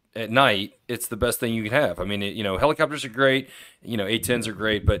best. At night, it's the best thing you can have. I mean, helicopters are great, A-10s are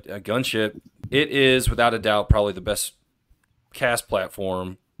great, but a gunship, it is without a doubt probably the best cast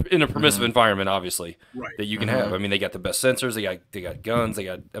platform in a permissive environment, obviously, that you can have. I mean, they got the best sensors, they got guns,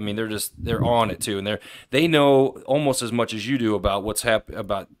 they're on it too, and they know almost as much as you do about what's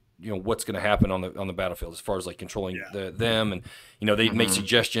what's going to happen on the battlefield as far as like controlling them, and they make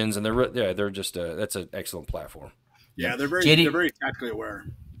suggestions, and they're just that's an excellent platform. Yeah, they're very tactically aware.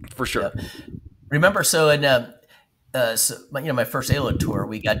 For sure. Yeah. Remember, so in my first ALO tour,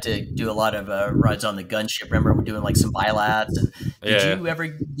 we got to do a lot of rides on the gunship. Remember, we're doing like some bilats. And did you ever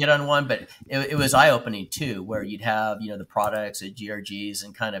get on one? But it was eye opening too, where you'd have the products, the GRGs,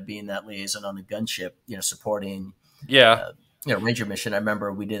 and kind of being that liaison on the gunship, supporting. Yeah. Ranger mission. I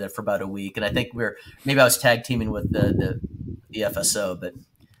remember we did it for about a week, and I think maybe I was tag teaming with the FSO, but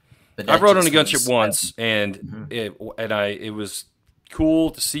I rode on a gunship once, and it was cool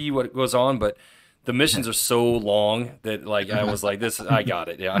to see what goes on, but the missions are so long that I was like, this, I got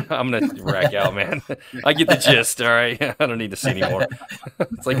it. Yeah, I'm going to rack out, man. I get the gist. All right. I don't need to see anymore.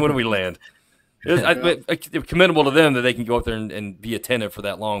 It's like, when do we land? It's commendable to them that they can go up there and be attentive for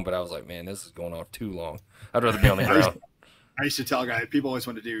that long. But I was like, man, this is going off too long. I'd rather be on the ground. I used to tell guys, people always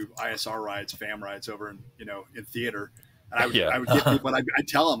want to do ISR rides, FAM rides over in theater. And I would get people, and I'd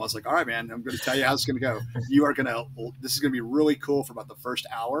tell them, I was like, all right, man, I'm going to tell you how it's going to go. This is going to be really cool for about the first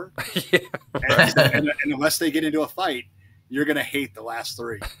hour. And unless they get into a fight, you're going to hate the last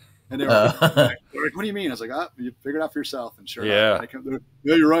 3. And they were like, what do you mean? I was like, you figure it out for yourself. And sure enough,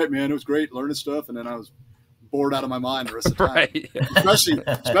 yeah, you're right, man. It was great learning stuff. And then I was bored out of my mind the rest of the time.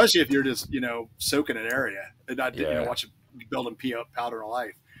 Especially if you're just, soaking an area and not watching building powder of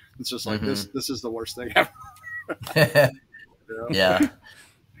life. It's just like, this is the worst thing ever. Yeah.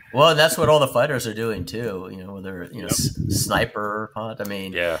 Well, that's what all the fighters are doing too. Whether sniper pod. I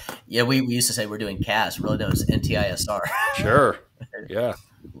mean, we used to say we're doing CAS. Really, that was NTISR. Sure. Yeah.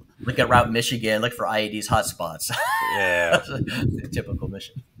 Look at Route Michigan. Look for IEDs hotspots. Yeah. A typical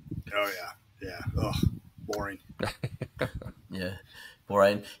mission. Oh yeah. Oh, boring. Yeah,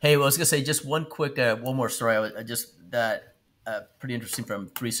 boring. Hey, well, I was gonna say just one more story. Pretty interesting from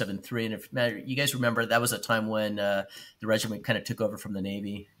 373. And if you guys remember, that was a time when the regiment kind of took over from the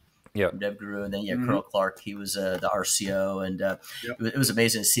Navy. Yeah. Deb Guru, and then Colonel Clark, he was the RCO, and it was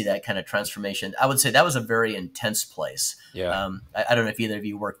amazing to see that kind of transformation. I would say that was a very intense place. Yeah. I don't know if either of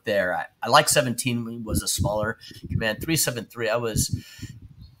you worked there. I like 17 was a smaller command. 373, it was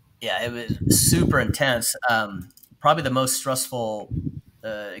super intense. Probably the most stressful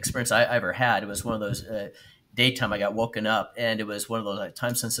experience I ever had. It was one of those daytime I got woken up, and it was one of those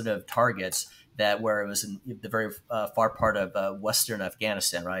time-sensitive targets where it was in the very far part of Western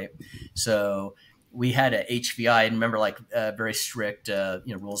Afghanistan, right? So we had a HVI, and remember, very strict,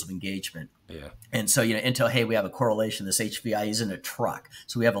 rules of engagement. Yeah. And so, until, hey, we have a correlation. This HVI is in a truck,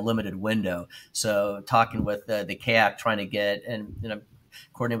 so we have a limited window. So talking with the KAC, trying to get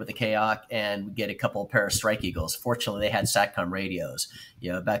coordinate with the KAC and get a couple of pair of Strike Eagles. Fortunately, they had SATCOM radios.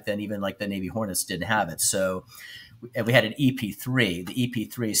 Back then, even the Navy Hornets didn't have it. So we had an EP3. The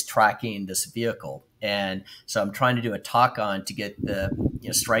EP3 is tracking this vehicle. And so I'm trying to do a talk on to get the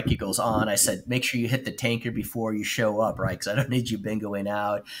Strike Eagles on. I said, make sure you hit the tanker before you show up, right? Because I don't need you bingoing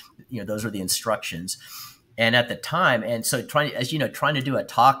out. Those are the instructions. And at the time, and so trying to do a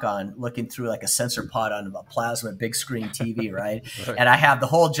talk on looking through like a sensor pod on a plasma big screen TV, right? Right. And I have the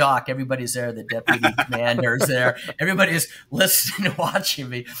whole jock, everybody's there, the deputy commander's there, everybody's listening and watching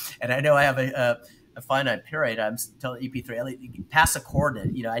me. And I know I have a finite period. I'm telling EP3, pass a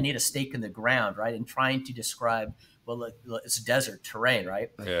coordinate. I need a stake in the ground, right? And trying to describe, well, it's desert terrain, right?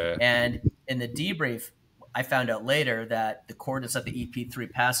 Yeah. And in the debrief, I found out later that the coordinates that the EP3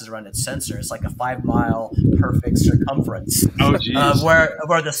 passes around its sensor is like a 5-mile perfect circumference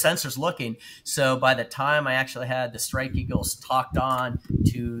where the sensor's looking. So by the time I actually had the Strike Eagles talked on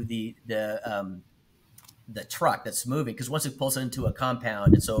to the truck that's moving, because once it pulls into a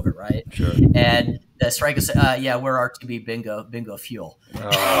compound, it's over, right? Sure. And the Striker said, "Yeah, we're RTB bingo fuel."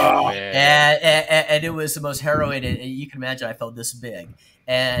 Oh, man. And it was the most harrowing. And you can imagine, I felt this big,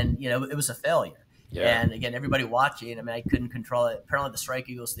 and it was a failure. Yeah. And again, everybody watching, I mean, I couldn't control it. Apparently the Strike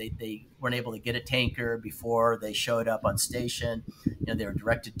Eagles, they weren't able to get a tanker before they showed up on station. They were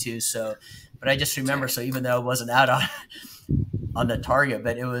directed to. So, but I just remember, so even though it wasn't out on the target,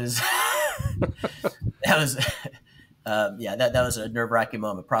 but it was, that was, that was a nerve-wracking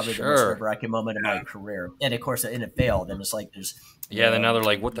moment, probably the most nerve-wracking moment in my career. And of course, and it failed. And it's like, there's, then now they're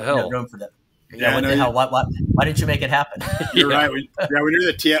like, what the hell? No room for that. Yeah, what the hell? Why didn't you make it happen? You're right. When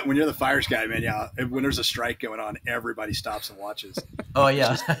you're the fires guy, man. Yeah, when there's a strike going on, everybody stops and watches. Oh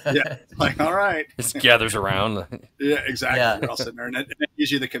yeah, Like all right, just gathers around. Yeah, exactly. Yeah. We're all sitting there, and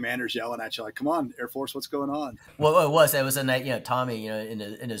usually the commander's yelling at you, like, "Come on, Air Force, what's going on?" Well, it was a night, Tommy,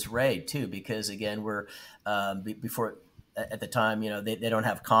 in his raid too, because again, we're before at the time, they don't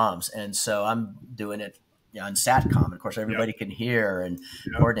have comms, and so I'm doing it on SATCOM. Of course, everybody can hear and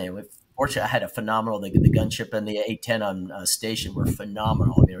coordinate with. Fortunately, I had a phenomenal. The gunship and the A-10 on station were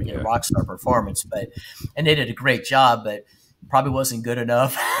phenomenal. They were rock star performance, and they did a great job, but probably wasn't good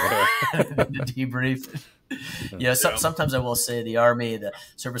enough to debrief. Sometimes I will say the Army, the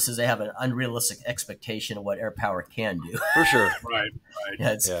services, they have an unrealistic expectation of what air power can do. For sure, right.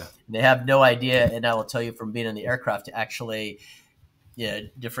 They have no idea, and I will tell you from being in the aircraft to actually.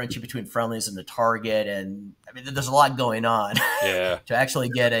 Differentiate between friendlies and the target, and I mean, there's a lot going on. Yeah, to actually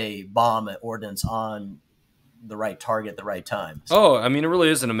get a bomb at ordnance on the right target at the right time. So, I mean, it really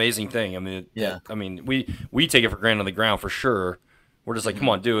is an amazing thing. I mean, we take it for granted on the ground for sure. We're just like, come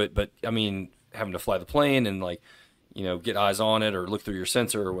on, do it. But I mean, having to fly the plane and get eyes on it or look through your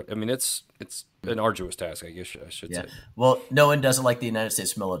sensor or what. I mean, it's an arduous task, I guess I should say. Well, no one doesn't like the United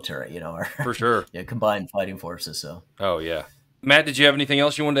States military, for sure. Combined fighting forces. So. Oh yeah. Matt, did you have anything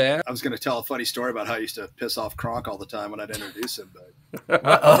else you wanted to add? I was going to tell a funny story about how I used to piss off Cronk all the time when I'd introduce him. But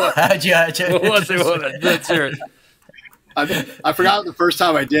Let's hear it. I forgot the first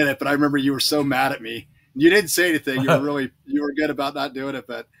time I did it, but I remember you were so mad at me. You didn't say anything. You were good about not doing it,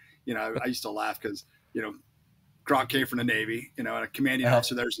 but I used to laugh because Cronk came from the Navy, and a commanding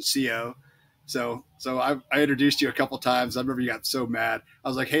officer there's a CO. So I introduced you a couple times. I remember you got so mad. I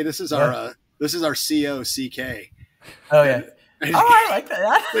was like, "Hey, this is our COCK." Oh yeah. I like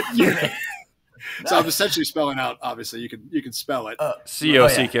that. So I'm essentially spelling out. Obviously, you can spell it.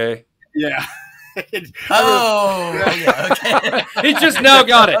 COCK. Yeah. Okay. He just now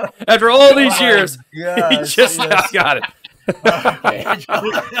got it after all these years. He just now got it. Okay.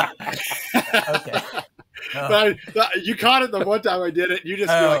 But you caught it the one time I did it. You just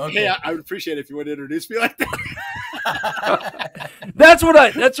be like, "Hey, I would appreciate it if you would introduce me like that." That's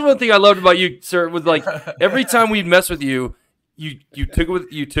one thing I loved about you, sir. Was like every time we'd mess with you. You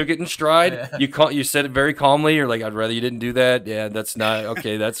took it in stride. You said it very calmly. You're like, I'd rather you didn't do that. Yeah, that's not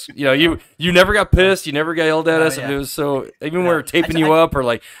okay. That's you never got pissed. You never got yelled at us. And it was so even when we were taping you up or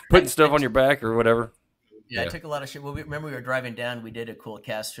like putting stuff on your back or whatever. Yeah, I took a lot of shit. Well, remember we were driving down. We did a cool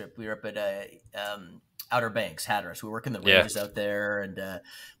cast trip. We were up at Outer Banks, Hatteras. We were working the ranges out there, and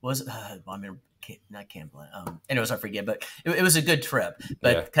not Campbell. Anyways, I forget, but it was a good trip.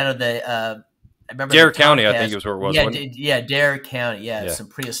 But kind of the. I remember Dare County, I think it was where it was. Dare County. Yeah, some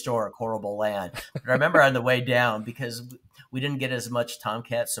prehistoric, horrible land. But I remember on the way down, because we didn't get as much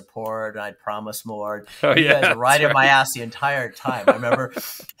Tomcat support, and I'd promised more. You guys were riding my ass the entire time. I remember.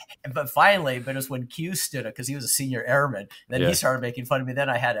 But finally, it was when Q stood up because he was a senior airman. Then he started making fun of me. Then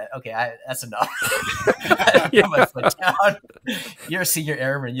I had that's enough. Put my foot down. You're a senior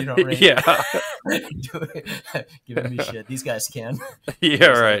airman. You don't rate. Giving me shit. These guys can.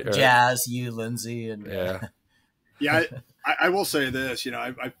 Right. Jazz, you, Lindsay, and I will say this.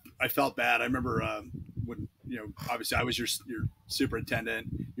 I felt bad. I remember when obviously I was your superintendent.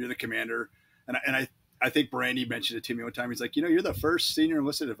 You're the commander, and I think Brandy mentioned it to me one time. He's like, you're the first senior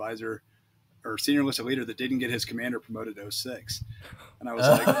enlisted advisor or senior enlisted leader that didn't get his commander promoted to 06. And I was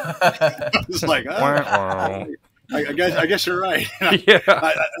like, oh, I guess you're right. Yeah.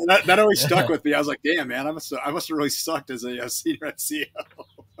 That always stuck with me. I was like, damn, man, I must have really sucked as a senior NCO.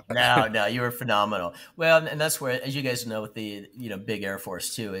 No, you were phenomenal. Well, and that's where, as you guys know, with the big Air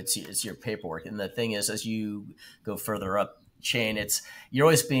Force too, it's your paperwork. And the thing is, as you go further up chain, you're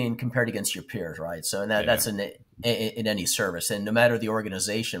always being compared against your peers, right? So, and that's in any service, and no matter the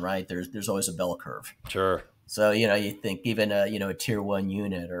organization, right? There's always a bell curve. Sure. So you think even a tier 1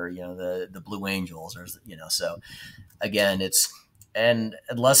 unit, or the Blue Angels, or so again, and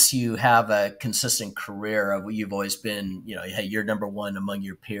unless you have a consistent career of you've always been, hey, you're number one among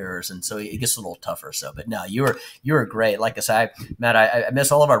your peers, and so it gets a little tougher. So, but no, you were great. Like I said, Matt, I miss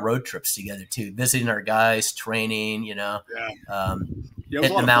all of our road trips together too, visiting our guys, training, hit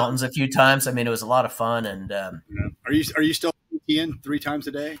the mountains a few times. I mean, it was a lot of fun. And are you still in 3 times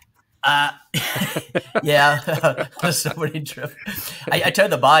a day? Yeah, so many trips. I tell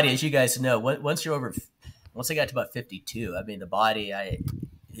the body, as you guys know, once I got to about 52, I mean, the body,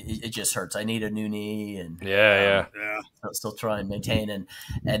 it just hurts. I need a new knee, and still try and maintain.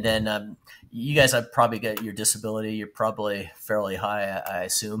 And then you guys have probably got your disability. You're probably fairly high, I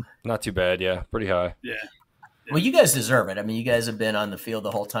assume. Not too bad. Yeah. Pretty high. Yeah. Well, you guys deserve it. I mean, you guys have been on the field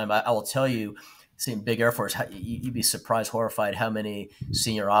the whole time. I will tell you, seeing big Air Force, you'd be surprised, horrified how many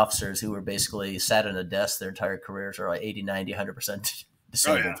senior officers who were basically sat on a desk their entire careers are like 80, 90, 100%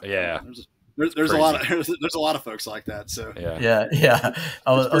 disabled. Oh, yeah. There's a lot of folks like that. So yeah.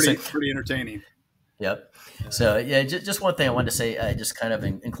 It's pretty entertaining. Yep. So just one thing I wanted to say, just kind of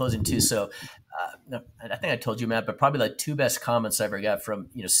in closing too. So I think I told you, Matt, but probably like 2 best comments I ever got from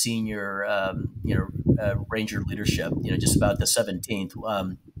senior Ranger leadership. Just about the 17th.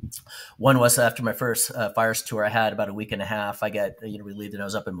 One was after my first fires tour I had about a week and a half. I got relieved, and I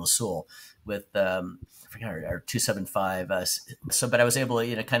was up in Mosul with I forgot our 275. But I was able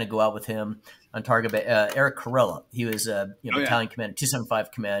to kind of go out with him on target. Eric Corella, he was battalion commander,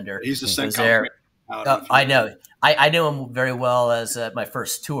 275 commander. He's the same there. I know. I knew him very well as my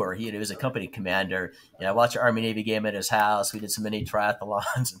first tour. He was a company commander. I watched an Army Navy game at his house. We did some mini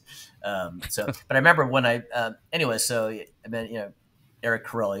triathlons. But I remember when I met Eric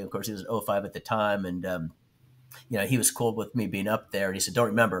Corelli. Of course, he was 05 at the time, and he was cool with me being up there. And he said, "Don't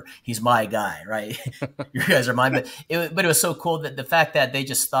remember, he's my guy, right? You guys are mine." But it was so cool that the fact that they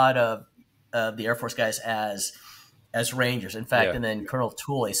just thought of the Air Force guys as Rangers. In fact, and then Colonel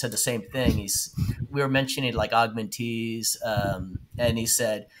Tooley said the same thing. We were mentioning like augmentees, and he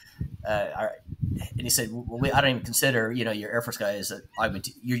said, well, I don't even consider your Air Force guys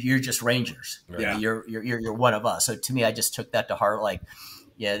augmentee. You're just Rangers. Yeah. You're one of us. So to me, I just took that to heart. Like,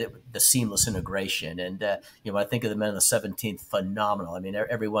 the seamless integration. And when I think of the men on the 17th, phenomenal. I mean,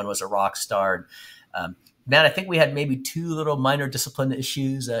 everyone was a rock star. Man, I think we had maybe 2 little minor discipline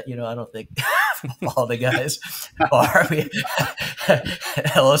issues. I don't think all the guys are.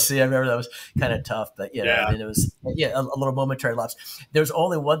 LOC, I remember that was kind of tough, but I mean, it was a little momentary lapse. There was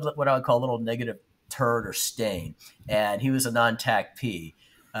only one what I would call a little negative turd or stain, and he was a non-TACP.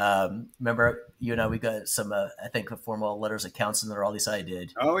 Remember, you and I, we got some, I think, formal letters of counsel or all these I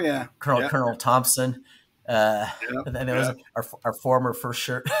did. Oh yeah, Colonel Thompson. And that was our former first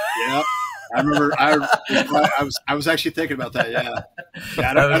shirt. Yeah. I remember. I was actually thinking about that. Yeah.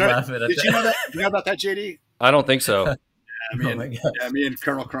 Did you know that? You know about that, JD? I don't think so. Me and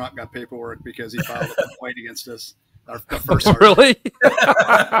Colonel Cronk got paperwork because he filed a complaint against us. Our first sergeant. Really?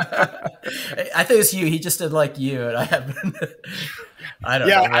 I think it's you. He just didn't like you, and I haven't. I don't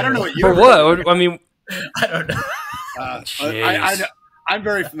know. I don't know what you. For what? I mean, I don't know. I know. I'm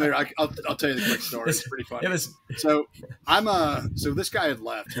very familiar. I'll tell you the quick story. It's pretty funny. So this guy had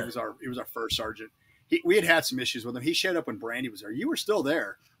left. He was our first sergeant. We had some issues with him. He showed up when Brandy was there. You were still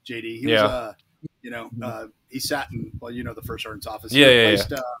there, JD. He was he sat in the first sergeant's office. He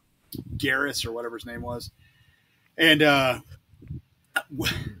replaced Garris or whatever his name was. And like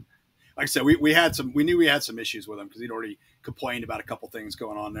I said, we knew we had some issues with him because he'd already complained about a couple things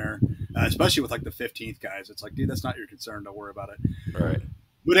going on there, especially with like the 15th guys. It's like, dude, that's not your concern. Don't worry about it. Right.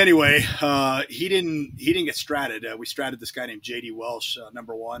 But anyway, he didn't get stratted. We stratted this guy named JD Welsh,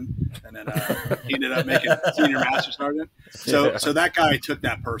 number 1, and then he ended up making senior master sergeant. So that guy took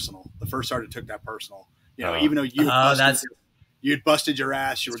that personal. The first sergeant took that personal. Even though you'd busted your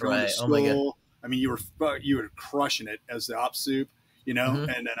ass, you were going to school. I mean, you were crushing it as the op soup. And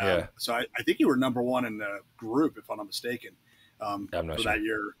then so I think you were number 1 in the group, if I'm not mistaken, I'm not for sure. that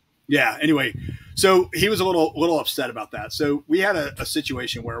year. Yeah. Anyway, so he was a little upset about that. So we had a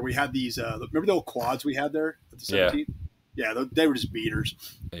situation where we had these. Remember the old quads we had there at the 17th? Yeah, they were just beaters.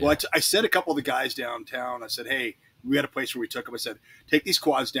 Yeah. Well, I sent a couple of the guys downtown. I said, hey, we had a place where we took them. I said, take these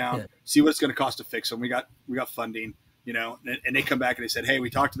quads down, see what it's going to cost to fix them. We got funding, you know, and they come back and they said, hey, we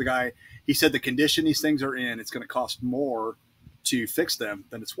talked to the guy. He said the condition these things are in, it's going to cost more to fix them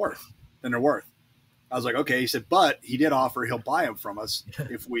than they're worth. I was like, okay. He said, but he did offer he'll buy them from us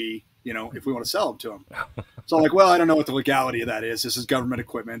if we want to sell them to him. So I'm like, well, I don't know what the legality of that is. This is government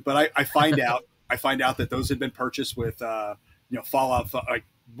equipment, but I find out that those had been purchased with fallout, like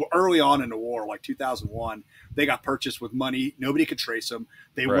early on in the war, like 2001. They got purchased with money. Nobody could trace them.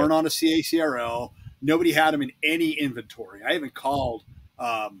 They weren't on a CACRL. Nobody had them in any inventory. I even called,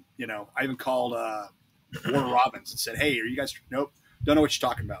 Warner Robins and said, hey, are you guys? Nope, don't know what you're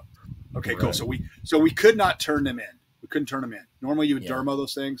talking about. Okay, cool. So we could not turn them in. We couldn't turn them in. Normally you would dermo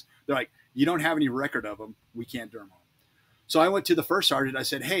those things. They're like, you don't have any record of them. We can't dermo them. So I went to the first sergeant. I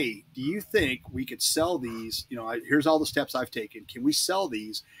said, hey, do you think we could sell these? You know, here's all the steps I've taken. Can we sell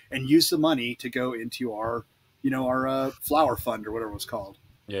these and use the money to go into our flower fund or whatever it was called?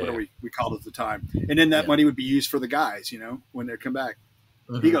 Whatever we called it at the time. And then that money would be used for the guys, you know, when they come back.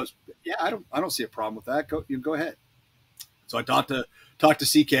 Mm-hmm. He goes, yeah, I don't see a problem with that. Go ahead. So I talked to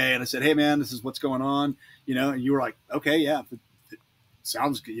CK and I said, hey man, this is what's going on. You know, and you were like, okay, yeah, it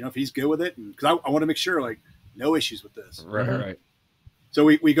sounds good. You know, if he's good with it, and because I want to make sure, like, no issues with this. Right. So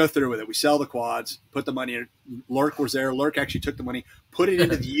we go through with it. We sell the quads, put the money in. Lurk was there. Lurk actually took the money, put it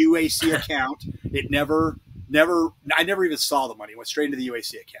into the UAC account. It I never even saw the money. It went straight into the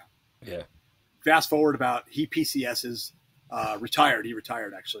UAC account. Yeah. Fast forward he PCS's retired. He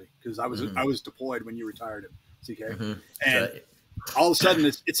retired actually because I was deployed when you retired him, CK. Mm-hmm. And all of a sudden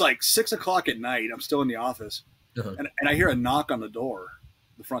it's like 6 o'clock at night. I'm still in the office, and I hear a knock on the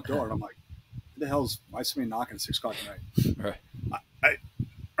front door, and I'm like, "Who the hell's why is somebody knocking at 6 o'clock at night?" Right.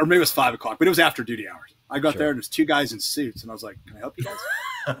 Or maybe it was 5 o'clock, but it was after duty hours. I got there and there's 2 guys in suits, and I was like, "Can I help you guys?"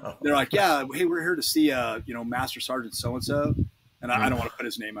 They're like, "Yeah, hey, we're here to see Master Sergeant so and so," and I don't want to put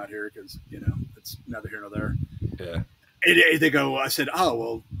his name out here because it's neither here nor there. Yeah. And they go, I said, "Oh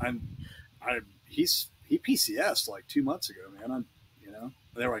well, he PCS'd like 2 months ago, man.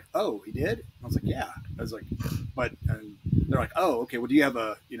 They were like, "Oh, he did?" I was like, "Yeah." I was like, and they're like, "Oh, okay. Well, do you have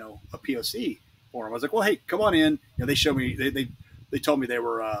a POC for him?" I was like, "Well, hey, come on in." They showed me. They told me they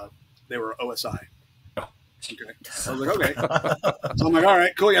were OSI. Oh. Okay. I was like, "Okay." So I'm like, "All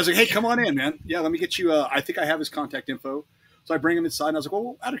right, cool." I was like, "Hey, come on in, man. Yeah, let me get you. I think I have his contact info." So I bring him inside, and I was like,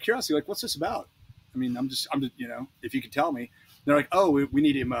 "Well, out of curiosity, like, what's this about? I mean, I'm just, if you could tell me." They're like, "Oh, we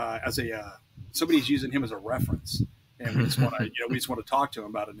need him as somebody's using him as a reference." And we just want to, talk to him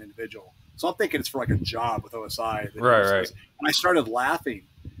about an individual. So I'm thinking it's for like a job with OSI. Right. And I started laughing.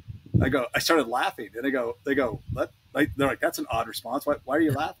 I started laughing. And they go, they're like, "That's an odd response. Why are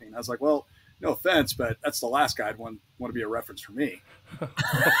you laughing?" I was like, "Well, no offense, but that's the last guy I'd want to be a reference for me."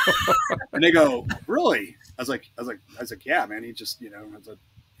 And they go, "Really?" I was like, "Yeah, man. He just,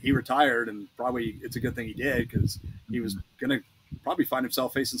 he retired, and probably it's a good thing he did because he was going to probably find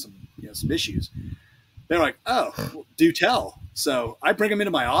himself facing some issues." They're like, "Oh, well, do tell." So I bring them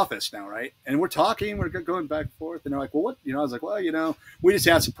into my office now, right? And we're talking, we're going back and forth, and they're like, "Well, what?" I was like, "Well, we just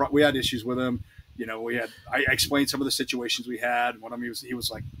had we had issues with him. I explained some of the situations we had. One of them, he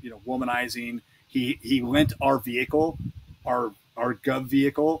was like, womanizing. He lent our vehicle, our Gov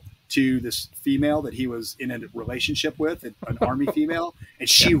vehicle, to this female that he was in a relationship with, an Army female, and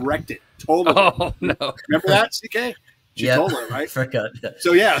she wrecked it totally. Oh no! Remember that, CK? She told her, right? Forgot.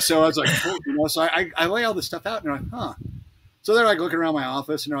 So so I was like, so I lay all this stuff out, and they're like, "Huh." So they're like looking around my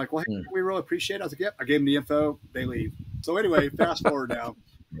office, and they're like, "Well, hey, we really appreciate it." I was like, "Yep." I gave them the info. They leave. So anyway, fast forward now,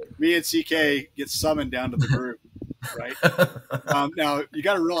 me and CK get summoned down to the group, right? Now you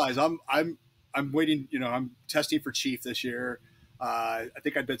got to realize I'm waiting. I'm testing for chief this year. I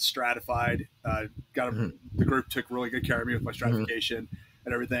think I'd been stratified. The group took really good care of me with my stratification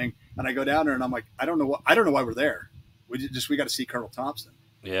and everything. And I go down there, and I'm like, I don't know why we're there. We got to see Colonel Thompson.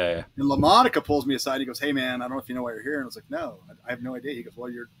 Yeah. And LaMonica pulls me aside. He goes, "Hey man, I don't know if you know why you're here." And I was like, "No, I have no idea." He goes, "Well,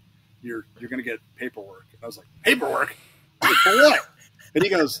 you're going to get paperwork." And I was like, "Paperwork? For what?" And he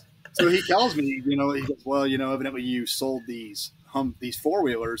goes, so he tells me, he goes, "Well, evidently you sold these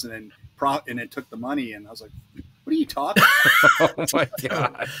 4-wheelers and then took the money." And I was like, "What are you talking about?" Oh my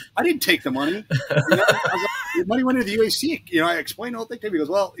God. I didn't take the money. I was like, the money went into the UAC. I explained the whole thing to him.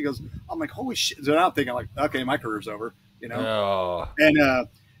 He goes, I'm like, "Holy shit." So now I'm thinking, like, okay, my career's over, Oh. And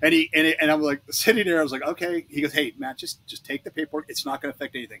I'm like sitting there. I was like, okay. He goes, "Hey, Matt, just take the paperwork. It's not going to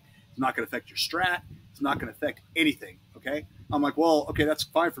affect anything. It's not going to affect your strat. It's not going to affect anything. Okay." I'm like, "Well, okay, that's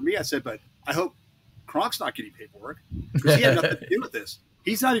fine for me." I said, "But I hope Cronk's not getting paperwork because he had nothing to do with this.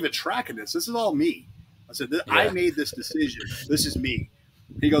 He's not even tracking this. This is all me." I said, I made this decision. This is me.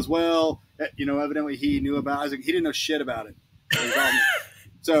 He goes, well, evidently he knew about it. I was like, he didn't know shit about it.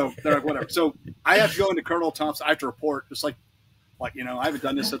 So they're like, whatever. So I have to go into Colonel Thompson. I have to report, just like I haven't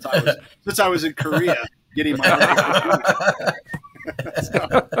done this since I was in Korea getting my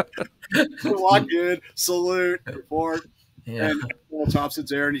so walk in, salute, report, and Colonel Thompson's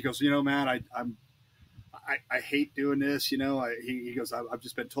there, and he goes, man, I hate doing this. He goes, I've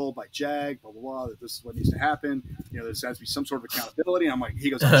just been told by JAG, blah, blah, blah, that this is what needs to happen. There has to be some sort of accountability. And I'm like, he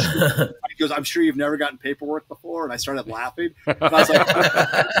goes, I'm sure you've never gotten paperwork before. And I started laughing. And I was like,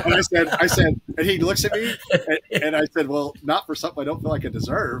 I said, and he looks at me and I said, well, not for something I don't feel like I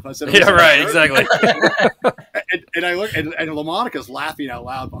deserve. I said, yeah, right, exactly. and I look, and LaMonica's laughing out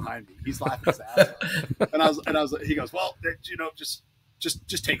loud behind me. He's laughing his ass off. And I was like, he goes, well, just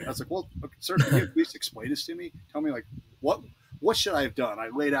take it. I was like, well, sir, can you at least explain this to me? Tell me, like, what should I have done? I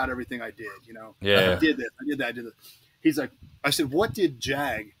laid out everything I did, I did this, I did that, I did this. He's like, I said, what did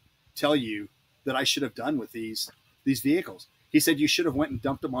JAG tell you that I should have done with these vehicles? He said, you should have went and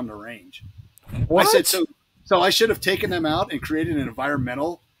dumped them on the range. What? I said, so I should have taken them out and created an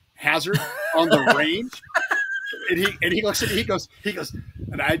environmental hazard on the range. And he looks at me, he goes,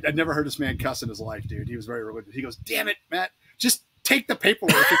 and I'd never heard this man cuss in his life, dude. He was very religious. He goes, damn it, Matt, just take the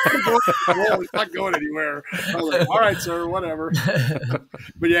paperwork. It's not going anywhere. I was like, all right, sir, whatever.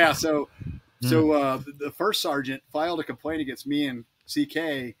 But yeah, so the first sergeant filed a complaint against me and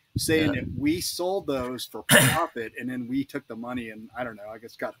CK saying that we sold those for profit, and then we took the money and I don't know, I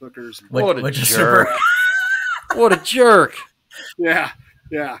guess got hookers. What a jerk! What a jerk! Yeah.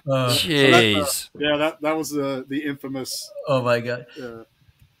 Yeah. Jeez. So that was the infamous. Oh my God.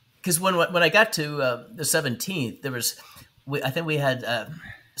 Because when I got to the 17th, there was, I think we had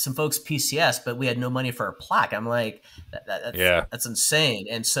some folks PCS, but we had no money for a plaque. I'm like, that's insane.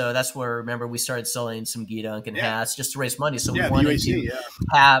 And so that's where, remember, we started selling some Gedunk and hats just to raise money. So we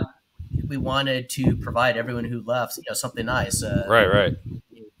wanted to provide everyone who left, something nice. Right.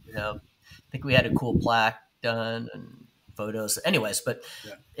 I think we had a cool plaque done and photos. Anyways, but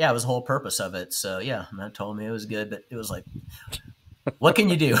it was the whole purpose of it. So Matt told me it was good, but it was like, what can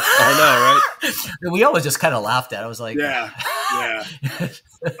you do? I know, right? And we always just kind of laughed at it. I was like, yeah.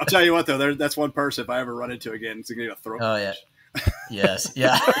 I'll tell you what, though, that's one person, if I ever run into again, it's going to get a throat. Oh, yeah. Yes.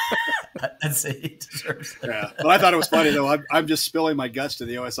 Yeah. I'd say he deserves it. Yeah. But I thought it was funny, though. I'm just spilling my guts to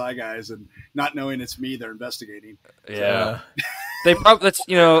the OSI guys and not knowing it's me they're investigating. Yeah. They probably, that's,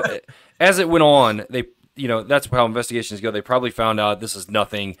 as it went on, that's how investigations go. They probably found out this is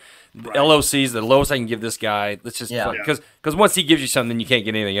nothing. Right. LOC's the lowest I can give this guy. Let's just because once he gives you something, you can't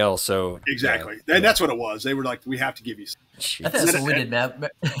get anything else. So exactly, and that's what it was. They were like, we have to give you something. I think that's what we did,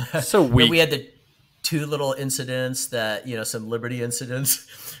 Matt. So weak. We had the two little incidents that some Liberty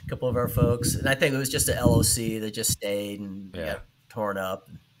incidents. A couple of our folks, and I think it was just a LOC that just stayed and got torn up.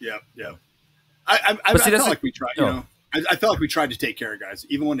 Yeah. I felt like we tried. I felt like we tried to take care of guys,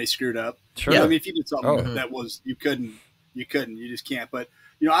 even when they screwed up. Sure. I mean, if you did something that was you just can't. But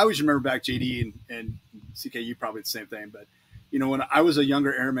I always remember back JD and CK, you probably the same thing. But when I was a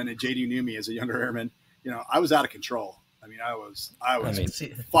younger airman and JD knew me as a younger airman, I was out of control. I mean, I was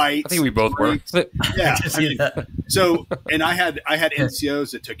fights. I think we both were. Yeah. So, and I had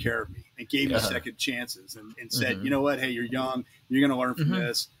NCOs that took care of me and gave me second chances and said, you know what, hey, you're young, you're going to learn from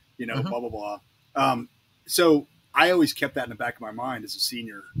this, blah blah blah. So I always kept that in the back of my mind as a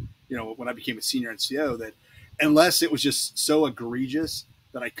senior, when I became a senior NCO, that unless it was just so egregious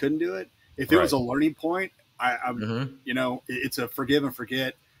that I couldn't do it, if it was a learning point, it's a forgive and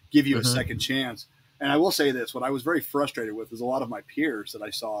forget, give you a second chance. And I will say this, what I was very frustrated with is a lot of my peers that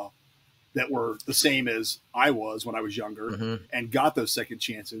I saw that were the same as I was when I was younger and got those second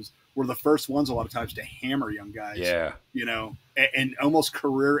chances were the first ones a lot of times to hammer young guys, and almost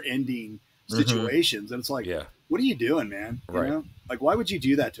career ending situations. And it's like, what are you doing, man? Right. Like, why would you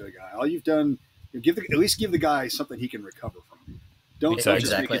do that to a guy? All you've done, at least give the guy something he can recover from. Don't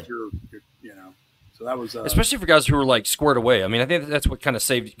just make it your. So that was especially for guys who were like squared away. I mean, I think that's what kind of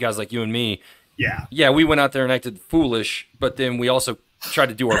saved guys like you and me. Yeah, we went out there and acted foolish, but then we also tried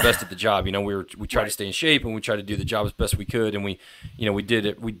to do our best at the job. We tried to stay in shape and we tried to do the job as best we could, and we did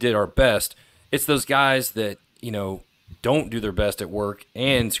it. We did our best. It's those guys that don't do their best at work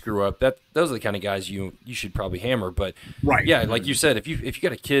and screw up. Those are the kind of guys you should probably hammer. But like you said, if you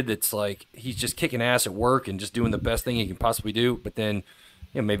got a kid that's like he's just kicking ass at work and just doing the best thing he can possibly do, but then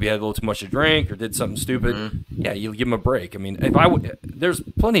maybe had a little too much to drink or did something stupid, you give him a break. I mean, there's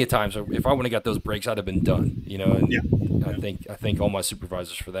plenty of times if I wouldn't have got those breaks, I'd have been done. I thank all my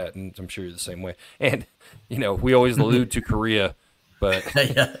supervisors for that, and I'm sure you're the same way. And we always allude to Korea. But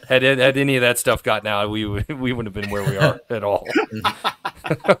Yeah. had any of that stuff gotten out, we wouldn't have been where we are at all.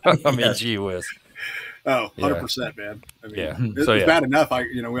 I mean, gee whiz. Oh, 100%, man. I mean, Yeah. it's bad enough.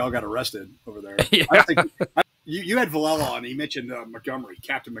 We all got arrested over there. Yeah. You had Villela on. He mentioned Montgomery,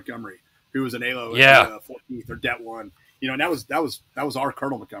 Captain Montgomery, who was an ALO Yeah. at the 14th or Det 1. And that was our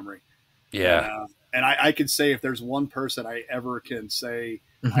Colonel Montgomery. Yeah. And I can say if there's one person I ever can say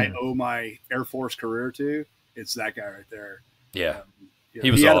I owe my Air Force career to, it's that guy right there. Yeah. He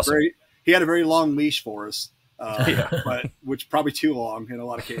was awesome. He had a very long leash for us, Yeah. but which probably too long in a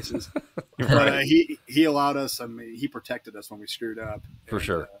lot of cases. Right. But he allowed us. I mean, he protected us when we screwed up. For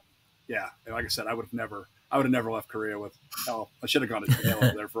sure. Yeah, and like I said, I would have never left Korea with. Hell, I should have gone to jail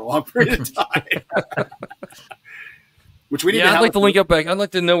over there for a long period of time. Which we need. Yeah, I'd like to link up back. I'd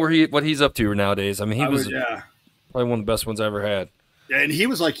like to know what he's up to nowadays. I mean, he was probably one of the best ones I ever had. Yeah, and he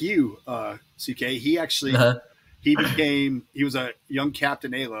was like you, CK. He actually he was a young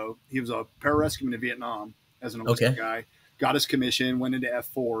captain ALO. He was a pararescueman in Vietnam as an enlisted guy. Got his commission, went into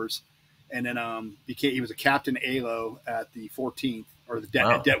F4s, and then he was a captain ALO at the 14th or the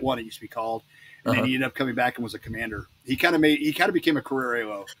Det 1 it used to be called. And then he ended up coming back and was a commander. He kind of became a career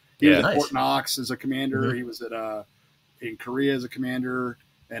ALO. He was at Fort Knox as a commander. He was at in Korea as a commander,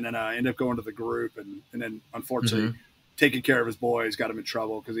 and then ended up going to the group, and then unfortunately taking care of his boys got him in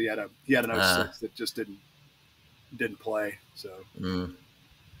trouble because he had an 06 that just didn't play. So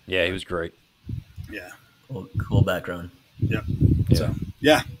yeah, he was great. Yeah, cool background. Yep. Yeah. So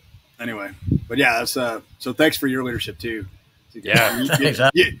yeah. Anyway, but yeah, that's so thanks for your leadership too. Yeah,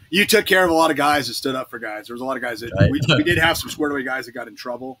 you took care of a lot of guys that stood up for guys. There was a lot of guys that we did have some squared away guys that got in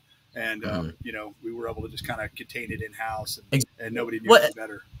trouble, and we were able to just kind of contain it in house, and nobody knew any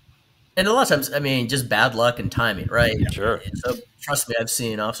better. And a lot of times, I mean, just bad luck and timing, right? Yeah. Sure. So trust me, I've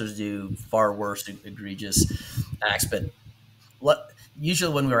seen officers do far worse, egregious acts, but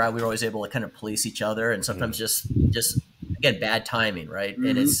usually when we were out, we were always able to kind of police each other, and sometimes just again, bad timing, right?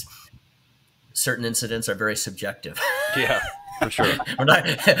 And it's certain incidents are very subjective. Yeah. For sure. we're not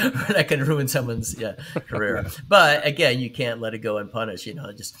going to ruin someone's career. But again, you can't let it go unpunished.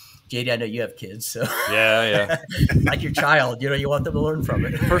 Just JD, I know you have kids, so yeah. Like your child, you want them to learn from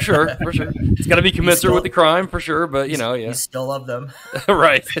it. For sure. It's got to be commensurate with the crime, for sure. But you still love them,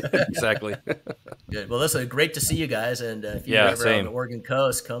 right? Exactly. Good. Well, listen, great to see you guys, and if you're ever on the Oregon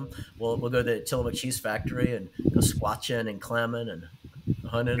coast, come. We'll go to the Tillamook Cheese Factory and go squatching and clamming and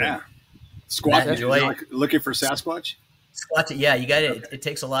hunting. Yeah, squatching. Looking for Sasquatch. Squatch it, yeah. You got it. It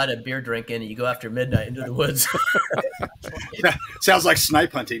takes a lot of beer drinking, and you go after midnight into the woods. Sounds like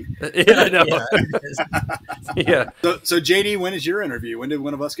snipe hunting. Yeah, I know. Yeah. So JD, when is your interview? When did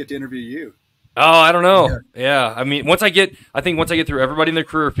one of us get to interview you? Oh, I don't know. Yeah. I mean, once I get through everybody in their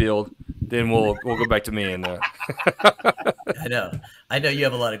career field, then we'll go back to me. And I know you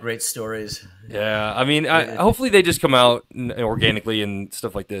have a lot of great stories. Yeah. I mean, hopefully they just come out organically and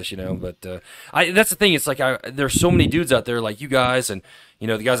stuff like this, But that's the thing. It's like there's so many dudes out there like you guys, and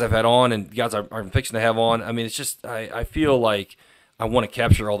the guys I've had on, and the guys I'm fixing to have on. I mean, it's just I feel like I want to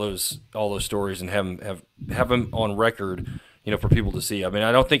capture all those stories and have them on record, for people to see. I mean,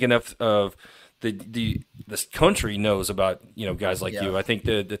 I don't think enough of this country knows about guys like you. I think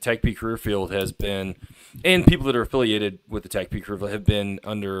the TACP career field has been, and people that are affiliated with the TACP career field have been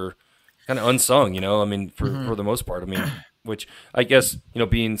under kind of unsung. I mean, for the most part. I mean, which I guess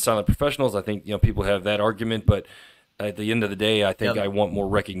being silent professionals, I think people have that argument, but at the end of the day, I think I want more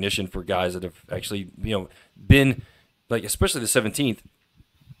recognition for guys that have actually been like, especially the 17th.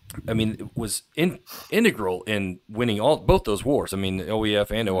 I mean, it was integral in winning both those wars. I mean, OEF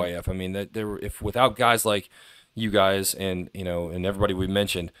and OIF. I mean, that if without guys like you guys and and everybody we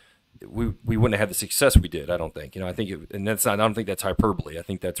mentioned, we wouldn't have had the success we did. I don't think. I think and that's not. I don't think that's hyperbole. I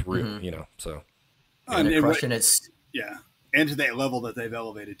think that's real. So. And the question is, and to that level that they've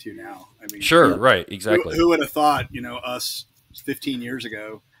elevated to now. I mean, sure, right, exactly. Who would have thought? Us 15 years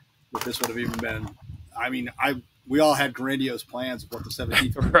ago, that this would have even been. I mean, we all had grandiose plans of what the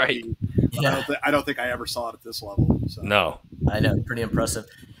 17th would right. be. I don't think I ever saw it at this level. So. No. I know. Pretty impressive.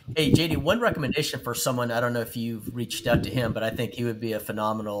 Hey, JD, one recommendation for someone, I don't know if you've reached out to him, but I think he would be a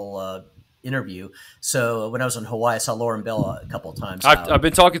phenomenal interview. So when I was in Hawaii, I saw Lauren Bell a couple of times. I've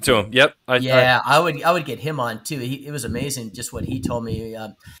been talking to him. Yep. I would get him on too. It was amazing just what he told me.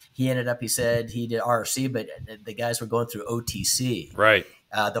 He said he did RRC, but the guys were going through OTC. Right.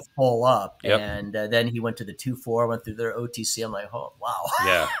 The full up, yep. And then he went to the 2-4, went through their OTC. I'm like, oh wow,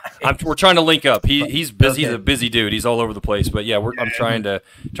 yeah. We're trying to link up. He's busy. Okay. He's a busy dude. He's all over the place. But yeah, I'm trying to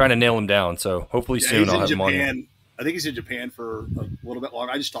nail him down. So hopefully soon I'll have him on. I think he's in Japan for a little bit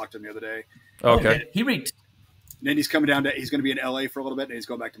longer. I just talked to him the other day. Okay. He then he's coming down to, he's going to be in LA for a little bit, and he's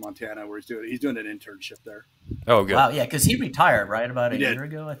going back to Montana where he's doing an internship there. Oh, good. Wow, yeah, because he retired about a year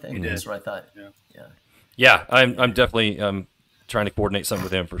ago, I think. That's what I thought. Yeah. I'm definitely trying to coordinate something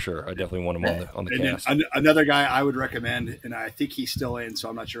with him for sure. I definitely want him on the cast. Another guy I would recommend, and I think he's still in, so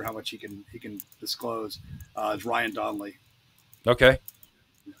I'm not sure how much he can disclose. Is Ryan Donnelly. Okay.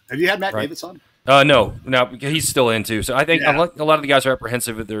 Have you had Matt Davis on? No, he's still in too. So I think a lot of the guys are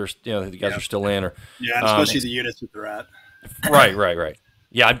apprehensive that the guys are still in, or especially the units that they're at. Right.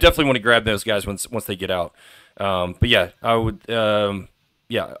 Yeah, I definitely want to grab those guys once they get out. But yeah, I would.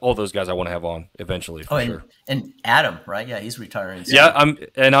 All those guys I want to have on eventually for sure. And Adam, right? Yeah, he's retiring. So.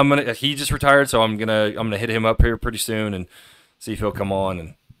 Yeah, he just retired, so I'm gonna hit him up here pretty soon and see if he'll come on.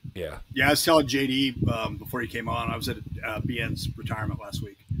 And yeah, I was telling JD before he came on, I was at BN's retirement last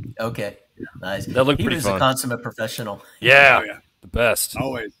week. Okay, nice. That looked pretty fun. He was a consummate professional. Yeah, the best.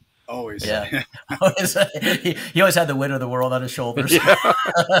 Always. Yeah, he always had the weight of the world on his shoulders. Yeah.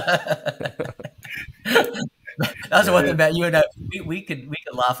 That's the one thing about you and I. We could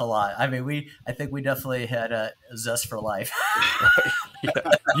laugh a lot. I mean, I think we definitely had a zest for life.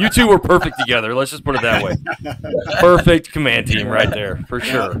 You two were perfect together. Let's just put it that way. Perfect command team right there for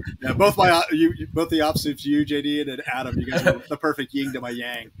sure. Yeah, both the opposites, you, JD, and then Adam. You guys are the perfect yin to my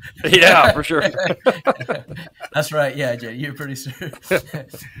yang. Yeah, for sure. That's right. Yeah, JD, you're pretty sure.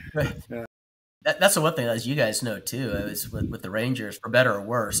 That's the one thing, as you guys know too, is with the Rangers, for better or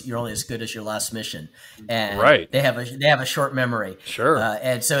worse, you're only as good as your last mission, and they have a short memory. Sure.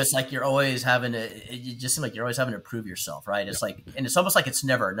 And so it's like you're always having to. It just seems like you're always having to prove yourself, right? It's like, and it's almost like it's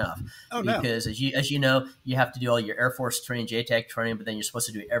never enough. Oh no. Because as you know, you have to do all your Air Force training, JTAC training, but then you're supposed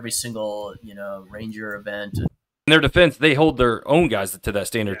to do every single Ranger event. In their defense, they hold their own guys to that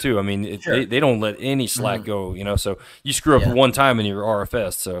standard too. I mean, they don't let any slack go. So you screw up one time in your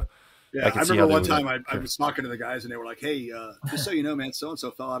RFS. So. Yeah, I remember one time I was talking to the guys, and they were like, "Hey, just so you know, man, so and so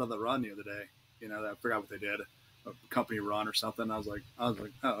fell out of the run the other day. I forgot what they did, a company run or something." I was like, "Oh,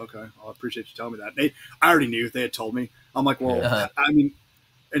 okay. Well, I appreciate you telling me that." I already knew. They had told me. I'm like, "Well, I mean,"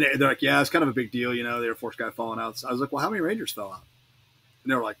 and they're like, "Yeah, it's kind of a big deal, the Air Force guy falling out." So I was like, "Well, how many Rangers fell out?"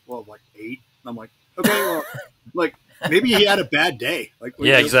 And they were like, "Well, like 8." And I'm like, "Okay, well, like." Maybe he had a bad day.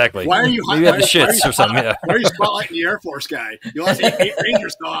 Exactly. Why are you? Maybe you had the shits or something. Yeah. Why are you spotlighting the Air Force guy? You also 8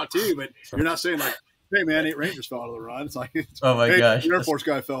 Rangers fell out too, but you're not saying like, "Hey man, 8 Rangers fell out of the run." It's like, oh my gosh, the Air Force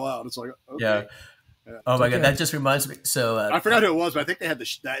guy fell out. It's like, okay. Yeah. Oh my god, that just reminds me. So I forgot who it was, but I think they had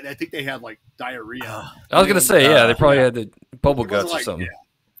I think they had like diarrhea. I was gonna say, they probably had the bubble guts or something. Yeah.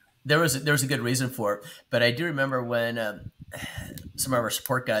 There was a good reason for it, but I do remember when some of our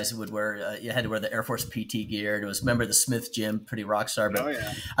support guys would wear. You had to wear the Air Force PT gear. And it was the Smith Gym, pretty rock star. But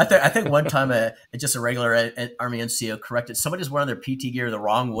I think one time just a regular Army NCO corrected somebody was wearing their PT gear the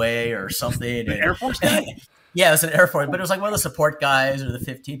wrong way or something. The Air Force guy. Yeah, it was an Air Force, but it was like one of the support guys or the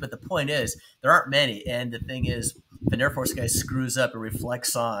 15th. But the point is, there aren't many, and the thing is, if an Air Force guy screws up, it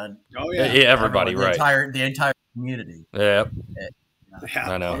reflects on everybody, the entire community. Yeah.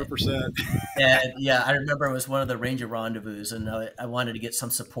 I know. 100%. And I remember it was one of the Ranger rendezvous, and I wanted to get some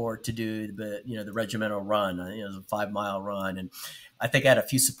support to do the regimental run. It was a 5-mile run, and I think I had a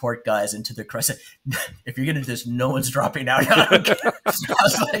few support guys into the crowd. If you're going to do this, no one's dropping out. I don't care. I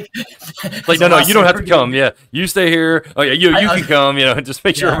was like, no, you don't have to come. Yeah, you stay here. Oh yeah, you can come. Just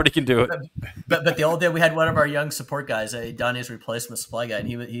make sure everybody can do it. But the old day, we had one of our young support guys, Donnie's replacement supply guy, and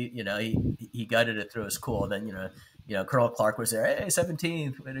he gutted it through. It was cool. And then Colonel Clark was there. Hey,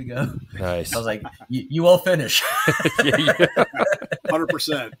 17th, way to go! Nice. I was like, you will finish.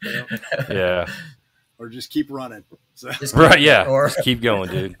 100%. Yeah. Or just keep running. So. Just keep going,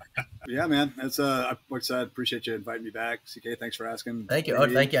 dude. Yeah, man. That's like I said, appreciate you inviting me back. CK, thanks for asking. Thank you.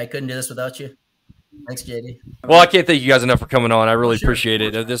 Thank you. I couldn't do this without you. Thanks, JD. Well, I can't thank you guys enough for coming on. I really appreciate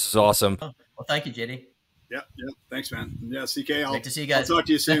it. This is awesome. Well, thank you, JD. Yeah. Thanks, man. Yeah, CK, Great to see you guys. I'll talk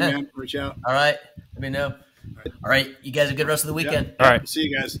to you soon, man. Reach out. All right. Let me know. All right. You guys have a good rest of the weekend. All right. See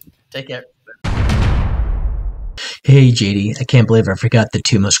you guys. Take care. Hey, JD, I can't believe I forgot the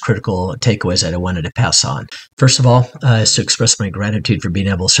 2 most critical takeaways that I wanted to pass on. First of all, is to express my gratitude for being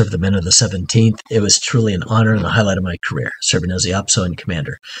able to serve the men of the 17th. It was truly an honor and the highlight of my career, serving as the AFSOC and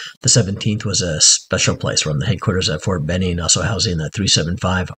commander. The 17th was a special place. We're on the headquarters at Fort Benning, also housing the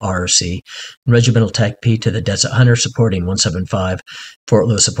 375 RRC, and Regimental TACP to the Desert Hunter supporting 175, Fort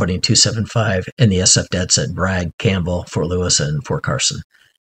Lewis supporting 275, and the SF Dets at Bragg, Campbell, Fort Lewis, and Fort Carson.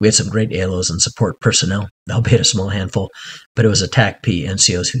 We had some great ALOs and support personnel, albeit a small handful, but it was a TACP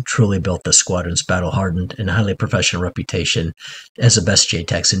NCOs who truly built the squadron's battle-hardened and highly professional reputation as the best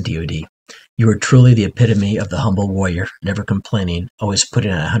JTACs in DoD. You were truly the epitome of the humble warrior, never complaining, always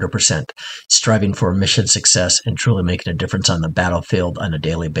putting in 100%, striving for mission success, and truly making a difference on the battlefield on a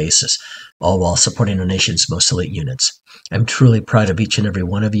daily basis, all while supporting our nation's most elite units. I'm truly proud of each and every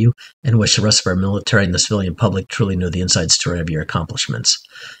one of you, and wish the rest of our military and the civilian public truly knew the inside story of your accomplishments.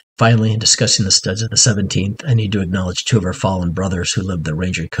 Finally, in discussing the studs of the 17th, I need to acknowledge two of our fallen brothers who lived the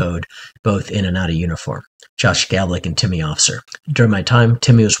Ranger Code, both in and out of uniform, Josh Gavlik and Timmy Officer. During my time,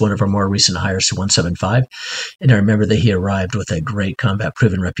 Timmy was one of our more recent hires to 175, and I remember that he arrived with a great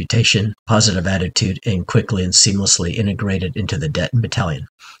combat-proven reputation, positive attitude, and quickly and seamlessly integrated into the Denton Battalion.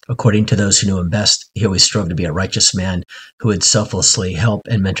 According to those who knew him best, he always strove to be a righteous man who would selflessly help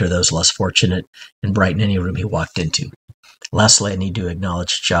and mentor those less fortunate and brighten any room he walked into. Lastly, I need to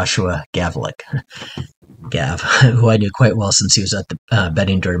acknowledge Joshua Gavlik, Gav, who I knew quite well since he was at the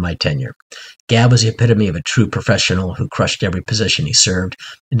betting during my tenure. Gav was the epitome of a true professional who crushed every position he served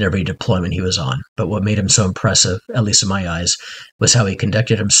and every deployment he was on. But what made him so impressive, at least in my eyes, was how he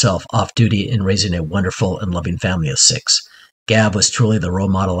conducted himself off-duty in raising a wonderful and loving family of 6. Gav was truly the role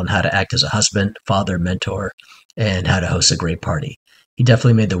model on how to act as a husband, father, mentor, and how to host a great party. He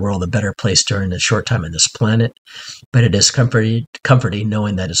definitely made the world a better place during his short time on this planet, but it is comforting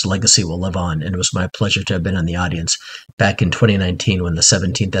knowing that his legacy will live on, and it was my pleasure to have been in the audience back in 2019 when the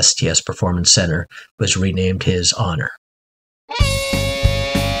 17th STS Performance Center was renamed his honor.